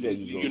you said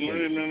you No.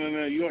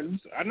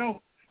 I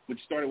know, but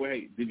you started with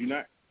hate. Did you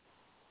not?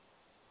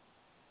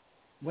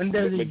 When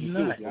does it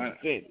not? Yeah.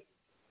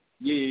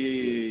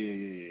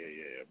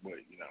 But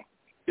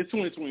it's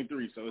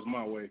 2023, so it's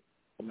my way.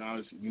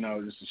 Just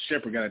the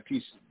shepherd got to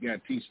teach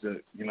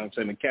the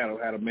the cattle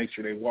how to make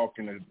sure they walk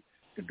in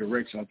the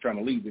direction I'm trying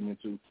to lead them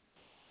into.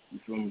 You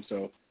feel me?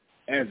 So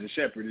as a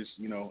shepherd, it's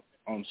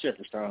on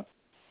shepherd's time.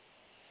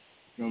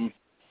 You feel me?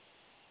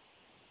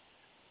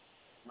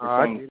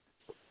 I get it.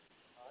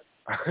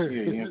 All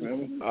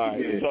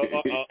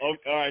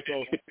right.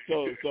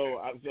 So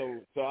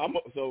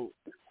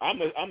I'm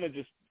gonna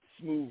just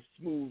smooth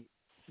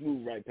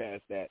right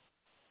past that.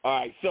 All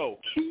right. So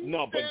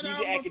no, but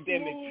DJ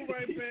Academics.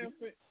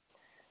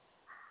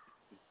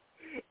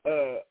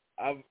 So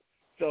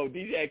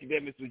DJ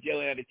Academics was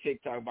yelling at a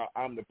chick talking about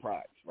I'm the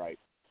prize, right?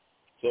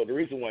 So the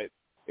reason why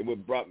it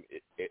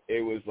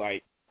was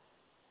like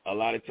a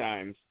lot of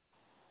times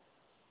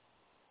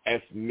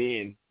as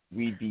men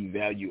we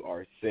devalue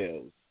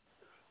ourselves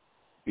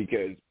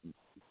because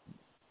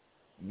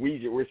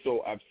we're so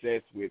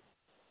obsessed with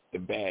the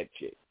bad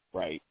chick,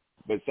 right?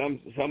 But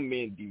some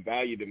men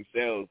devalue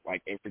themselves,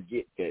 like, and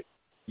forget that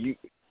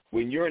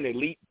when you're an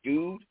elite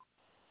dude,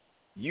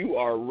 you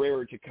are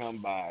rarer to come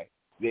by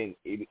than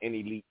an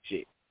elite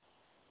chick,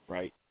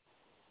 right?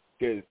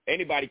 Because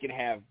anybody can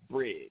have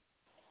bread,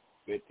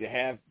 but to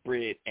have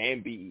bread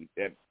and be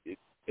it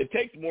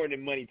takes more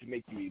than money to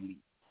make you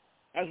elite.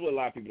 That's what a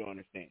lot of people don't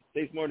understand. It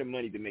takes more than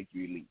money to make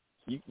you elite.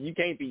 You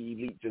can't be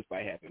elite just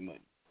by having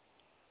money,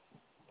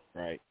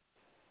 right?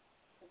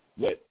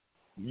 But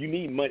you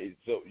need money,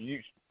 so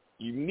you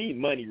need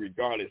money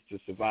regardless to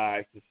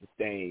survive, to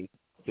sustain,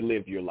 to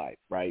live your life,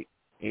 right?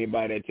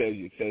 Anybody that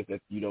says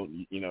that you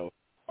don't,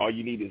 all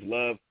you need is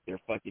love, they're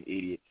fucking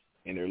idiots,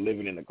 and they're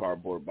living in a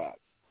cardboard box.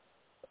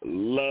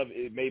 Love,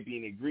 it may be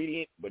an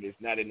ingredient, but it's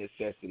not a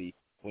necessity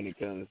when it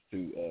comes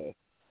to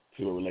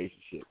a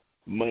relationship.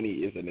 Money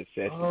is a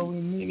necessity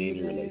in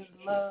any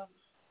relationship. Love.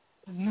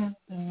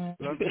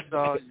 Love is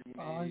all you need.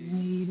 All you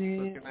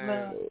need is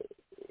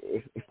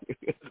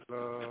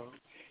love.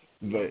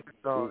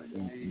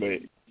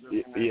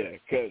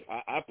 Because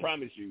I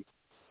promise you,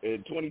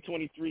 in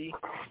 2023,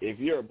 if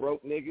you're a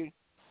broke nigga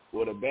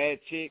with a bad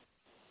chick,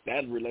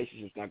 that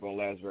relationship's not going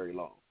to last very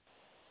long.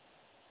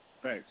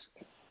 Thanks.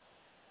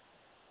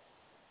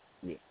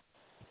 Yeah.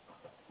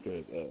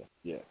 Because,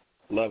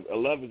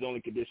 love is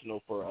only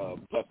conditional for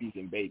puppies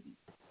and babies.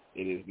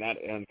 It is not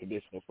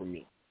unconditional for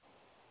me.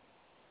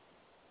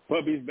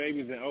 Puppies,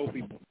 babies, and old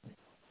people.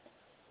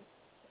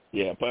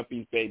 Yeah,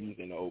 puppies, babies,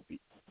 and old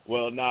people.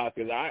 Well,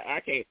 because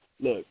I can't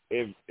look.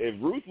 If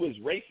Ruth was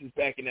racist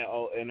back in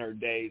her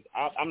days,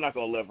 I'm not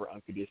gonna love her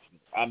unconditionally.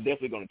 I'm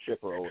definitely gonna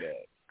trip her old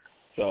ass.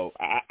 So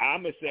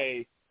I'm gonna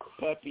say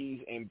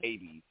puppies and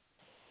babies.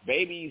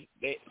 Babies,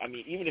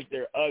 even if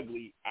they're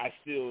ugly,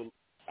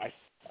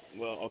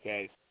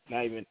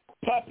 not even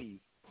puppies.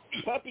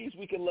 Puppies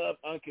we can love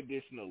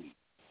unconditionally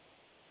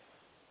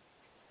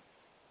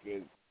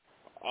because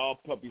all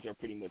puppies are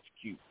pretty much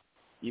cute,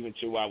 even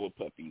Chihuahua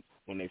puppies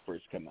when they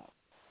first come out.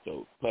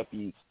 So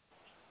puppies,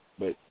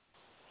 but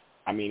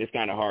it's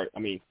kind of hard.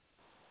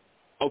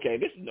 Okay,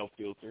 this is no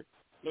filter.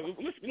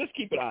 Let's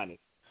keep it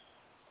honest.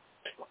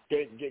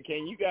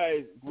 Can you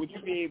guys? Would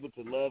you be able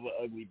to love an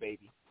ugly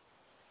baby?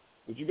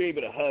 Would you be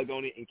able to hug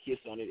on it and kiss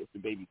on it if the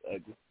baby's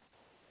ugly?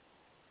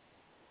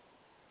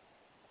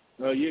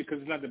 Yeah,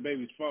 because it's not the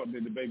baby's fault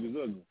that the baby's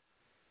ugly.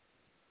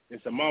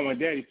 It's the mama and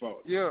daddy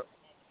fault. Yeah.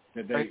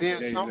 And then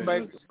some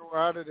babies go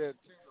out of that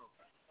too.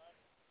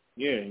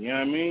 Yeah, you know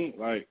what I mean?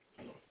 Like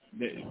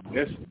that's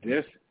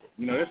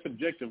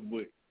subjective,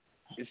 but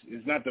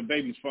it's not the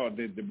baby's fault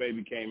that the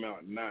baby came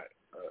out not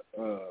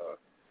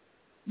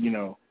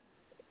with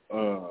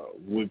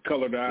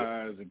colored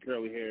eyes and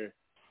curly hair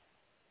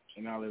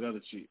and all that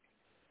other shit.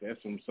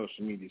 That's some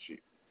social media shit.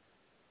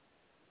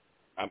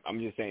 I'm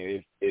just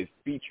saying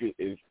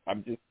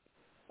I'm just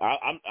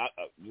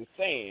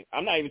saying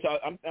I'm not even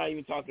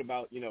talking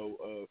about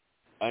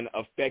an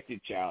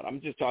affected child.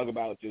 I'm just talking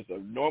about just a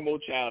normal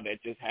child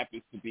that just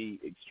happens to be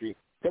extreme.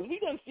 Because we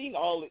done seen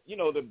all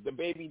the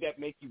baby that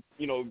make you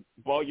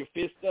ball your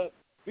fist up.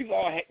 We've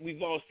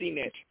all seen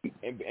that,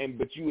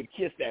 but you would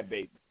kiss that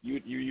baby.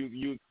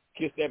 You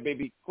kiss that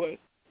baby, Quest?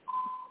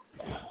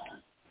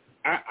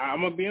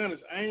 I'm gonna be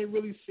honest. I ain't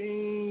really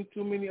seen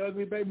too many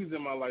ugly babies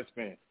in my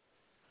lifespan.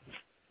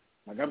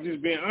 Like, I'm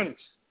just being honest.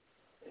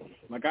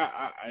 Like,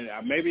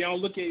 I maybe I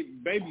don't look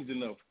at babies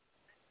enough.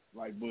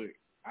 Like, but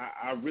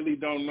I really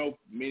don't know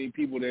many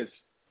people that's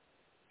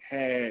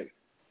had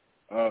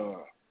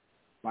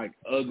like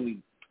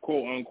ugly,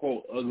 quote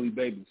unquote, ugly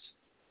babies.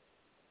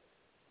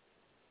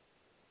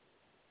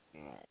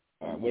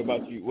 All right.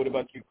 What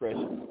about you, Chris?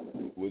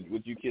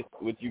 Would you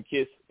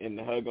kiss and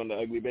hug on the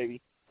ugly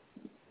baby?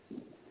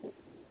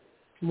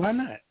 Why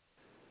not?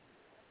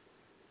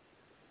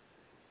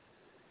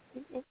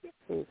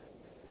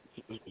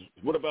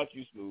 What about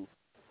you, Smooth?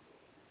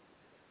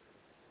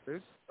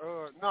 It's I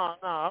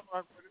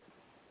rock with it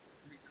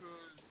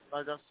because,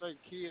 like I say,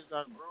 kids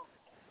I grew.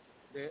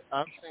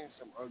 I've seen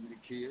some ugly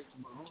kids,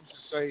 but who's to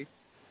say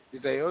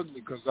that they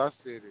ugly? Because I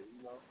said it.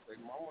 Their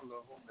mama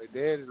love them, their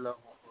daddy love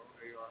them for who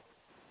they are.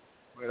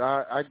 But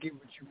I get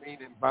what you mean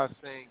by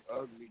saying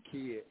ugly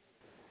kid.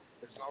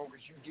 As long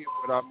as you get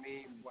what I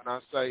mean when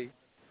I say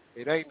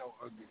it ain't no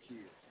ugly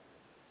kids.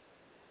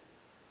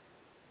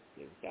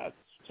 Yeah,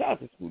 shout out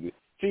to Smooth.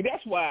 See,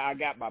 that's why I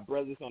got my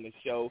brothers on the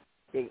show,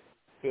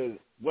 because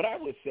what I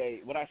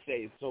say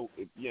is so,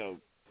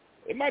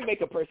 it might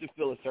make a person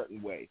feel a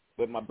certain way,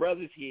 but my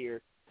brothers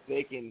here,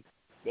 they can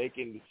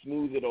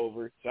smooth it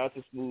over. Shout out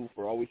to Smooth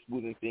for always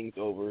smoothing things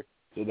over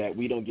so that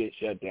we don't get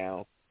shut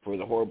down for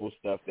the horrible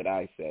stuff that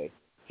I say.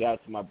 Shout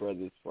out to my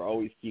brothers for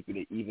always keeping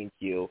it even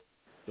keel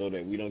so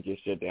that we don't get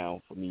shut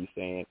down for me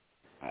saying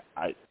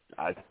I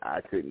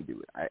couldn't do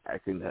it. I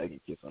couldn't hug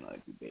and kiss on an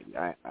ugly baby.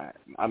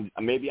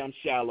 Maybe I'm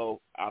shallow.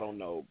 I don't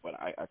know, but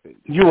I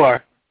couldn't. You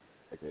are.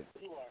 Okay.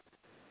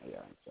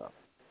 Yeah. So.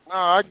 No,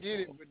 I get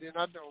it, but then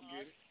I don't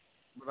get it.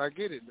 But I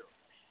get it though.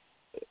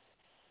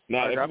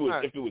 Now, if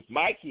it was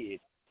my kid,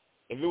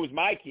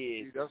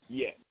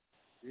 yeah.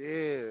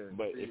 Yeah.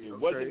 But if it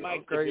wasn't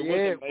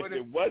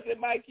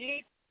my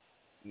kid,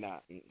 nah.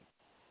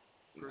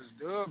 Because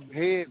Dub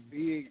head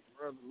big,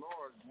 Brother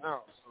Lawrence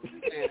now, so you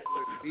can't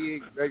look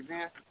big back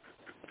then.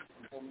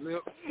 With them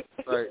lips,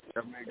 because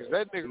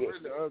that nigga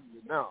really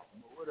ugly now.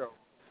 But whatever.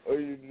 Oh,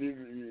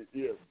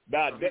 yeah.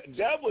 Nah,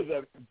 that was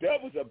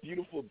a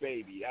beautiful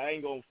baby. I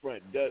ain't gonna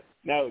front.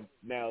 Now,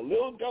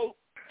 Lil Goat,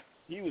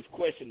 he was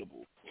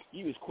questionable.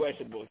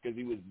 Because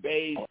he was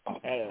beige,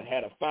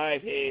 had a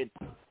 5 head,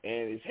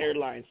 and his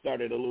hairline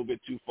started a little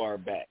bit too far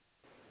back.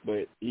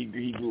 But he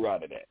grew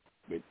out of that.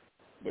 But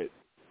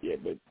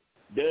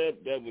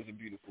Dub was a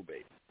beautiful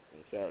baby.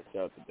 And shout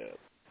out to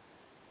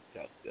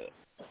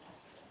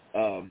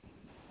Dub.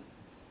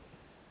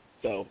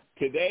 So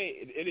today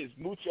it is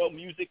Mucho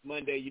Music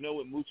Monday. You know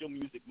what Mucho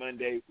Music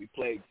Monday? We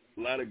play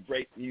a lot of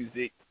great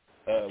music.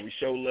 We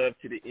show love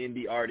to the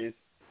indie artists.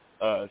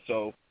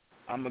 So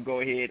I'm gonna go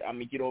ahead. I'm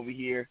gonna get over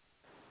here.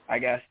 I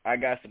got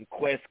some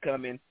Quest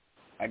coming.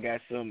 I got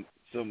some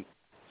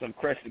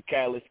Crescent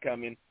Catalyst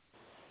coming.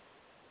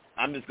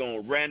 I'm just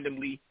gonna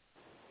randomly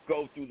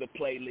go through the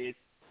playlist,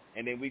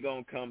 and then we're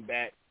gonna come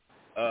back.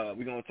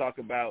 We're gonna talk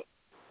about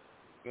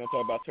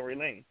Tory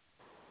Lanez.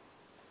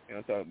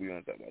 We're gonna talk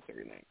about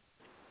Tory Lanez.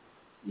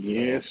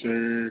 Yes,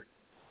 sir.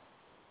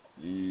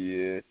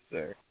 Yes,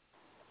 sir.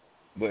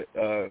 But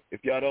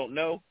if y'all don't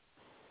know,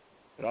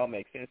 it all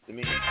makes sense to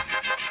me.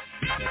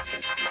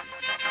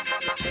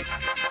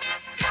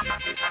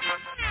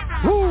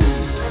 Woo!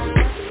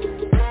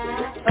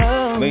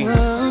 Lean,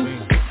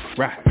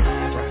 right,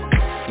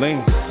 lean,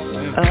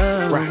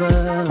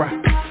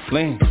 right,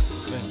 lean.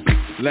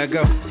 Let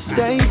go.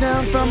 Stay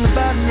down from the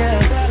bottom,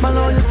 yeah. My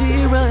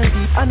loyalty runs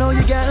deep. I know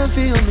you gotta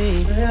feel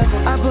me.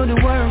 I put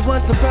in work,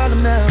 what's the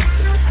problem now?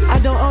 I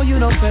don't owe you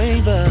no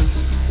favor.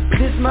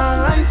 This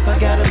my life, I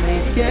gotta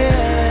make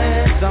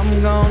it.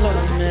 Some gon'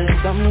 love me,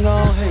 some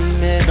gon' hate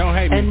me. Don't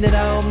hate me. And it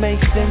all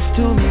makes sense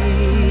to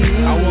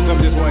me. I woke up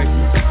this way.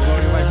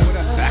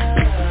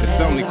 It's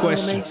the only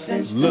question.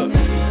 Look,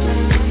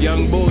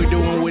 young boy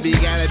doing what he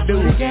gotta do.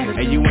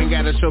 And you ain't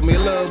gotta show me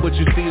love, but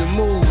you see the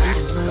move.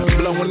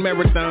 Blowing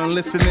marathon,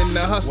 listening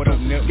to hustle.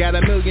 Got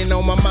 $1 million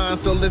on my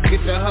mind, so let's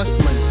get to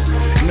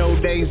hustling. No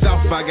days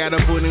off, I gotta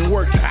put in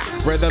work.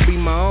 Rather be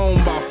my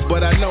own boss,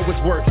 but I know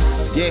it's work.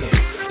 Yeah.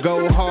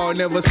 Go hard,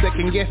 never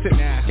second guess it.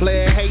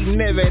 Player hating,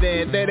 never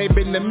that ain't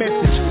been the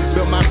message.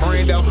 Build my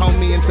brand up,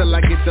 homie, until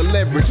I get the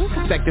leverage.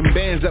 Stacking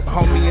bands up,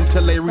 homie,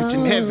 until they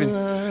reaching heaven.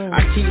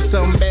 I keep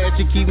something bad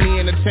to keep me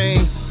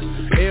entertained.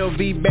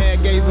 LV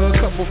bag gave her a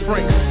couple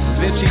francs.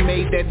 Then she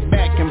made that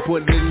back and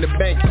put it in the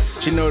bank.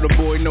 You know the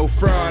boy no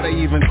fraud, I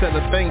even tell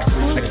her thanks.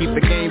 I keep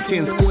the game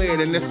 10 squared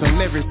and it's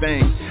on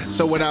everything.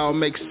 So it all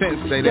makes sense,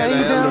 say that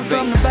I elevate.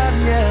 From the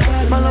bottom,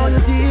 yeah. My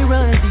loyalty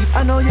runs deep,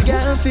 I know you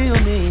gotta feel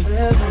me.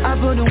 I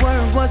put in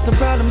work, what's the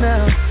problem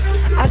now?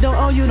 I don't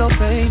owe you no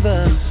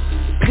favor.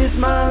 This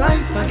my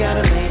life, I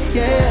gotta make,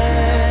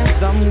 yeah.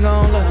 Some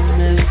gon' love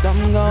me,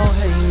 some gon'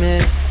 hate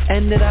me,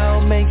 and it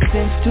all makes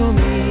sense to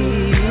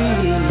me.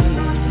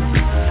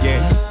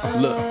 Yeah,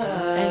 look.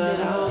 And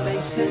it all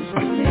makes sense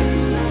to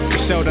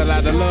me. Showed a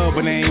lot of love,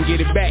 but I ain't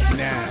get it back.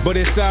 Nah. But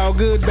it's all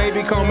good,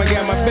 baby, Karma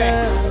got my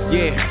back.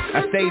 Yeah,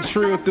 I stayed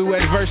true through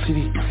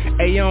adversity.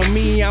 Ay, on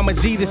me, I'm a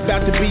G that's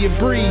about to be a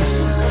breeze.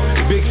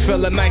 Big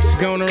fella nice,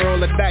 gonna roll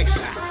the dice.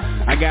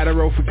 I gotta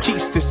roll for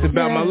keeps, this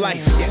about my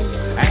life,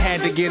 yeah. I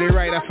had to get it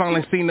right, I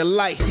finally seen the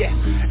light, yeah.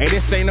 Hey,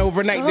 this ain't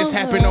overnight, this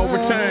happened over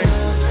time.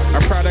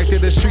 A product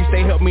of the streets,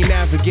 they helped me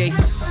navigate.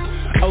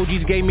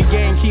 OGs gave me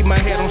game, keep my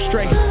head on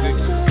straight.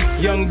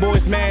 Young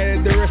boys mad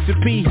at the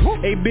recipe.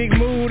 A big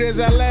mood as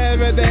I laugh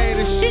at the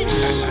haters.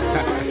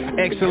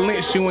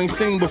 Excellence you ain't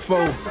seen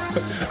before.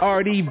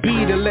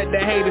 RDB to let the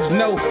haters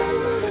know.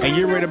 And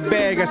you're in the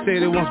bag, I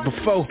said it once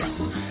before.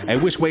 Hey,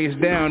 which way is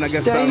down? I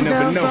guess I'll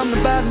never know. From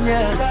the bottom,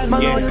 yeah. My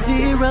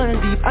loyalty runs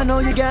deep, I know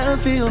you gotta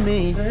feel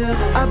me.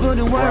 I put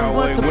in work,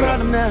 what's the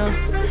problem now?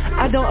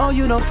 I don't owe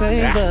you no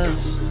favor.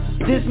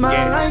 This my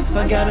life,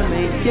 I gotta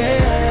make,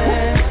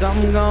 yeah.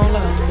 Some gon'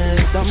 love me,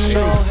 some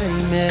gon'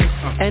 hate me,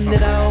 and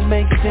it all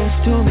makes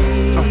sense to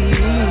me.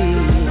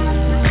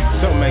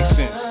 So makes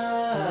sense.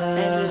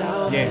 And it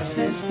all makes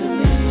sense to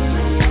me.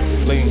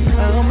 Lean.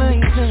 All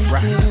makes sense to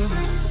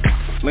me.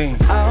 Lean.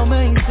 All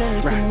makes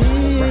sense to me.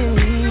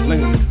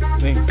 Lean.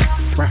 Lean.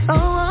 Right.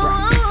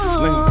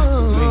 Lean.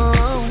 Lean.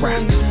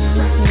 Right.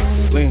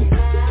 Lean.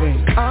 Lean.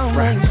 All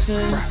makes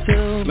sense to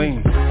me.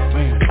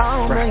 Lean.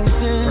 All makes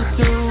sense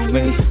to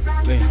me.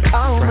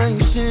 All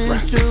makes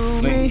sense to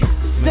me.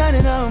 That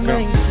it all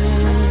makes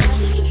sense.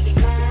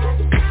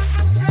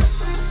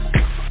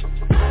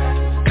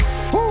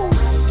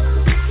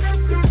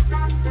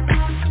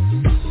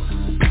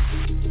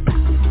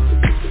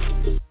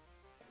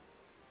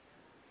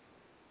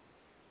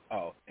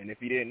 Oh, and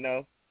if you didn't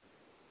know,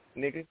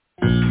 nigga.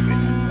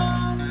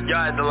 Y'all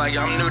acting like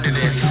I'm new to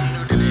this.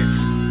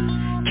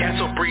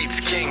 Castle breeds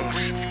kings.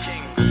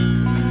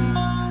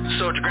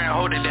 Soldier Grand,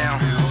 hold it down.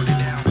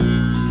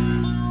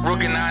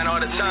 Rookie 9 all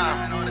the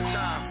time.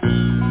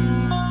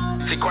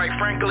 See, quite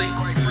frankly,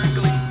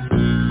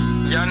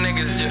 y'all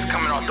niggas is just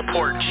coming off the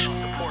porch.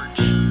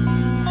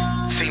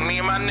 See, me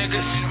and my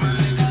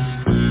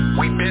niggas,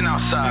 we been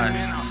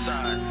outside.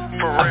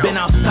 I've been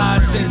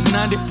outside since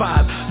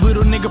 95,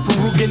 little nigga from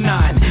Ruger 9.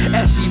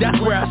 SC, that's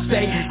where I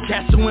stay,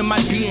 castle in my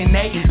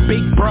DNA.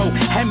 Big bro,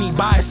 had me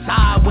by his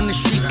side when the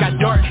streets got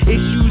dark.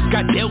 Issues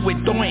got dealt with,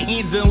 throwing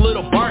hands in a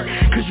little bark,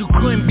 cause you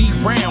couldn't be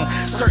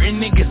round certain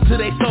niggas till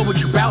they saw what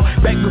you bout.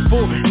 Back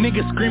before,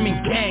 niggas screaming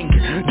gang,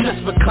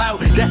 just for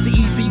clout. That's the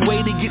easy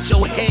way to get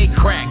your head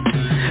cracked,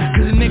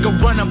 cause a nigga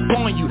run up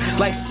on you,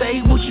 like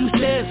say what you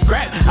said,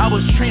 scrap. I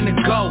was trained to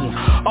go,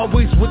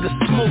 always with the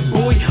smoke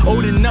boy,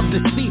 old enough to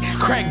see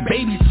crack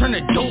babies turn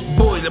to dope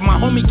boys. If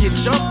my homie get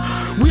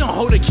jumped, we don't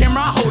hold the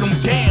camera, I hold him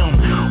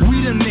down.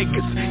 We them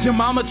niggas, your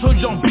mama told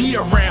you don't be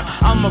around.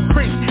 I'm a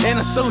prince and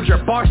a soldier,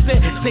 bar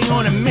said stay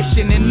on a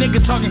mission. And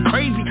nigga talking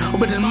crazy,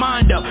 but his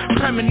mind up,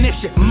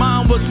 premonition.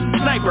 Mine was a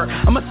sniper,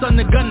 I'm a son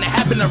of gun that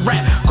happened to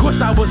rap. Of course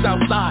I was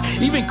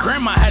outside, even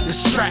grandma had the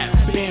strap.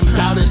 Been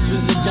bout it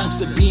since a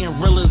youngster,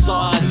 being real is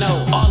all I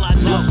know. All I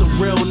know,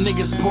 some real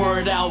niggas pour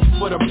it out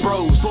for the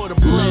bros, for the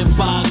live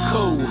by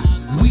code.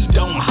 We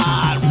don't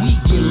hide, we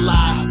get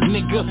live,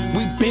 nigga,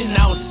 we been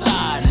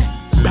outside.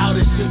 Bout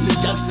it since a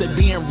youngster,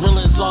 being real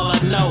is all I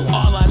know.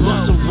 All I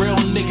know, some real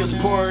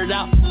niggas pour it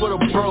out for the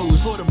bros,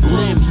 for the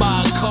live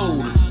by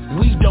code.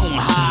 We don't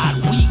hide,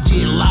 we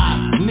get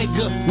live,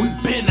 nigga, we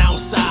been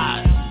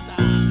outside.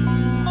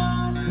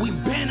 We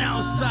been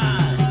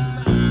outside.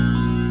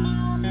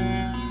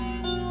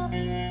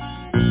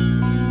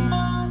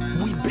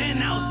 We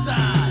been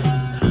outside.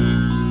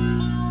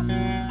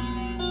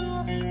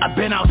 I've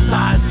been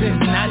outside since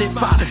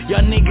 95.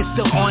 Y'all niggas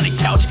still on the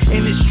couch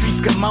in the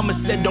streets, cause mama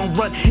said don't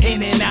run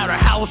in and out of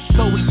house.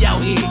 So we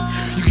out here.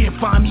 You can't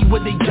find me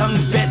with the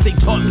young vets. They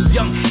taught me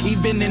young,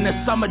 even in the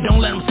summer. Don't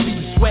let them see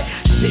you sweat.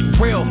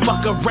 Shit real,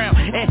 fuck around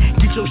and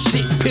get your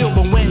shit peeled.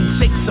 But when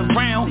Jake's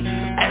around,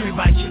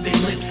 everybody should they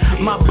live.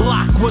 My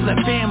block was a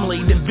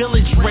family, the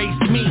village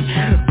raised me.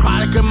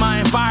 Product of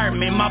my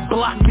environment, my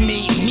block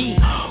made me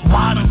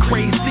wild and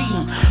crazy.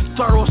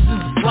 Thorough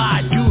since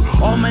slide, dude.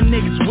 All my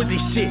niggas with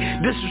this shit,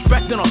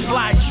 disrespecting on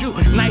slide shoot.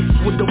 Nice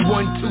with the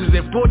 1-2s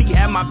and 40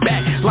 had my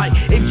back. Like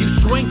if you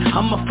swing,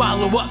 I'ma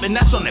follow up and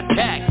that's on the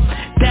pack.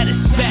 That is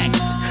facts.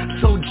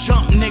 So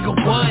jump nigga,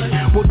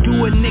 what? We'll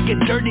do a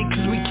nigga dirty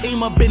cause we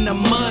came up in the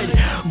mud.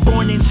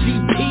 Born in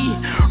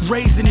GP,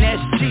 raised in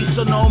SG.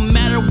 So no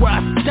matter where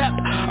I step,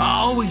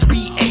 I'll always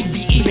be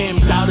ABE. Been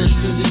bout it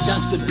since a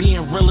youngster,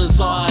 being real is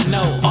all I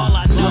know. All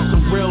I know,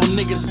 some real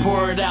niggas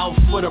pour it out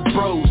for the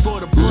bros,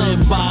 for the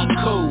live by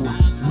code.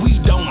 We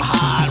don't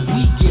hide,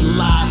 we get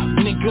live,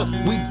 nigga.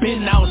 nigga, we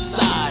been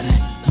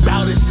outside.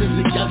 Bout it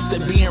since it got to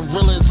being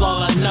real is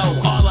all I know.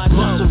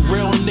 Plus the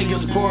real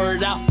niggas pour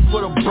it out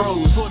for the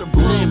bros.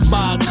 Live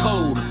by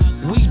code,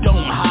 we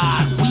don't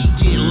hide,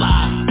 we get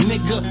live.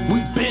 Nigga,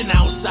 we been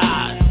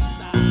outside.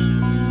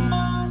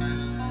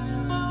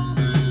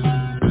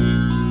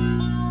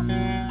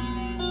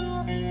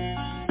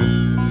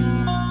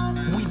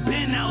 We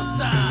been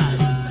outside.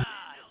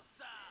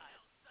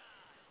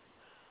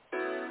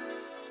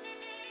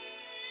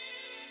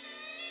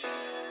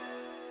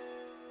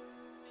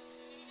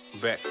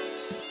 Back.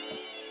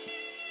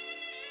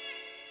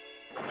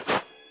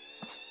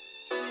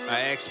 I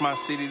asked my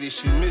city, did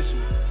she miss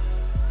me?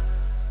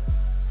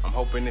 I'm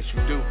hoping that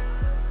you do.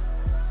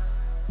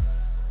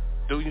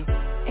 Do you?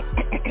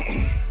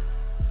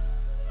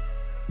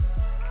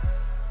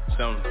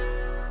 Something.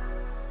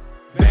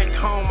 Back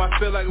home, I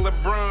feel like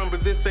LeBron,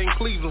 but this ain't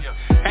Cleveland.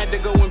 Had to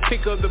go and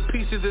pick up the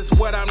pieces, it's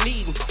what I'm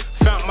needing.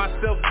 Found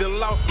myself, then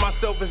lost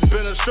myself, it's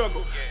been a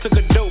struggle. Took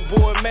a dope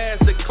boy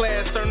master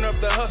class, turned up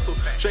the hustle.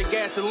 Straight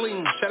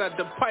gasoline, shout out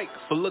to Pike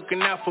for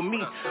looking out for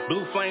me.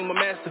 Blue flame, a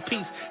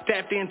masterpiece,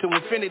 tapped into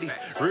infinity.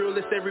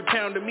 Realist every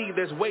pound of me,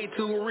 that's way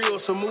too real.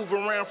 So move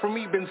around from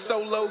me, been so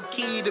low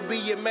key to be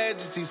your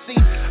majesty. See,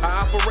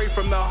 I operate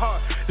from the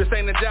heart, this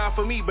ain't a job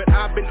for me, but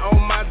I've been on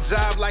my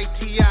job like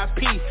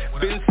TIP.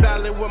 Been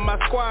solid with my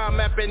squad,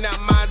 mapping out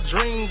my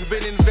dreams.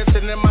 Been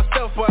investing in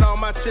myself, but all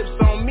my chips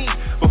on me.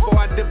 Before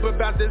I dip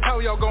about this hoe,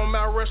 y'all gon'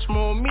 Mount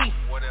Rushmore me.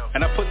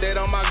 And I put that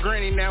on my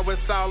granny, now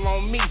it's all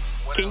on me.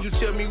 Can you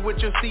tell me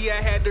what you see?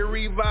 I had to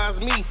revise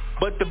me,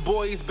 but the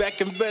boy's back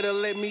and better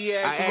let me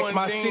ask I one asked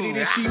my thing. city,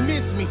 Did she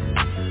miss me?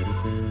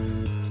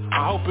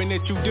 I'm hoping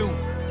that you do.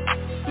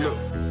 Look,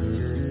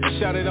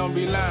 shout it, don't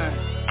be lying.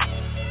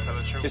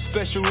 It's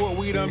special what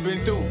we done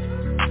been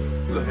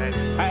through. Look,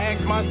 I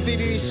asked my city,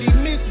 did she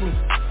miss me?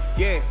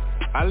 Yeah,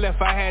 I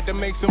left, I had to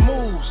make some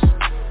moves.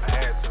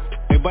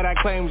 Hey, but I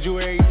claimed you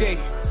every day.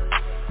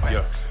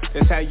 Yeah,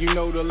 that's how you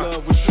know the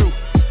love was true.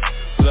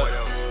 Look,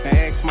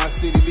 I asked my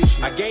city this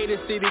year. I gave the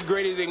city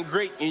greater than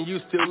great and you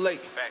still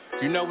late.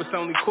 You know it's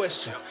only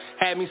question.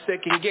 Had me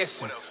second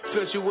guessing.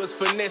 Felt you was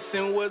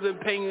finessing, wasn't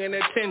paying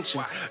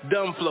attention.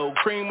 Dumb flow,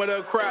 cream of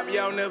the crop,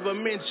 y'all never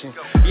mentioned.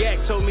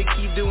 Yak told me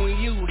keep doing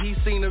you, he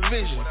seen a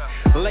vision.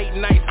 Late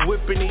nights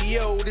whipping the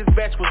yo, this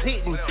batch was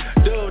hitting.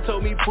 Dub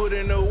told me put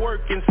in the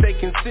work and stay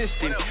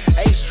consistent.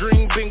 Ace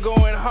Dream been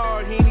going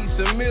hard, he needs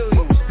some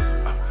millions.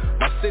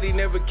 My city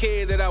never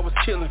cared that I was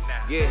chillin',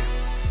 yeah.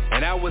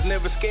 And I was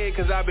never scared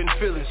cause I've been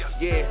feeling,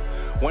 yeah.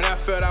 When I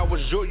felt I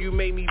was short, you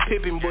made me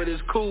pippin', but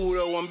it's cool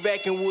though, I'm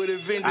back and with a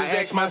vengeance. I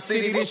asked my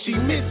city, did she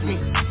miss me?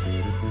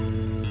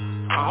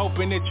 I'm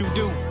hoping that you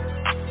do.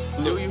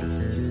 Do you?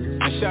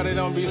 And shout it,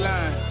 don't be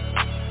lying.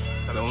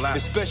 Don't lie.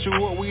 It's special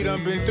what we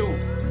done been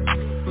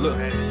through. Look,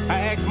 I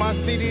asked my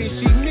city, did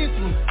she miss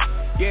me?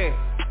 Yeah,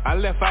 I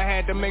left, I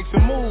had to make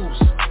some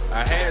moves.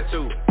 I had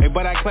to. Hey,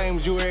 but I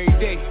claimed you every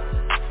day.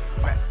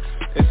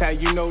 That's how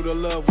you know the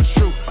love was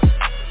true.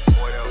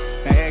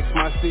 I asked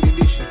my city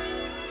this year.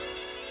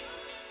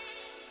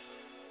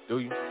 Do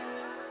you?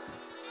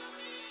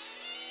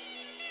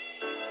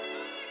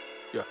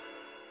 Yeah.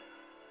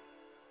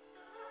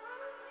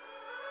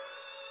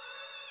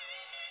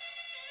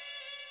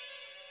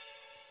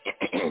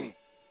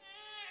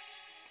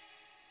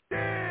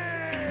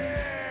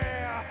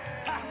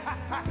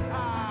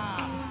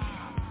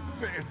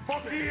 It's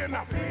funky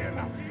enough.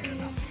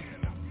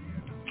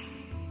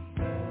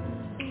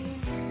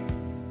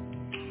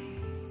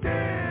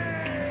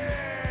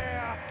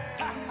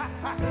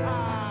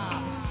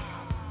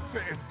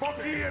 It's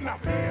funky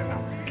enough.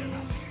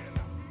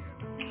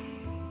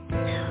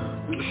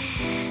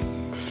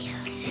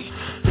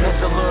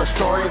 Here's a little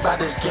story about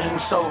this game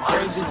so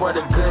crazy, where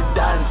the good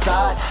die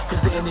inside,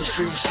 cause the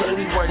industry's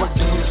shady, where the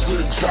dudes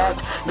get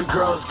jacked, the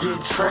girls get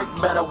tricked,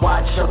 better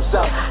watch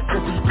yourself,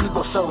 cause these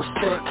people so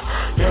sick.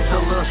 Here's a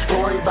little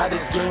story about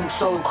this game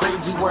so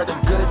crazy, where the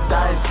good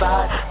die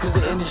inside, cause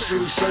the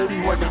industry's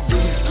shady, where the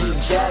dudes get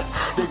jacked,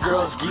 the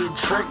girls get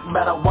tricked,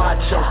 better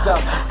watch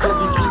yourself, cause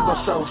these people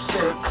so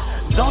sick.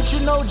 Don't you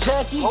know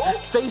Jackie?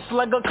 Face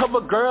like a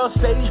cover girl,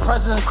 stage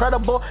presence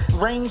incredible,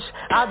 range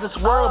out this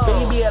world,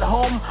 baby at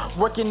home,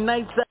 working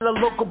nights at a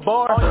local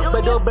bar,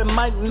 but open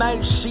mic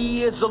night,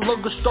 she is a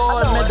local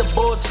star. Met the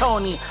boy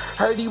Tony,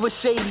 heard he was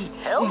shady.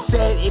 He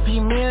said if he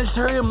managed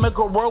her, he'll make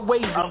her world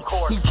wavy.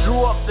 He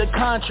drew up the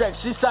contract,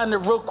 she signed it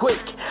real quick.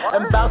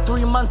 And about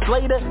 3 months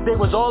later, they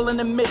was all in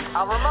the mix.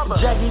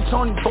 Jackie,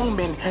 Tony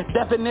booming,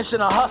 definition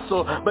of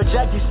hustle, but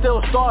Jackie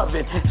still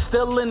starving,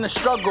 still in the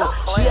struggle.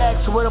 She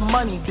asked where the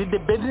money, did the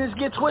business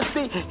get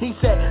twisted? He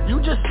said,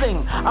 you just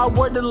sing, I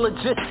word the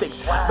logistics.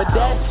 But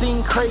that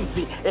seemed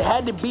crazy, it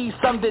had to be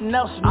something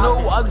else,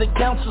 no other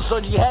counsel,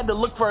 so she had to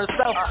look for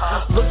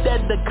herself. Looked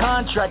at the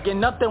contract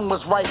and nothing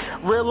was right,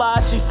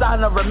 realized she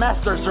signed her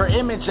masters, her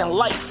image and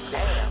life.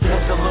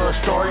 Here's a little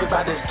story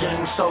about this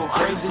game so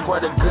crazy, where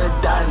the good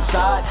die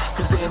inside,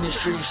 cause the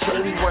industry's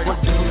shady, where the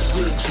dudes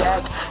get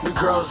jacked, the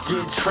girls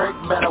get tricked.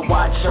 Better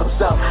watch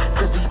yourself,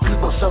 cause these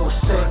people so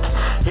sick.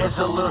 Here's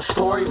a little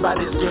story about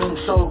this game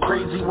so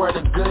crazy, where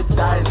the good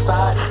die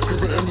inside,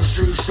 cause the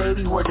industry's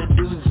shady, where the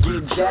dudes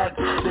get jacked,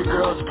 the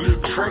girls get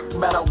tricked.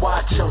 Better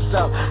watch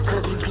yourself,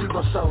 cause these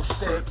people so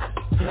sick.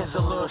 Here's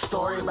a little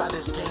story about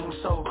this game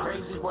so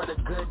crazy, where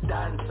the good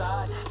die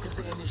inside, cause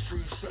the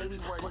industry's shady,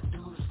 where the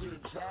dudes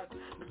get jacked,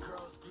 the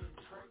girls get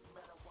tricked.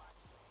 Better watch.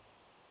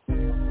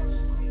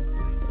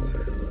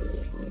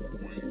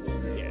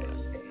 Yeah.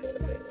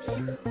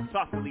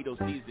 Sausalito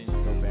season,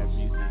 no bad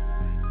music.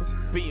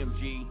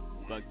 BMG,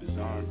 Bug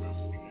Bizarre.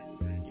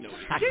 You know,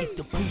 I keep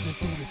the cruising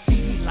through the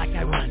city like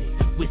I run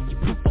it. Whiskey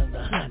proof on the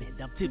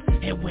 100. I'm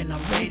tipsy, and when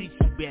I'm ready,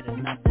 you better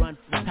not run.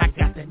 I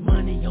got that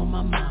money on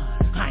my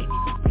mind. I ain't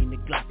even bring the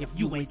Glock. If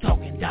you ain't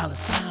talking dollar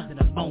signs, then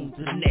I'm on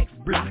to the next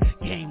block.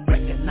 Game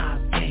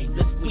recognized, game,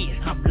 let's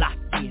win. I'm locked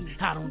in.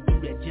 I don't do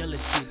that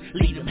jealous shit.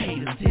 Leave them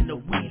haters in the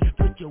wind.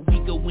 Put your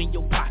ego in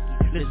your pocket.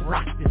 Let's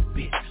rock this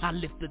bitch. I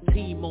lift the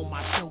team on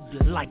my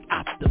shoulders like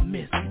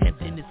optimist. And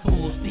then it's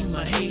full steam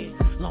ahead.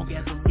 Long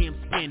as the rim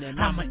spinning,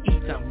 I'ma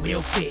eat, I'm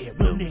well fed.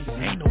 Real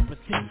niggas, ain't no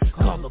pretend.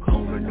 Call the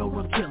coroner, no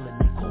killing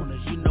the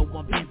corners. You know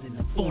I'm bending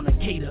a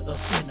fornicator, a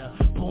sinner,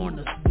 born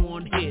a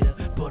sworn hitter.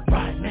 But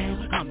right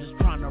now, I'm just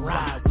trying to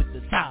ride with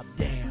the top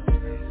down.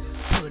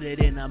 Put it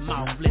in her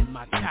mouth, let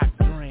my cock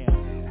drown.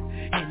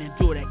 And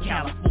enjoy that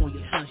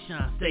California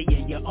sunshine. Stay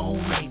in your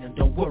own lane and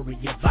don't worry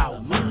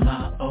about me.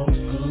 My old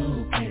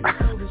school candy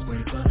coat is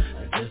wafer.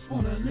 I just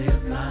wanna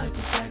live life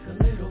and stack a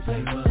little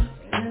paper.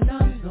 And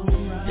I'm gonna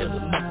ride till the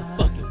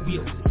motherfucking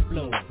wheels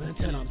explode,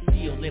 until I'm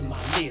still in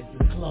my lids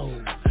and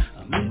clothes.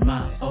 I'm in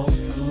my old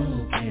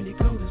school candy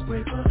coat is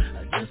wafer.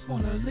 I just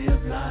wanna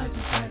live life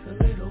and stack a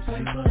little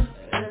paper.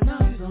 And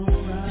I'm gonna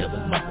ride till the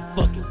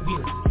motherfucking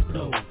wheels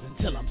explode,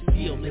 until I'm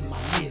still in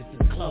my lids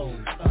and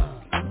clothes.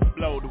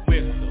 Blow the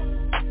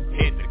whistle,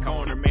 head to the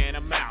corner, man,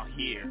 I'm out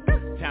here.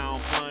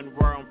 Town fun,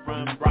 where I'm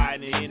from,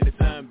 riding in the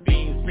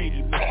sunbeams,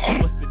 pretty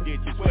much. What's the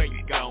ditches, where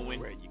you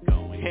going?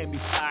 Hand me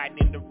sliding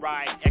in the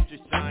ride, extra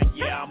shine,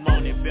 yeah, I'm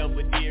on it.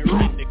 Belvedere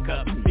in the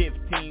cup,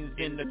 15s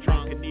in the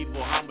trunk, and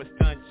evil, I'm a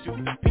stunt,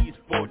 shooting a piece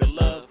for the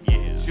love,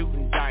 yeah.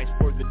 Shooting dice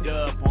for the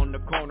dub, on the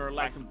corner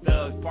like some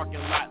thugs, parking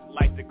lot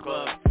like the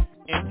club,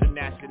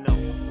 international.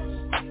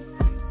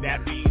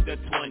 That be the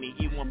 20,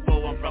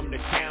 E14, I'm from the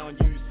town,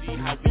 you see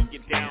how we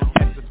get down,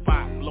 that's the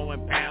spot,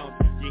 blowing pounds,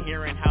 you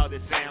hearing how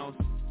this sounds,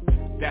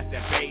 that's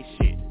that bass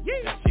shit,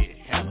 that shit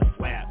hella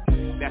slap,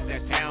 that's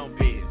that town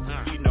biz,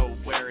 you know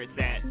where it's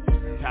at,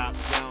 top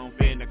down,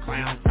 in the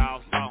clown's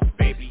house, off,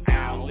 baby,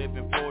 out,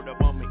 living for the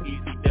moment,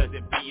 easy does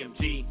it,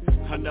 BMG,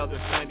 another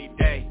sunny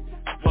day,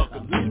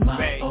 welcome to the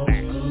bay. Old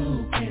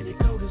school candy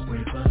coat is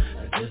wafer.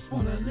 I just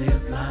wanna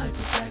live life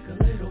and stack a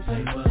little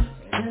paper.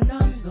 And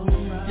I'm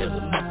gonna ride till the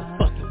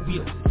motherfucking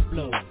wheels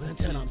explode,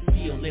 until I'm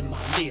still in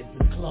my lids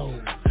and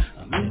clothes.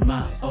 I'm in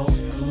my old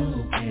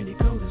school candy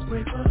coat is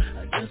wafer.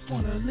 I just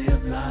wanna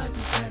live life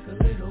and stack a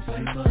little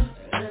paper.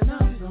 And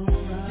I'm gonna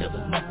ride till the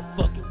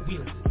motherfucking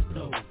wheels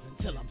explode,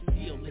 until I'm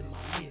still in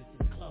my lids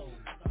and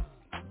clothes.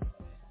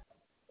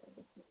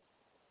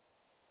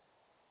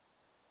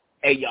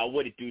 Hey y'all,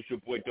 what it do? It's your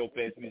boy Dope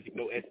Ass Music,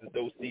 no S's,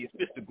 no C's,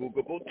 Mr.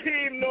 Googleable,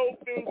 Team No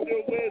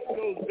Filter, West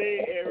Coast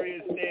Bay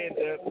Area, stand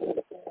up.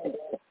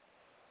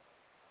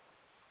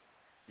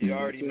 You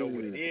already know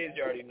what it is,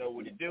 you already know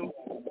what it do.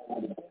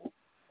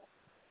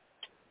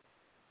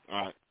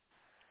 Alright.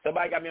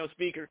 Somebody got me on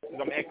speaker, because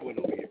I'm echoing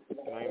over here.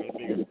 I ain't on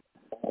speaker.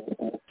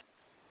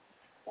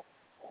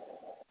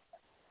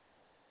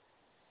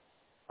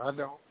 I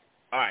don't.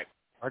 Alright.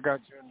 I got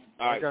you.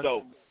 Alright,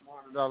 so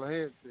 $100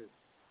 headset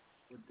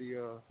with the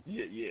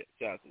yeah.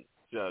 Shout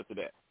out to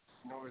that.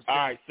 No, all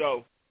right,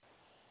 so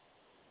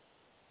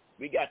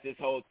we got this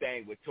whole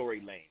thing with Tory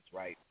Lanez,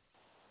 right?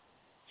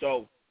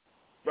 So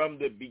from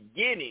the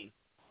beginning,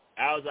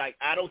 I was like,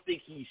 I don't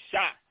think he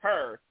shot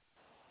her,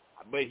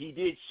 but he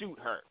did shoot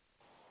her.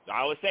 So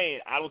I was saying,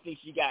 I don't think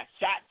she got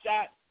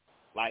shot,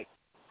 like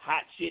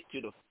hot shit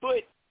to the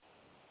foot,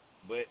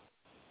 but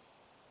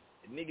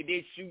the nigga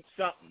did shoot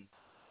something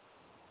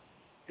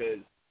because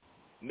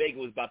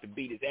Megan was about to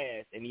beat his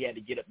ass, and he had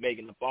to get up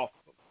Megan up off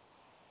of him.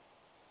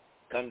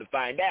 Come to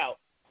find out,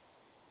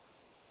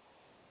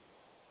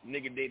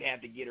 nigga didn't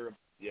have to get her.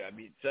 Yeah, I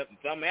mean, something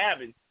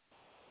happened.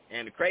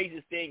 And the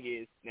craziest thing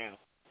is, now,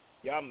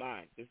 y'all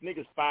mind, this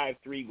nigga's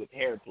 5'3" with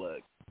hair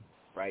plugs,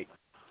 right?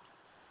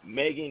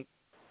 Megan,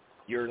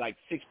 you're like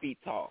 6 feet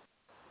tall.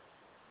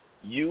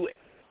 You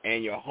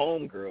and your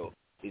homegirl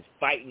is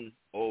fighting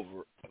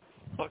over a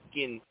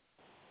fucking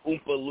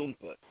Oompa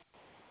Loompa.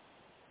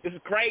 This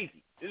is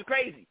crazy. This is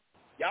crazy.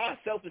 Y'all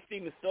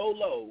self-esteem is so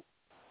low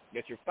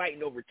that you're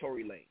fighting over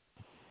Tory Lanez.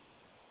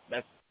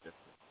 That's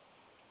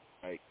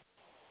right.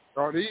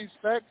 Are these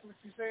facts what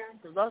you saying?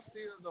 Because I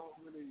still don't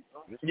really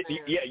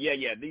understand.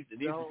 Yeah. These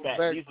are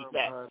facts. These are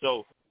facts.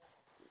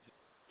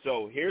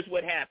 So here's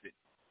what happened.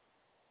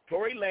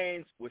 Tory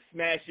Lanez was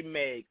smashing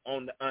Meg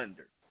on the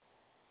under.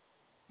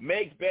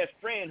 Meg's best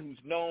friend, who's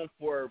known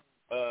for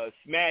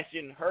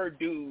smashing her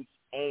dudes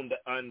on the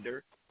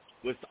under,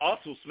 was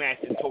also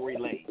smashing Tory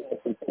Lanez.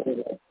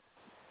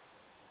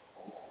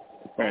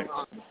 Right.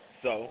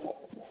 So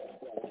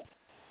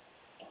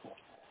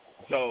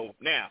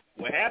now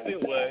what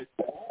happened was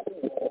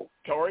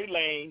Tory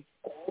Lanez,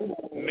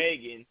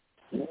 Megan,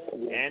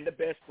 and the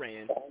best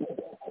friend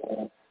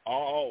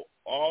all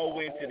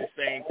went to the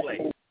same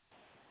place.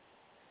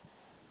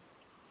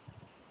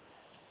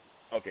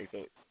 Okay,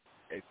 so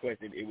a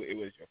question. It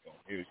was your phone.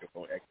 It was your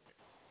phone.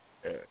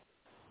 Excellent.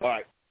 All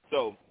right.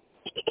 So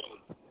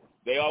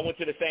they all went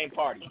to the same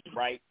party,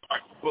 right?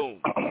 Boom.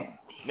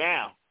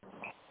 Now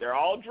they're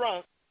all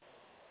drunk.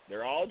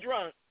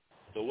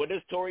 So what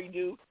does Tory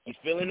do? He's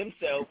feeling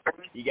himself.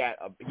 He got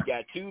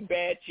two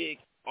bad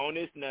chicks on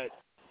his nuts.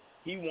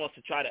 He wants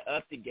to try to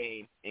up the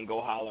game and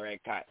go holler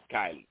at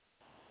Kylie,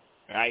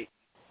 right?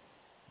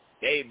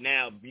 Dave,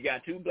 now you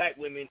got two black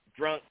women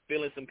drunk,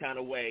 feeling some kind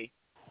of way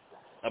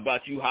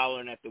about you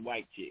hollering at the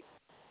white chick.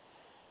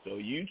 So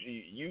you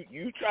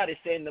try to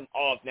send them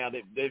off. Now,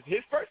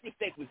 his first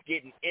mistake was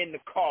getting in the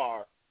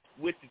car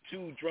with the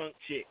two drunk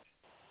chicks.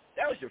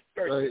 That was your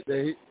first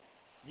mistake.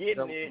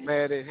 Getting in.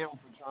 Mad at him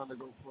for trying to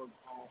go for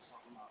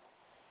something out.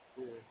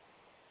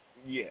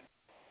 Yeah.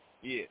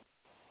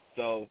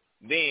 So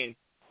then,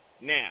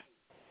 now,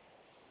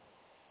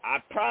 I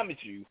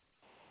promise you,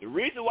 the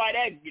reason why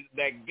that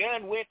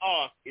gun went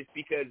off is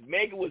because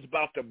Megan was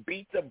about to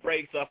beat the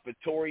brakes off of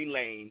Tory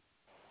Lanez,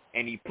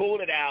 and he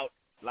pulled it out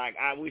like,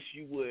 I wish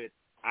you would.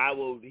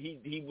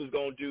 He was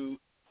going to do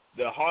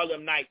the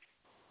Harlem Nights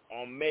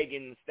on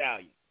Megan Thee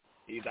Stallion.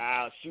 He's like,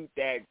 I'll shoot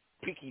that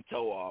pinky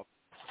toe off.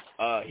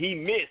 He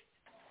missed,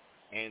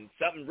 and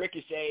something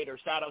ricocheted or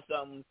shot or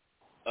something.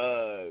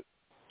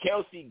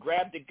 Kelsey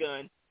grabbed the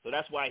gun, so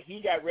that's why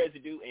he got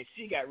residue and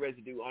she got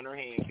residue on her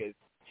hand because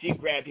she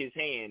grabbed his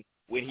hand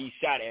when he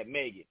shot at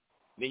Megan.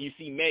 Then you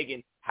see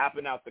Megan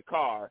hopping out the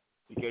car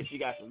because she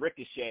got some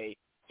ricochet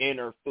in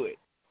her foot.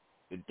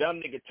 The dumb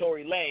nigga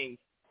Tory Lanez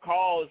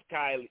called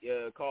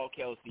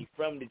Kelsey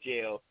from the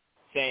jail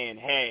saying,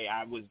 hey,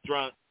 I was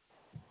drunk.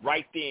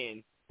 Right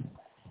then,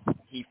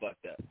 he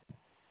fucked up.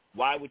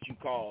 Why would you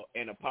call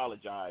and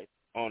apologize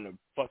on a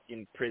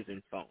fucking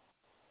prison phone?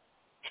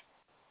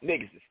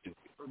 Niggas is stupid.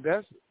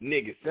 That's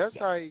niggas.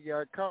 How he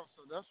got caught.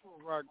 So that's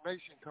when Rock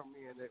Nation come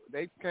in.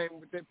 They came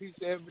with that piece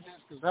of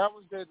evidence. Because how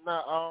was that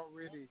not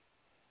already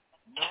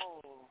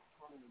known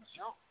from the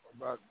jump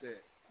about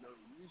that?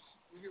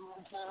 You get what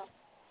I'm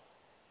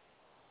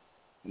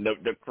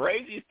saying? The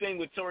craziest thing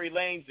with Tory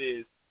Lanez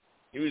is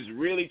he was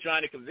really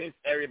trying to convince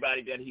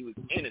everybody that he was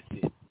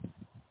innocent.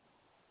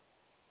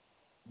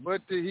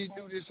 But he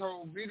knew this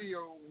whole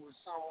video was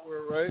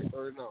somewhere, right?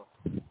 Or no?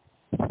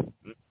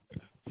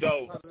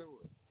 So,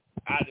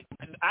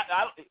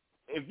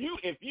 if you,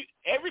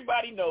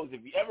 everybody knows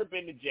if you ever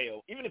been to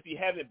jail, even if you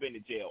haven't been to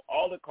jail,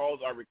 all the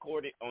calls are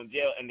recorded on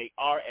jail and they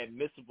are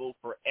admissible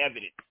for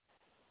evidence.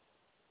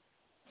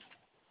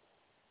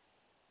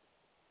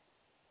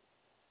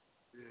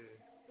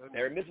 Yeah,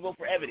 they're admissible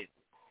for evidence.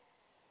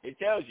 It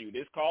tells you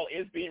this call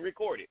is being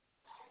recorded.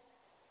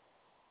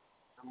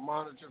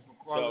 Monitor for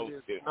quality.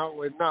 So,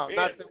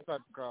 not them type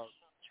of calls.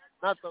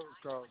 Not those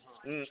calls.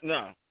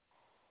 No.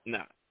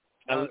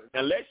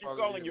 Unless you're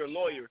calling your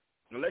lawyer.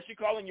 Unless you're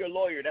calling your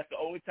lawyer, that's the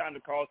only time the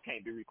calls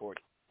can't be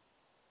recorded.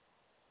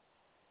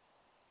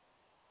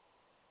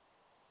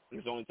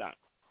 It's the only time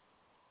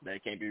that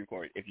it can't be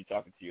recorded if you're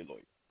talking to your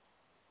lawyer.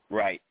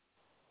 Right.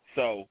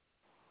 So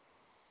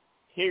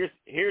here's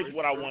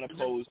what I want to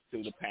pose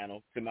to the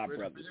panel, to my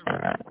brothers.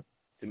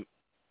 Here's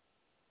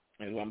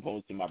what I'm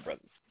posing to my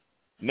brothers.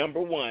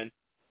 Number one,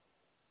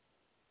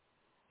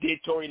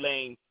 did Tory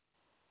Lanez,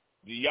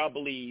 do y'all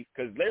believe,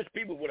 because there's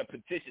people with a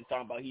petition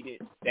talking about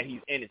that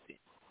he's innocent.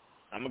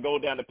 I'm going to go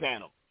down the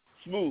panel.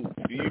 Smooth,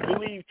 do you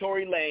believe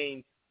Tory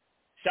Lanez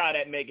shot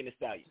at Megan Thee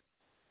Stallion?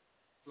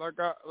 Like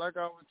I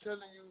was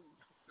telling you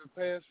the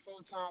past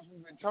 4 times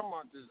we've been talking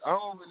about this, I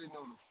don't really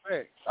know the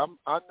facts. I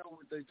know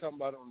what they talking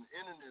about on the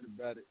internet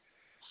about it.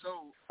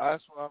 So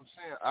that's what I'm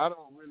saying. I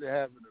don't really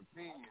have an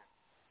opinion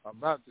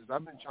about this.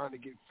 I've been trying to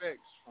get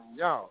facts from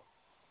y'all.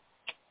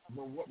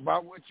 But by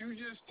what you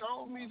just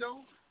told me,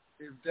 though,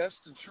 if that's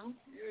the truth,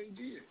 yeah, he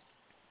did.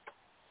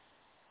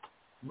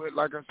 But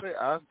like I said,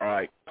 I don't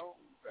know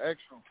the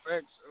actual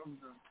facts of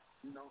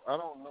I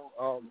don't know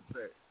all the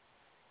facts.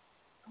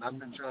 And I've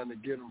been trying to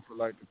get them for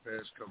like the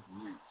past couple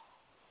of weeks.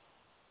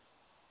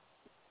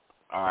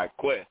 All right,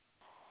 Quest,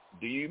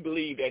 do you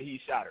believe that he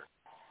shot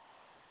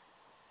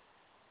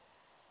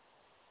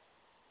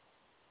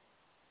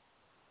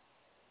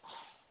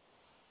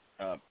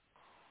her?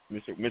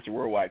 Mr.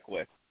 Worldwide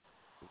Quest.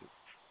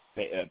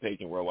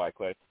 Paging Worldwide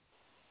Quest.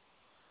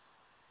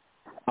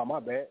 Oh, my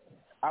bad.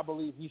 I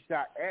believe he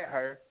shot at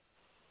her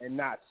and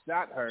not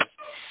shot her.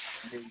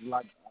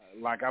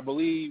 Like I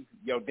believe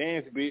your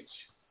dance bitch,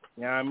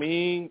 you know what I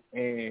mean?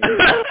 And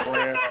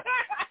when,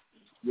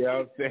 you know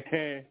what I'm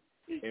saying?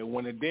 And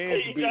when the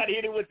dance bitch, he tried to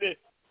hit it with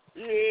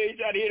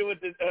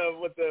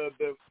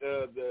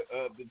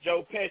the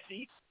Joe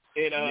Pesci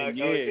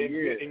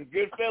in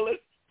Goodfellas.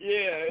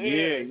 Yeah.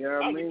 You know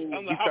what I mean?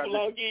 I'm the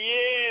hop-along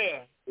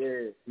kid,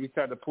 Yeah, he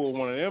tried to pull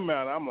one of them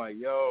out. I'm like,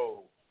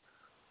 yo,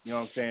 you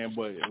know what I'm saying?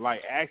 But,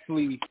 like,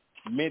 actually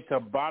meant to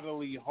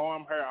bodily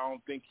harm her, I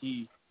don't think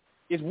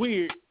it's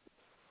weird.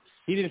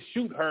 He didn't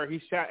shoot her. He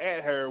shot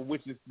at her,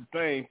 which is the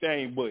same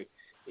thing, but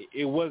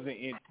it wasn't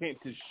intent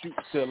to shoot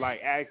to,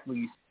 like,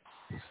 actually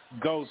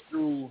go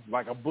through,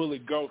 like a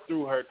bullet go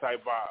through her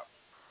type vibe.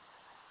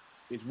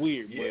 It's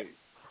weird, but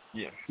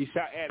he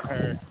shot at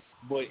her,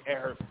 but at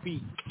her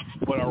feet,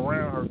 but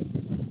around her.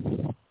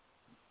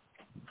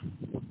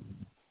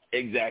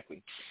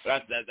 Exactly.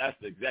 That's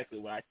exactly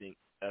what I think.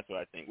 That's what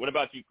I think. What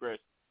about you, Chris?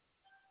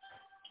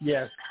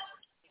 Yes.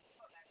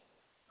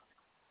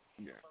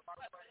 Yeah.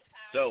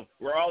 So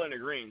we're all in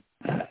agreement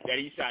that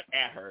he shot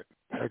at her.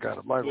 I got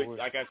a microwave.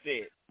 Like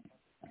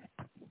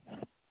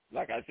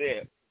I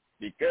said,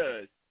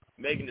 because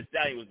Megan Thee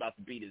Stallion was about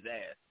to beat his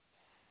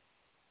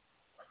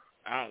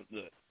ass.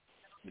 Look,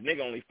 the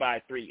nigga only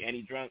 5'3", and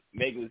he drunk.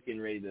 Megan was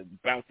getting ready to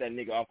bounce that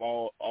nigga off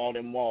all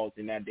them walls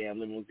in that damn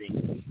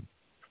limousine.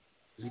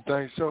 You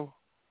think so?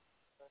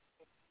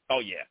 Oh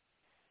yeah.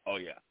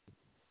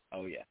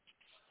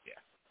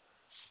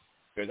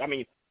 Because I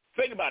mean,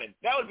 think about it.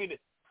 That would be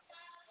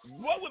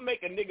what would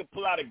make a nigga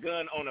pull out a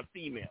gun on a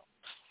female?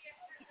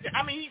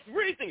 I mean,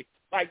 really think,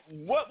 like,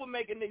 what would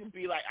make a nigga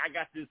be like, I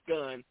got this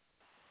gun,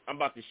 I'm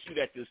about to shoot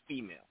at this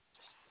female?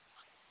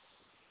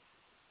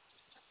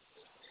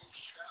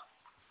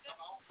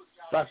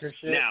 Sucker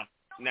shit.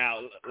 Now,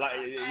 like,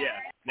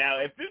 yeah. Now,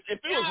 if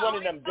it was one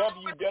of them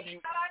WWE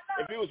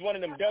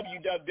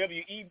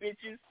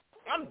bitches,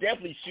 I'm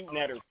definitely shooting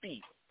at her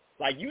feet.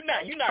 Like, you're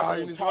not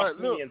going to talk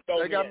to me and throw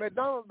me. They got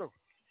McDonald's though.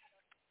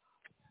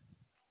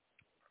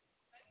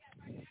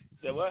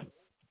 Say what?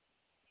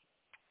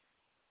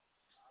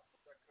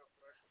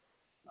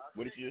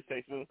 What did you just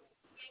say, Sue?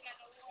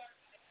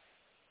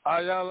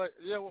 Y'all like,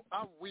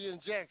 we in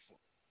Jackson.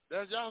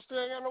 Y'all still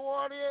ain't got no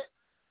water yet?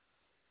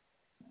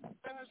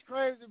 Man, that's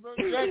crazy, bro.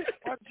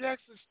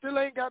 Jackson still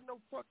ain't got no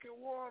fucking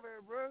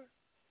water, bro.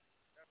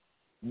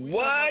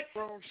 What?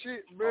 Wrong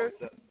shit, bro.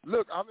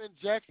 Look, I'm in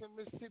Jackson,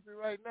 Mississippi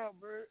right now,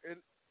 bro,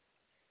 and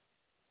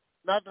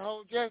not the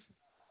whole Jackson.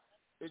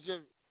 It's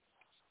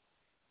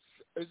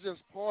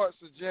just parts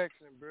of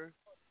Jackson, bro.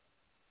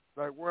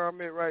 Like where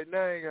I'm at right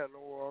now, ain't got no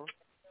water.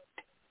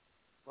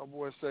 My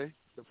boy say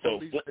the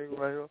police thing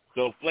right here.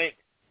 So Flint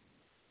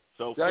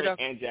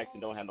and Jackson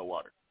don't have no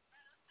water.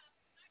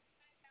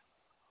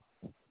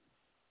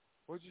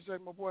 What'd you say,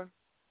 my boy?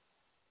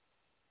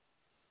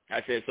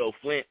 I said so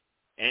Flint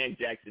and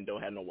Jackson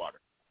don't have no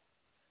water.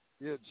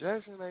 Yeah,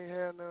 Jackson ain't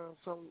had none.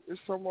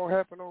 It's something more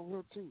happen over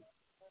here too.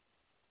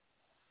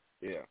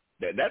 Yeah,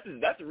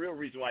 that's the real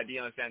reason why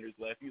Deion Sanders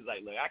left. He was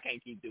like, look, I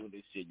can't keep doing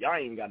this shit. Y'all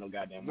ain't even got no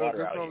goddamn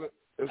water out here.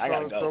 It's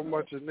only so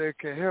much a nigga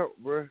can help,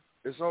 bro.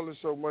 It's only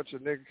so much a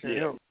nigga can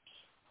help.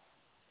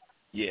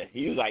 Yeah,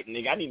 he was like,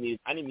 nigga, I need me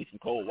some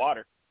cold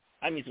water.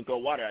 I need some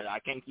cold water. I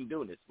can't keep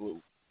doing this,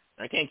 fool.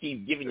 I can't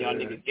keep giving y'all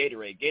niggas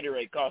Gatorade.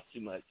 Gatorade costs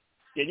too much.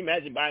 Can you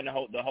imagine buying the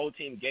whole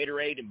team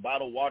Gatorade and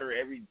bottled water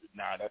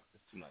Nah, that's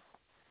too much.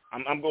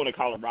 I'm going to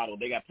Colorado.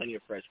 They got plenty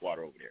of fresh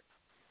water over there.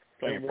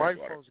 Plenty and of fresh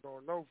white water. folks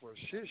gonna know for a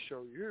shit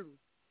show, you hear me?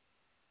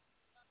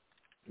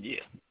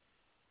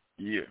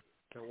 Yeah.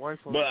 And white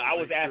folks. But I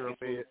was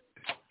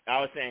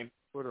saying,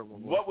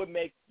 what would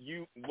make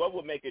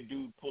a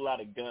dude pull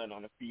out a gun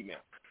on a female?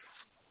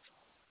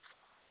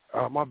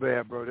 Oh, my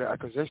bad, bro.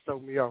 Because they throw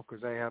me off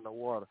because they ain't have no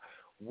water.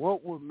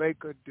 What would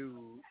make a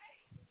dude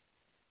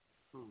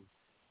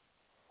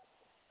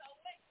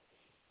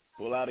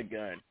pull out a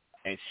gun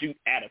and shoot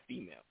at a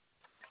female?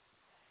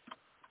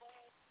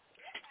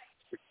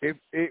 If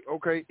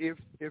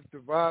the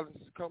violence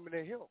is coming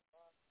at him.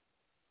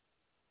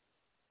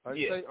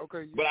 Say,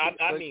 okay, but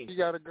I mean, she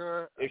got a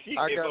gun. If she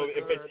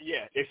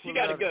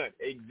got a gun,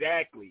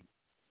 exactly.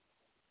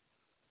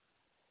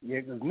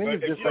 Yeah, because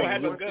niggas just don't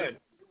have a gun.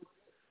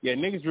 Yeah,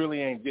 niggas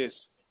really ain't just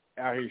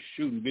out here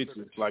shooting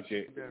bitches like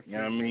that. You know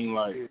what I mean?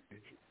 Like,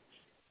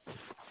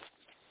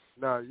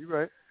 nah, you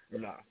right.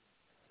 Nah.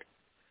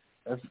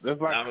 That's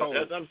like cold.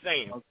 That's what I'm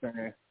saying.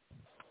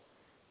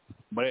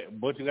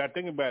 But you gotta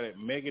think about it.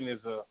 Megan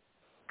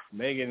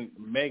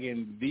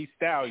Thee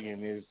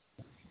Stallion is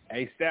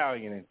a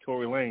stallion, and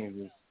Tory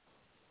Lanez is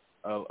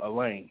a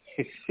lane.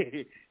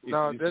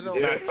 No, they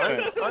don't.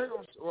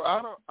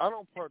 I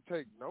don't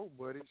partake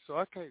nobody, so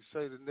I can't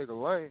say the nigga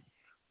lane.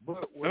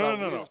 But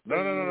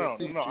No.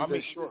 He's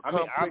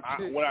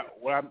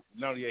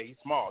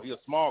small. He's a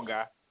small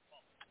guy.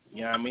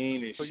 You know what I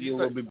mean? And she a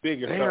little bit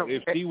bigger. Damn, so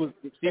if she was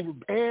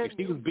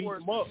beating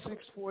him up,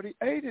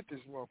 648 at this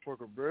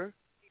motherfucker, bro.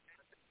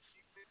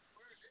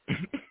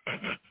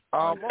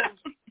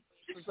 Almost.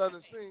 Since I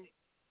done seen,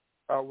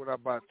 when I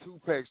buy 2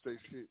 packs, they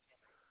sit.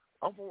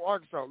 I'm from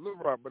Arkansas,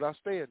 Little Rock, but I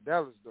stay in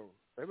Dallas though.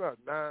 They about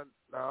 9. I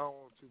don't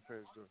want 2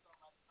 packs though.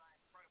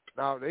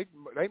 Now they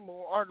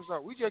more Arkansas.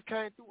 We just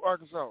came through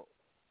Arkansas.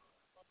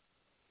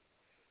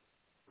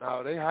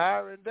 Now they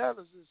higher in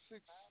Dallas is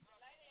 6.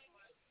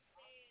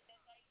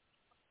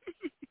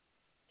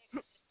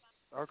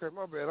 Okay,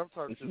 my bad. I'm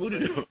talking to Smooth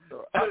you.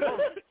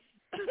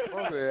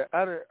 My bad.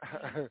 I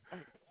didn't.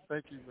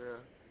 Thank you,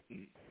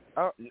 man.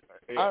 I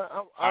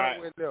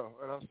went there,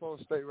 and I'm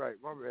supposed to stay right.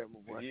 My bad, my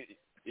boy.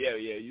 Yeah,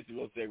 you're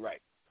supposed to stay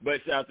right.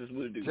 But shout out to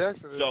Smooth Dude.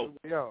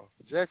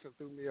 Jackson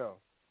threw me off,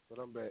 but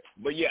I'm back.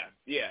 But yeah.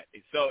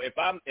 So if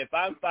I'm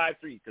 5'3",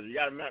 because you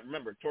gotta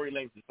remember Tory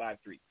Lanez is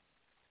 5'3".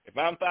 If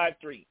I'm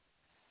 5'3",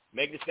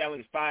 Megan Thee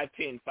Stallion's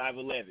 5'10",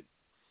 5'11",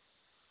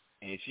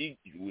 and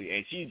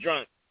she's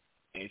drunk,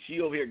 and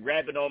she over here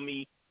grabbing on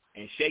me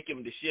and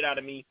shaking the shit out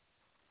of me,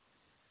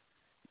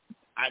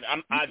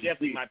 I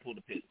definitely might pull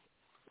the pistol.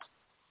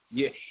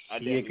 Yeah,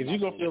 because you're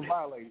going to feel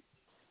violated.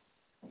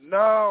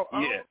 No,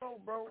 I don't know,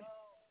 bro.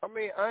 I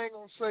mean, I ain't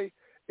going to say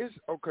it's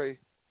okay.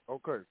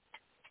 Don't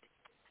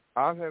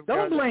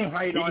blame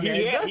height on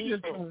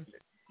that.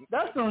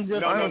 That's some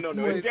just No.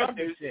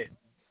 shit.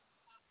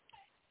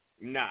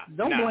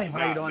 Don't blame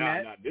height on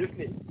that.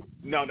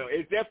 No.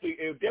 It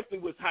definitely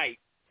was height,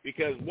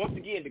 because once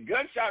again, the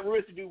gunshot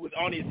residue was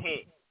on his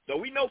hand. So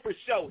we know for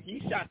sure he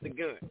shot the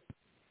gun.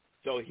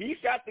 So he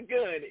shot the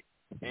gun,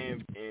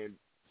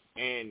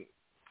 and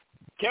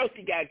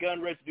Kelsey got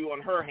gun residue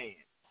on her hand.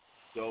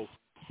 So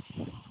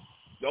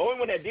the only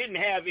one that didn't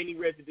have any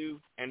residue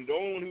and the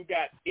only one who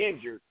got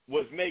injured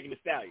was Megan Thee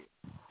Stallion.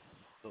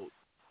 So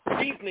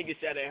these niggas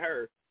shot at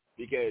her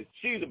because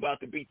she was about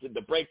to beat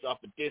the brakes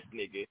off of this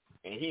nigga,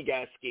 and he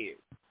got scared.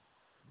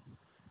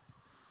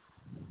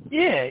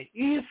 Yeah,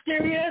 he's a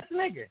scary ass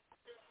nigga.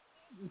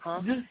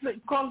 Huh?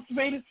 Just call it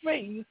spade a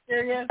spade. He's a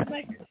scary ass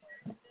nigga.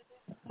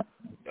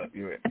 Oh,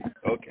 you're right.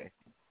 Okay.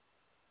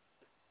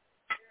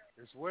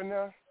 It's what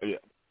now?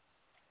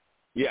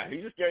 Yeah,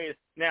 he's just scary.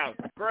 Now,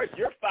 first,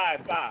 you're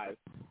 5'5",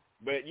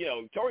 but,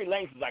 Tory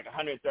Lanez is like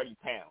 130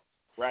 pounds,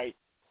 right?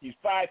 He's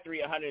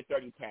 5'3",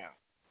 130 pounds.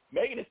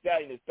 Megan Thee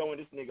Stallion is throwing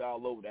this nigga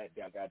all over that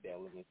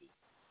goddamn limit.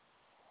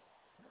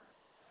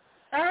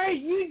 All right,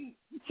 you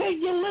take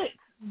your licks.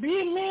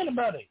 Be a man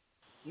about it.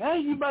 Now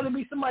you about to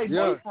be somebody's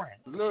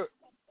boyfriend. Look,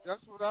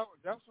 that's what I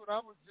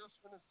was just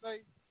finna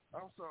say.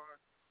 I'm sorry.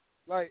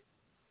 Like,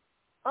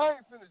 I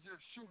ain't finna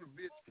just shoot a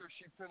bitch because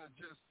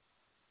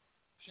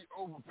she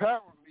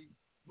overpowered me.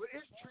 But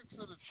it's tricks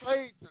of the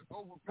trade to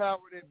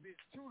overpower that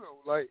bitch too,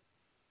 though. Like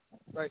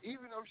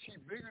even though she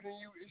bigger than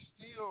you, it's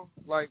still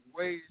like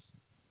ways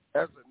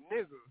as a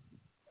nigga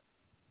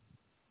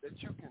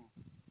that you can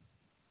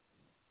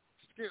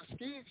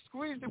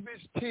squeeze the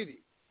bitch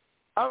titty.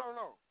 I don't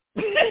know.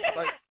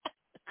 Like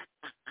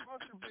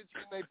punch a bitch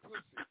in they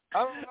pussy.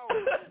 I don't know.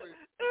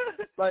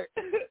 Like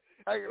you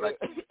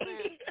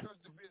said, because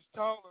the bitch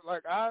taller.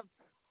 Like I've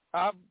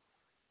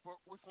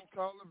fucked with some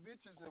taller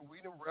bitches and we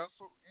done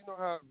wrestled. You know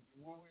how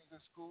when we was in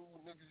school,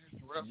 niggas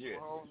used to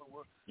wrestle hoes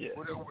or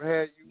whatever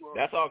had you.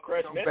 That's all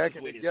Crush messes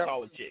with is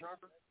taller chicks.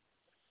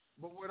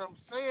 But what I'm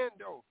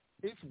saying though,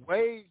 it's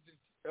ways that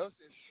us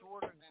is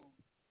shorter than.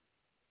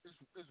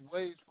 It's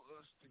ways for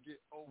us to get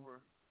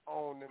over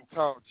on them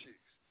tall chicks.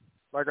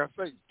 Like I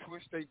say,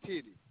 twist they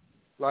titty.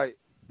 Like,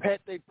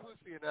 pat they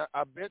pussy, and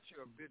I bet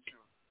you a bitch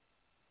will,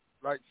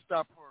 like,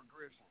 stop her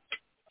aggression.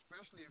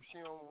 Especially if she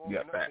don't want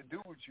nothing to do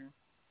with you,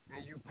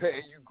 and you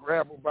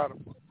grab her by the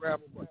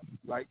foot,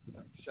 like,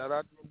 shout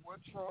out to my boy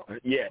Trump.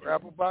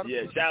 Grab her by the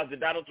foot. Shout out to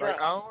Donald Trump.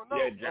 Like, I don't know.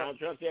 Yeah, Donald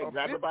Trump said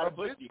grab her by the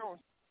pussy.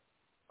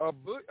 A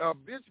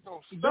bitch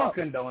gonna stop. Don't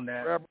condone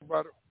that. Grab her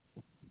by the...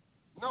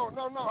 No.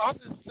 I'm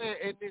just saying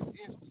in this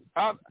instance,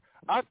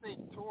 I think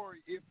Tory,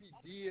 if he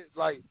did,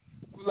 like,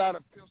 pull out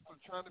a pistol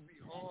trying to be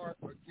hard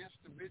against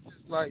the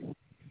bitches, like,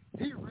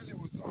 he really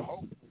was a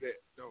hoe for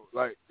that, though.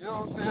 Like, you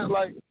know what I'm saying?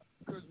 Like,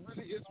 because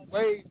really it's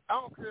ways, I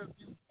don't care if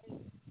you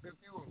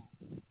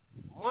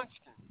a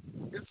munchkin,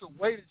 it's a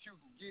way that you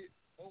can get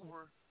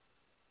over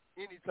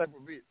any type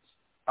of bitch,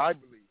 I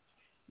believe.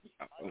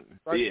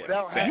 Like,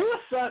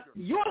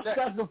 you're a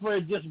sucker for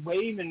just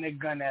waving the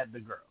gun at the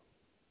girl.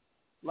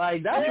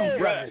 Like, that's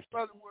impressive.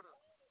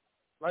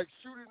 Like,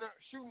 shooting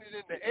it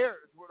in the air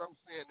is what I'm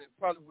saying. That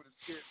probably would have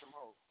scared some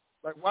hoes.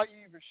 Like, why you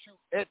even shoot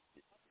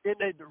in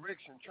that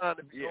direction trying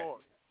to be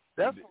hard?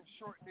 That's some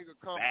short nigga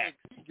complex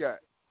he got.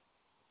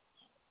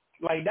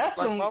 Like, that's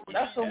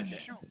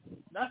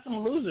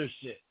some loser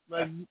shit.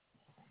 Like,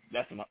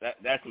 that's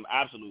some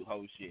absolute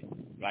hoe shit.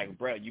 Like,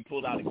 bro, you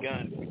pulled out a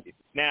gun.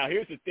 Now,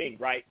 here's the thing,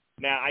 right?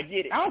 Now, I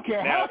get it. I don't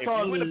care how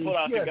tall you pulled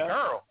out the gun.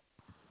 Girl.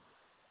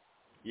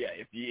 Yeah,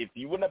 if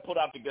you wouldn't have pulled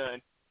out the gun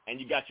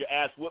and you got your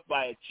ass whooped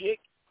by a chick,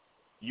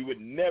 you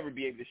would never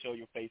be able to show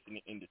your face in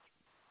the industry,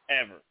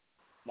 ever.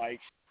 Like,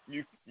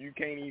 you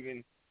can't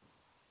even.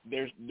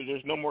 There's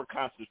no more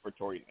concerts for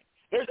Tory Lanez.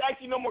 There's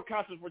actually no more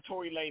concerts for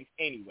Tory Lanez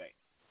anyway,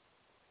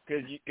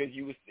 because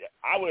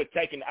I would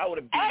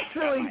have beat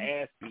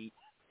my ass beat,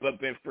 but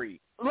been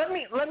free. Let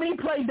me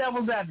play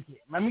devil's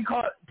advocate.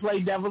 Play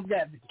devil's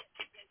advocate.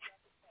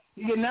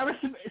 He can never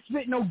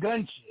spit no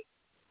gun shit.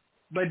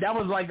 But that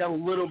was like a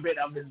little bit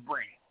of his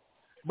brain.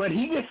 But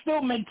he can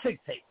still make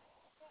tape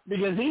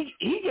because he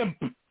can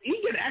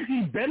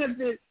actually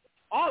benefit.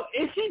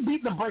 If he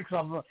beat the brakes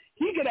off him,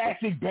 he could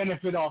actually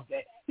benefit off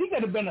that. He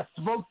could have been a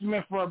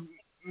spokesman for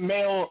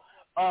male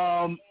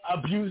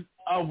abuse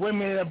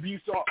women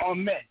abuse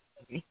on men.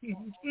 He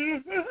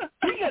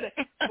gotta,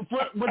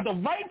 with the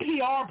right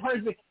PR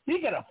person, he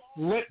gotta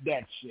flip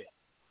that shit.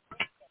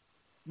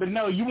 But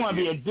no, you want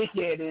to be a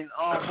dickhead and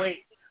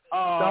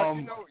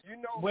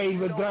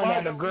wave a gun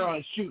at a girl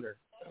and shoot her.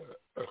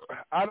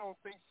 I don't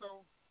think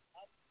so.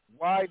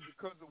 Why?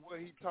 Because of what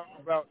he talked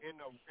about in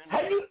the.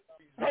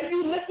 Have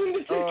you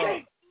listened to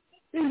 2K?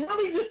 He's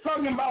really just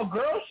talking about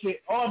girl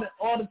shit all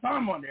the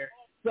time on there.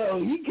 So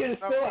he could have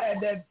still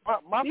had that.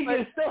 He could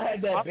have still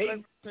had that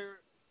baby.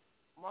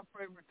 My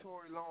favorite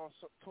Tory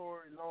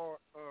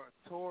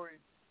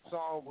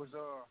song was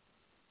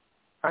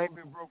I Ain't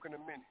Been Broke in a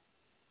Minute.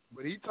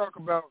 But he talk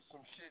about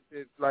some shit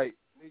that like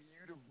nigga,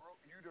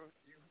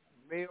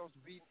 females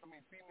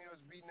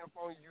beating up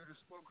on you, the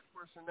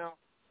spokesperson now.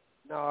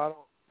 No, I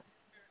don't.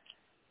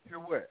 Hear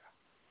what?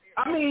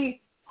 I mean,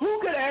 who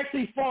could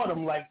actually fought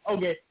him? Like,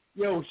 okay,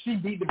 yo, she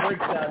beat the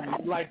brakes out of me.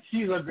 Like,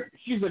 she's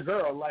a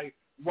girl. Like,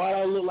 why do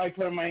I look like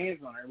putting my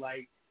hands on her?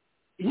 Like,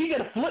 he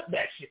gotta flip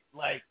that shit.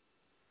 Like.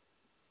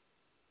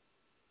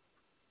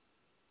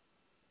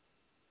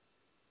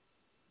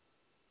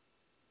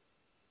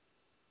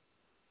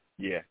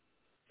 Yeah.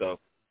 So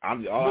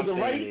I'm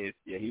saying is,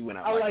 yeah, he went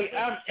out.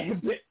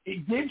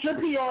 Get your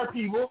PR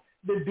people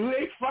to do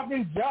their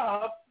fucking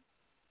job.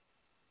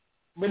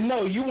 But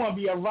no, you want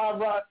to be a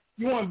rah-rah.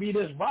 You want to be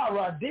this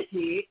rah-rah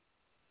dickhead.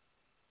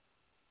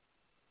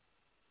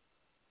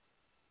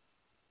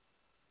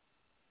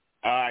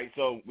 All right,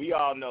 so we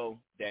all know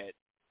that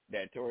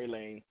Tory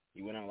Lanez,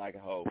 he went out like a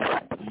hoe.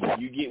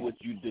 You get what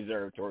you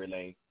deserve, Tory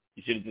Lanez.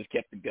 You should have just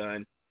kept the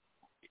gun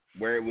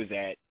where it was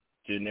at.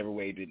 Should have never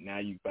waited. Now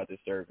you're about to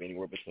serve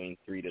anywhere between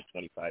 3 to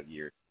 25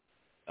 years.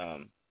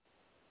 Bruh,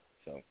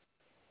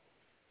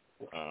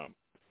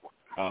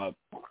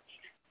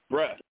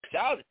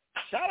 shout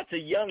out to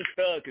Young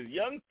Thug, because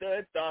Young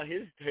Thug thought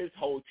his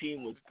whole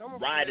team was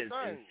riders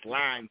and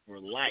slime for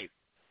life.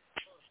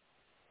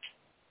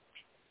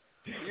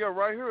 Yeah,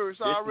 right here.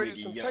 It's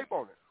already some tape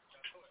on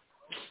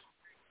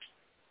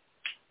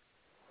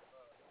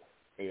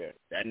it. Yeah,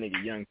 that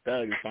nigga Young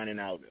Thug is finding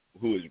out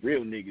who his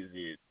real niggas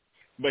is.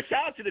 But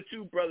shout out to the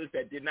two brothers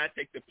that did not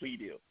take the plea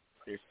deal.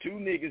 There's two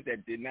niggas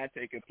that did not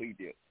take a plea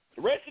deal.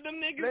 The rest of them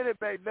niggas, let it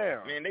back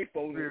down. Man, they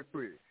folded real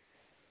quick.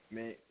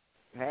 Man,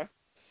 huh?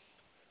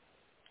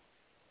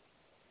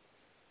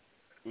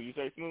 What you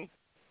say, Smooth?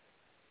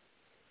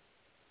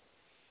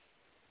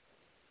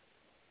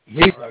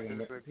 He's talking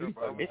about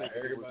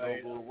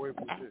everybody.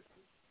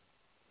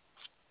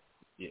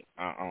 Yeah,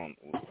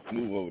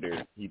 Smooth over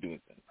there. He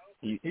doing something.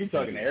 He's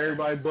talking to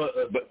everybody, but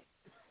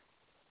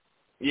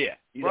yeah.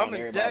 Bro, I'm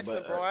in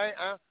Jackson, bro.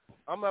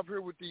 I'm up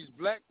here with these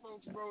black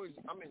folks, bro.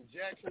 I'm in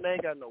Jackson. They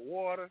ain't got no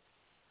water.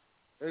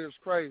 It was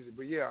crazy.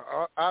 But yeah,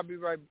 I'll be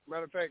right.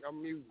 Matter of fact, I'm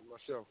muting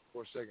myself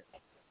for a second.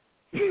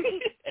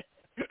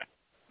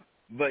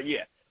 But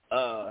yeah,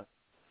 a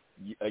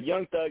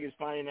Young Thug is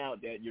finding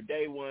out that your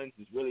day ones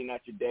is really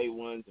not your day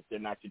ones if they're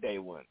not your day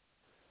ones.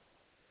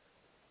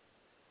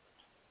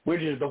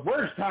 Which is the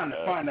worst time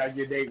to find out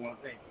your day ones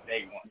ain't your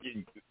day ones.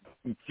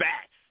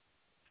 Facts.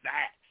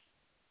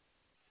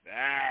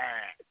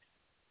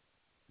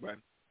 Right.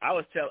 I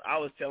was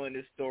telling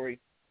this story,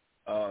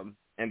 and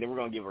then we're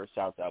gonna give her a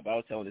shout out. But I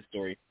was telling this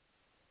story.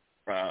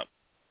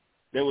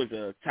 There was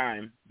a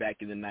time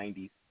back in the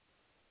 '90s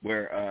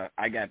where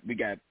we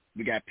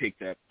got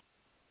picked up,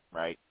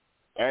 right?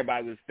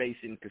 Everybody was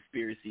facing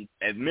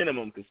at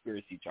minimum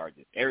conspiracy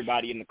charges.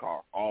 Everybody in the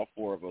car, all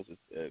four of us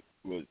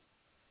was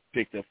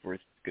picked up for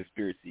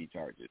conspiracy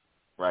charges,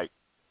 right?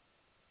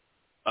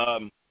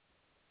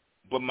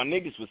 But my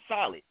niggas was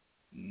solid.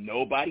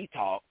 Nobody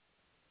talked.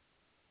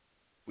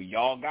 We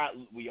all got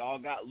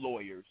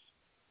lawyers.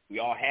 We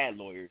all had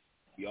lawyers.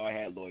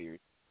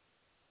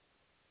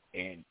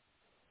 And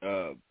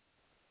that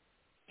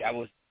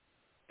was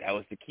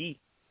the key.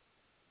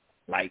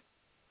 Like,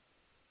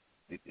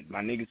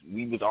 my niggas,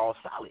 we was all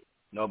solid.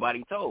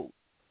 Nobody told.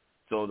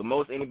 So the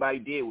most anybody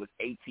did was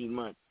 18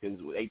 months, because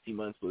 18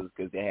 months was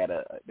because they had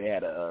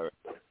a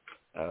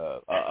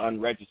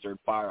unregistered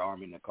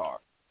firearm in the car.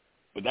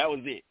 But that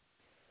was it.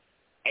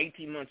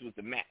 18 months was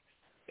the max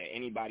that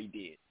anybody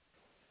did.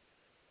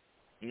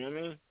 You know what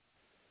I mean?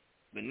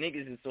 But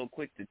niggas is so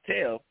quick to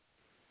tell.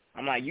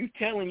 I'm like, you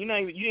telling, you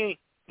ain't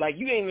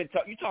even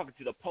talk. You talking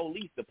to the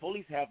police. The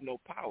police have no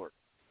power.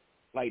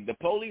 Like, the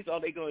police,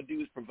 all they gonna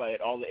do is provide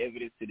all the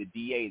evidence to the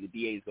DA. The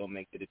DA is gonna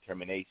make the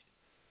determination.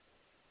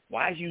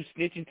 Why is you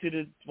snitching to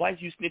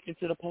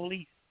the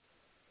police?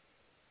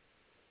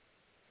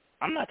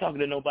 I'm not talking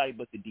to nobody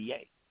but the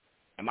DA,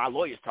 and my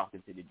lawyer's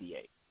talking to the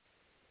DA.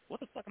 What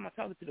the fuck am I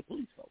talking to the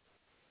police for?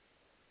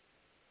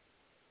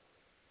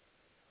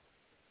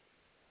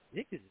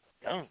 Niggas is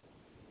dumb.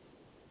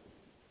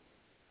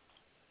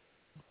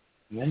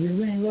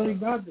 Niggas ain't really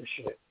about this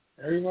shit.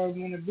 Everybody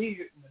wanna be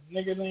it, but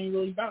niggas ain't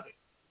really about it.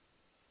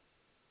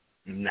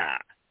 Nah.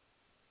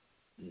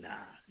 Niggas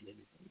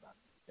ain't about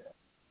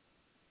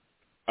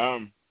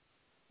it.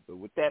 But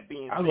with that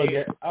being said,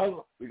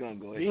 we're gonna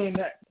go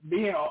ahead.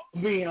 Being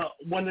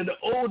one of the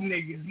old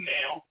niggas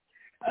now,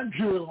 I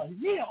drew like,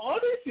 yeah, all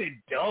this is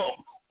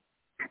dumb.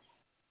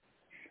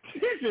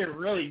 This is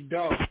really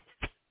dumb.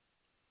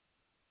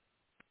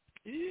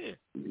 Yeah.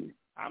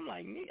 I'm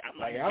lucky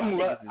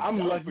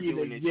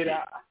to get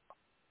out.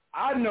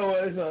 I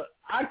know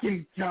I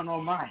can count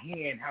on my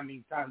hand how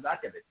many times I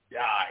could have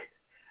died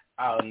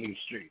out in these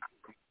streets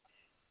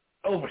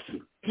over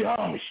some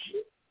dumb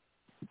shit.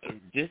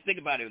 Just think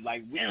about it,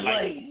 like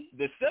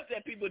the stuff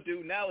that people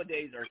do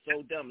nowadays are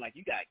so dumb. Like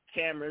you got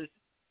cameras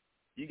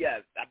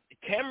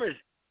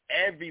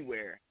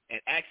everywhere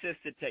and access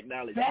to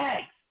technology.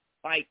 Facts.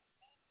 Like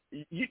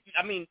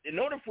in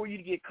order for you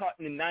to get caught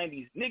in the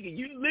 90s, nigga,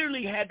 you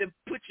literally had to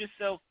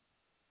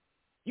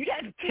you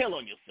had to tell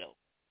on yourself.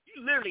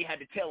 You literally had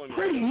to tell on yourself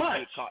Pretty much. To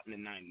get caught in the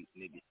 90s,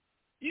 nigga.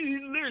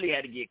 You literally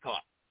had to get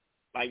caught.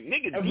 Like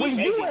niggas. And when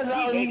you was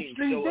out in the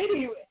streets,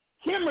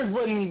 cameras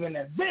wasn't even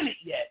invented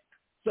yet.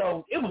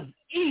 So it was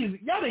easy.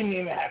 Y'all didn't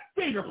even have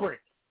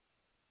fingerprints.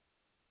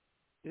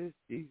 This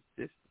nigga.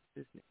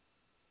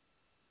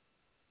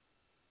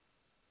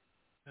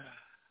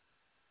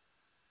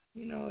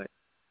 You know what?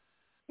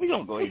 We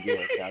gonna go ahead and give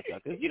a shout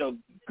out because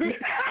Chris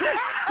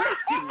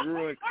can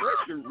ruin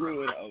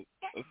a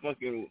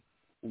fucking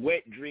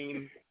wet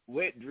dream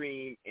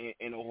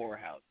in a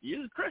whorehouse.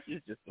 Chris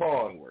is just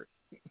fucking worse.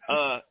 You know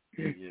what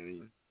I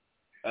mean?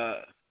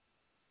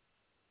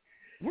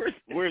 Where's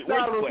Quest?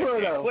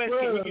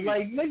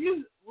 Like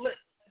niggas,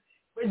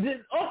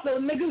 also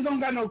niggas don't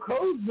got no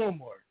codes no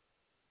more.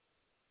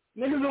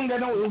 Niggas don't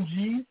got no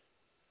OGs.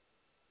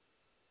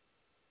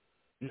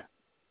 No.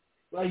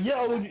 Like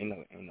yo, ain't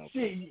no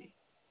shit.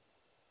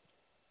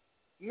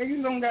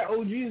 Niggas don't got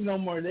OGs no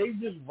more. They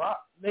just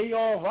rock. They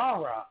all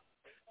rah.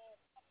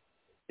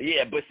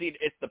 Yeah, but see,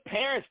 it's the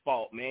parents'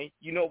 fault, man.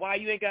 You know why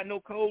you ain't got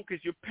no code?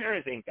 Because your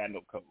parents ain't got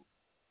no code.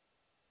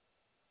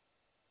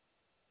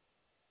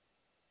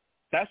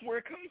 That's where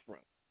it comes from.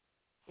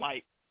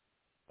 Like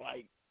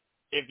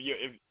if you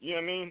know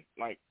what I mean?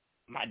 Like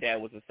my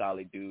dad was a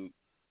solid dude,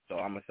 so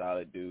I'm a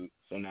solid dude.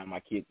 So now my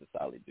kid's a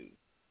solid dude,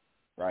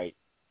 right?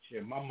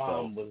 Shit, my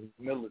mom was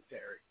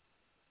military.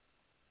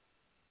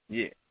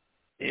 Yeah.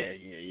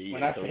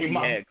 When I say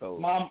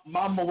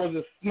mama was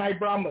a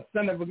sniper, I'm a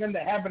son of a gun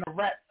that having a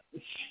rap.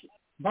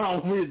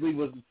 Mom Weasley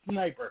was a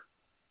sniper.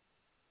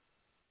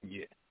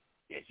 Yeah,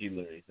 she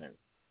literally said,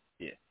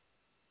 yeah.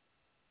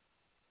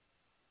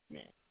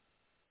 Man.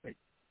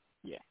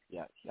 Yeah.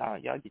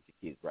 Y'all get your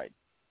kids right.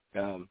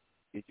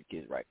 Get your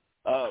kids right.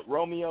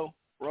 Romeo,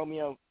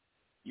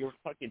 you're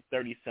fucking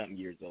 30-something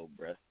years old,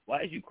 bruh.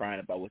 Why is you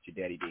crying about what your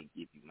daddy didn't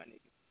give you, my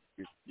nigga?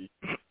 You're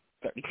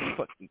 30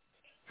 fucking.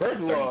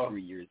 First of all,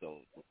 33 years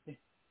old.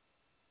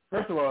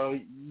 First of all,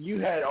 you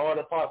had all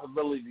the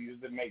possibilities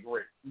to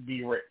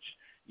be rich.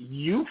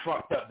 You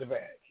fucked up the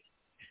bag.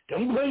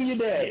 Don't blame your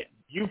dad. Yeah.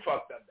 You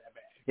fucked up that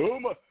bag. Oh,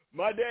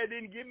 my dad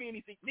didn't give me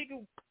anything.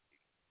 Nigga,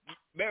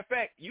 matter of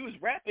fact, you was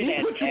rapping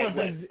he put you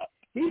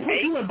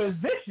in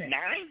position.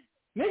 9?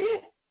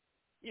 Nigga?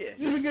 Yeah.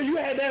 Just because you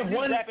had that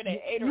one. Rapping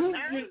at 8 or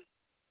 9?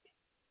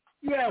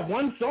 You had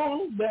one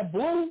song that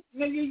blew,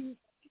 nigga.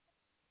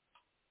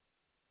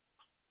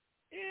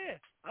 Yeah.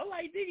 I'm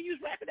like, nigga, you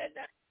was rapping at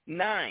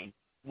 9.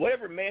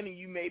 Whatever money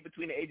you made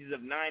between the ages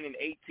of 9 and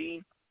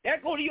 18,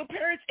 that go to your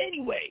parents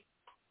anyway.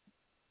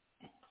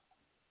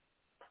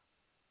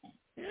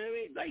 You know what I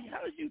mean? Like,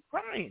 how is you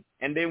crying?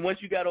 And then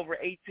once you got over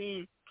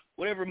 18,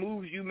 whatever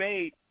moves you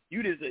made,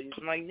 you just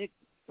like, Nick,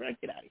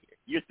 get out of here.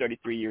 You're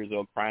 33 years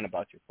old crying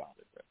about your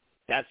father, bro.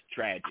 That's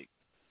tragic.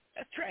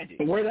 That's tragic.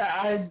 Where the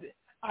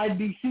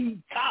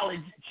IDC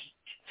college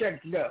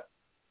checks go.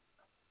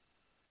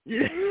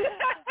 Yeah.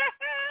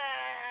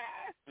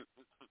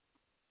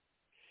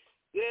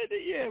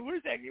 Yeah,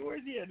 where's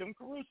he at? Them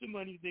commercial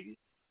money, nigga.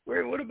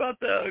 What about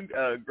the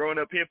growing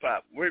up hip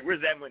hop?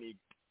 Where's that money?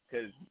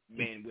 Because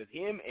man, with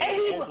him and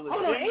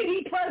ain't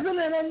he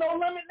president and No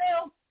Limit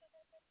now?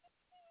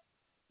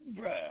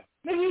 Bruh.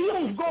 Nigga, you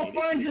don't go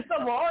find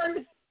yourself an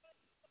artist.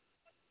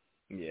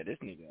 Yeah, this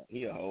nigga,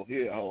 he a hoe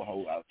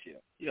out here.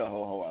 He a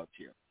hoe out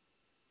here.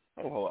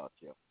 Ho out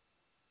here.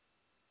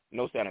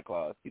 No Santa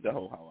Claus. He's a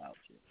hoe out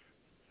here.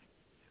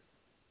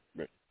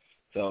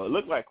 So it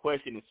looked like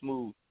Question is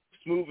smooth.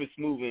 Smooth is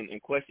smoothing,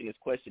 and Question is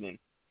questioning.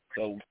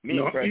 So me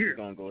and Crash are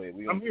gonna go ahead.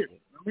 I'm here.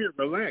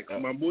 Relax,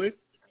 my boy.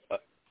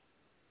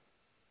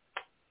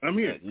 I'm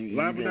here. You've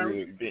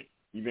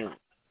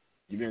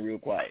been real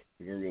quiet.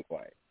 Yeah,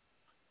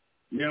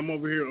 I'm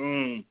over here.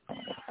 I'm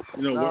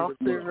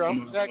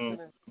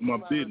my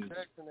business.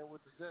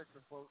 With the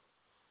Jackson folks.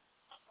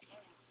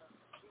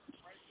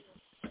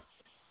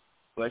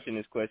 Question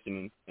is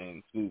questioning,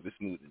 and smooth is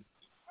smoothing.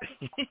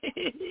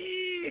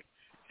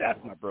 Shout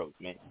out to my bros,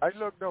 man. Hey,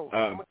 look, though,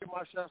 I'm going to get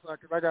my shots out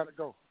because I got to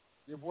go.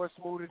 Your boy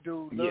Smoothie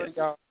Dude, love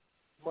y'all.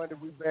 Monday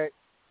we back.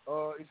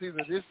 It's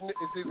either this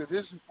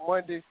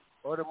Monday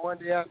or the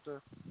Monday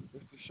after.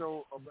 It's the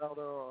show about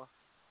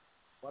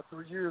my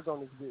 3 years on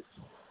this bitch.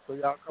 So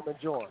y'all come and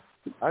join.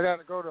 I got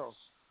to go, though.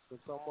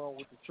 There's something wrong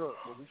with the truck.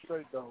 Well, we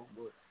straight, though,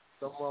 but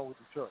something wrong with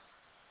the truck.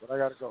 But I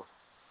got to go.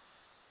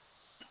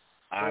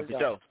 All right, for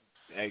sure.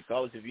 Hey,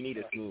 call us if you need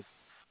us, Smooth.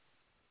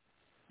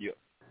 Yeah.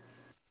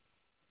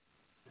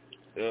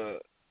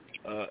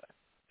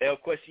 El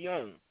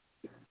Question.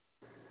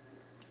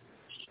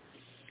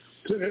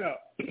 Check it out.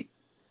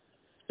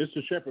 It's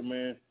the Shepherd,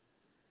 man.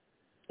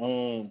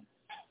 Tour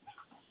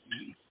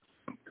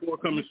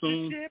coming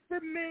soon.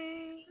 Shepherd,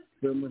 man.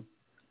 Feel me?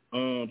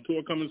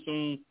 Tour coming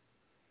soon.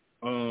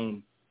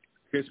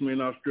 Catch me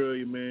in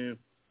Australia, man.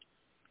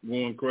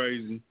 Going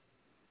crazy.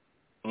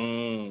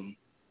 Low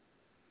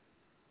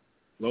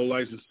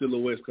Lights and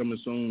Silhouettes coming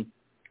soon.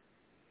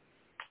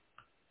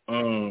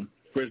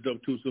 Fresh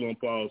Dope 2 still on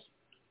pause.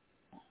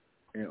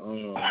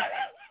 And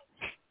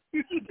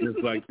just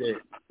like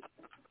that.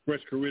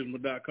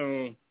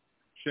 FreshCharisma.com.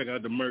 Check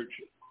out the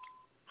merch.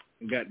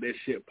 Got that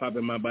shit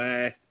popping my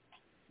bag.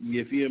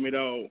 You feel me,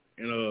 dog?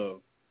 And the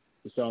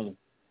song.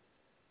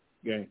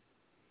 Gang.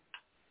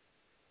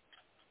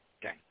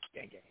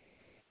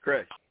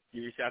 Chris,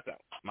 give your shout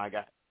out. My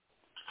guy.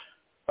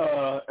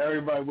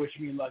 Everybody wish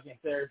me luck in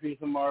therapy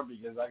tomorrow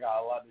because I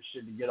got a lot of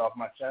shit to get off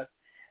my chest.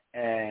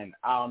 And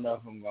I don't know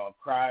if I'm going to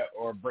cry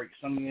or break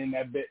something in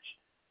that bitch.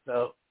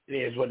 So it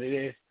is what it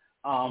is.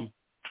 Y'all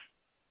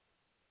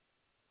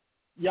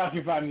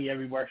can find me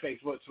everywhere.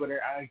 Facebook, Twitter,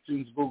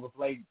 iTunes, Google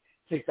Play,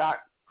 TikTok,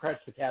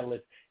 Crest the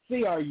Catalyst.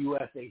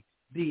 CRUSADACATALYST.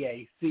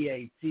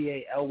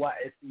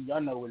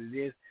 Y'all know what it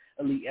is.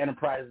 Elite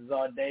Enterprises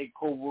all day.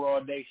 Cobra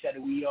all day.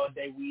 Shadowy all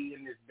day. We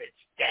in this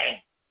bitch. Gang.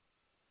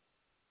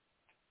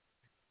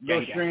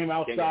 Go stream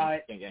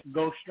outside.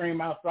 Go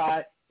stream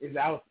outside. It's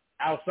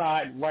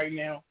outside right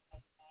now.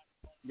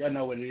 Y'all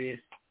know what it is.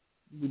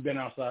 We've been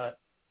outside.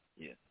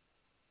 Yeah.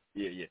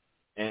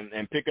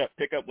 And pick up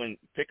when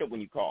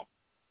you call.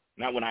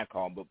 Not when I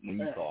call, but when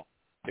you call.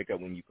 Pick up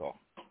when you call.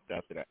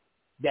 After that.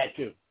 That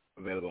too.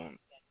 Available on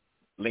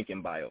link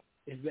in bio.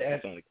 It's the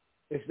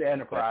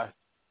Enterprise.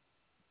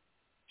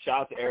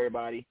 Shout out to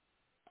everybody.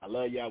 I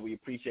love y'all. We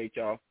appreciate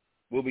y'all.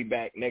 We'll be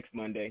back next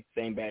Monday.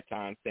 Same bad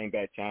time, same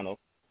bad channel.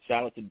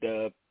 Shout out to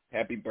Dub.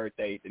 Happy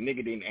birthday. The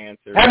nigga didn't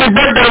answer. Happy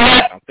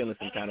birthday, I'm feeling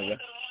some kind of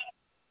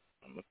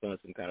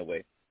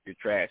way. You're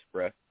trash,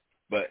 bruh.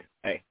 But,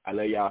 hey, I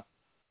love y'all.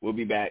 We'll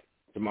be back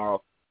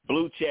tomorrow.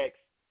 Blue checks.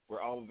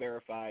 We're all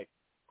verified.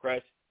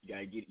 Crush, you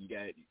gotta get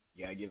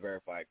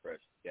verified,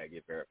 Crush. You gotta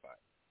get verified.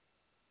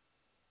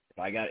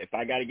 If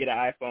I gotta get an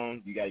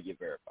iPhone, you gotta get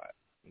verified.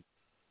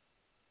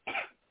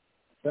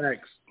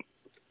 Facts.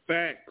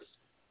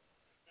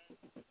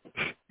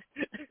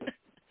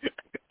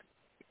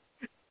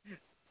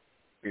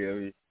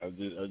 Yeah, I'm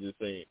just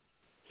saying.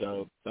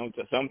 So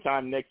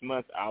sometime next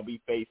month I'll be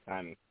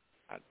FaceTiming.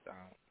 I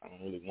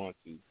don't really want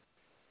to,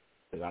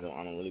 because I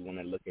don't really want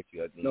to look at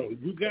you. No,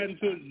 you got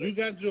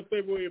until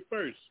February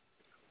 1st.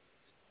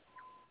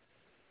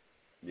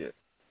 Yeah.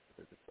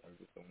 I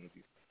just don't want to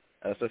do.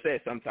 As I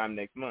said, sometime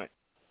next month.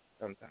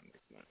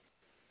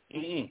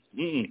 You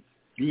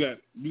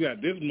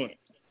got this month.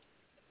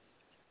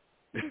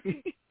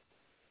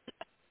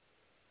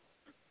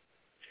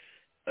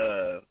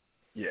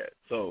 Yeah.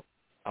 So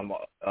I'm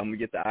gonna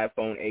get the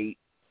iPhone 8.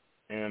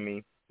 You know what I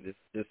mean?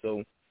 Just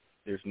so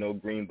there's no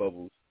green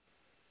bubbles.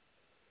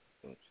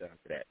 So shout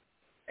out to that.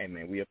 Hey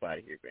man, we up out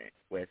of here, man.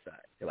 West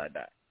side till I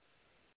die.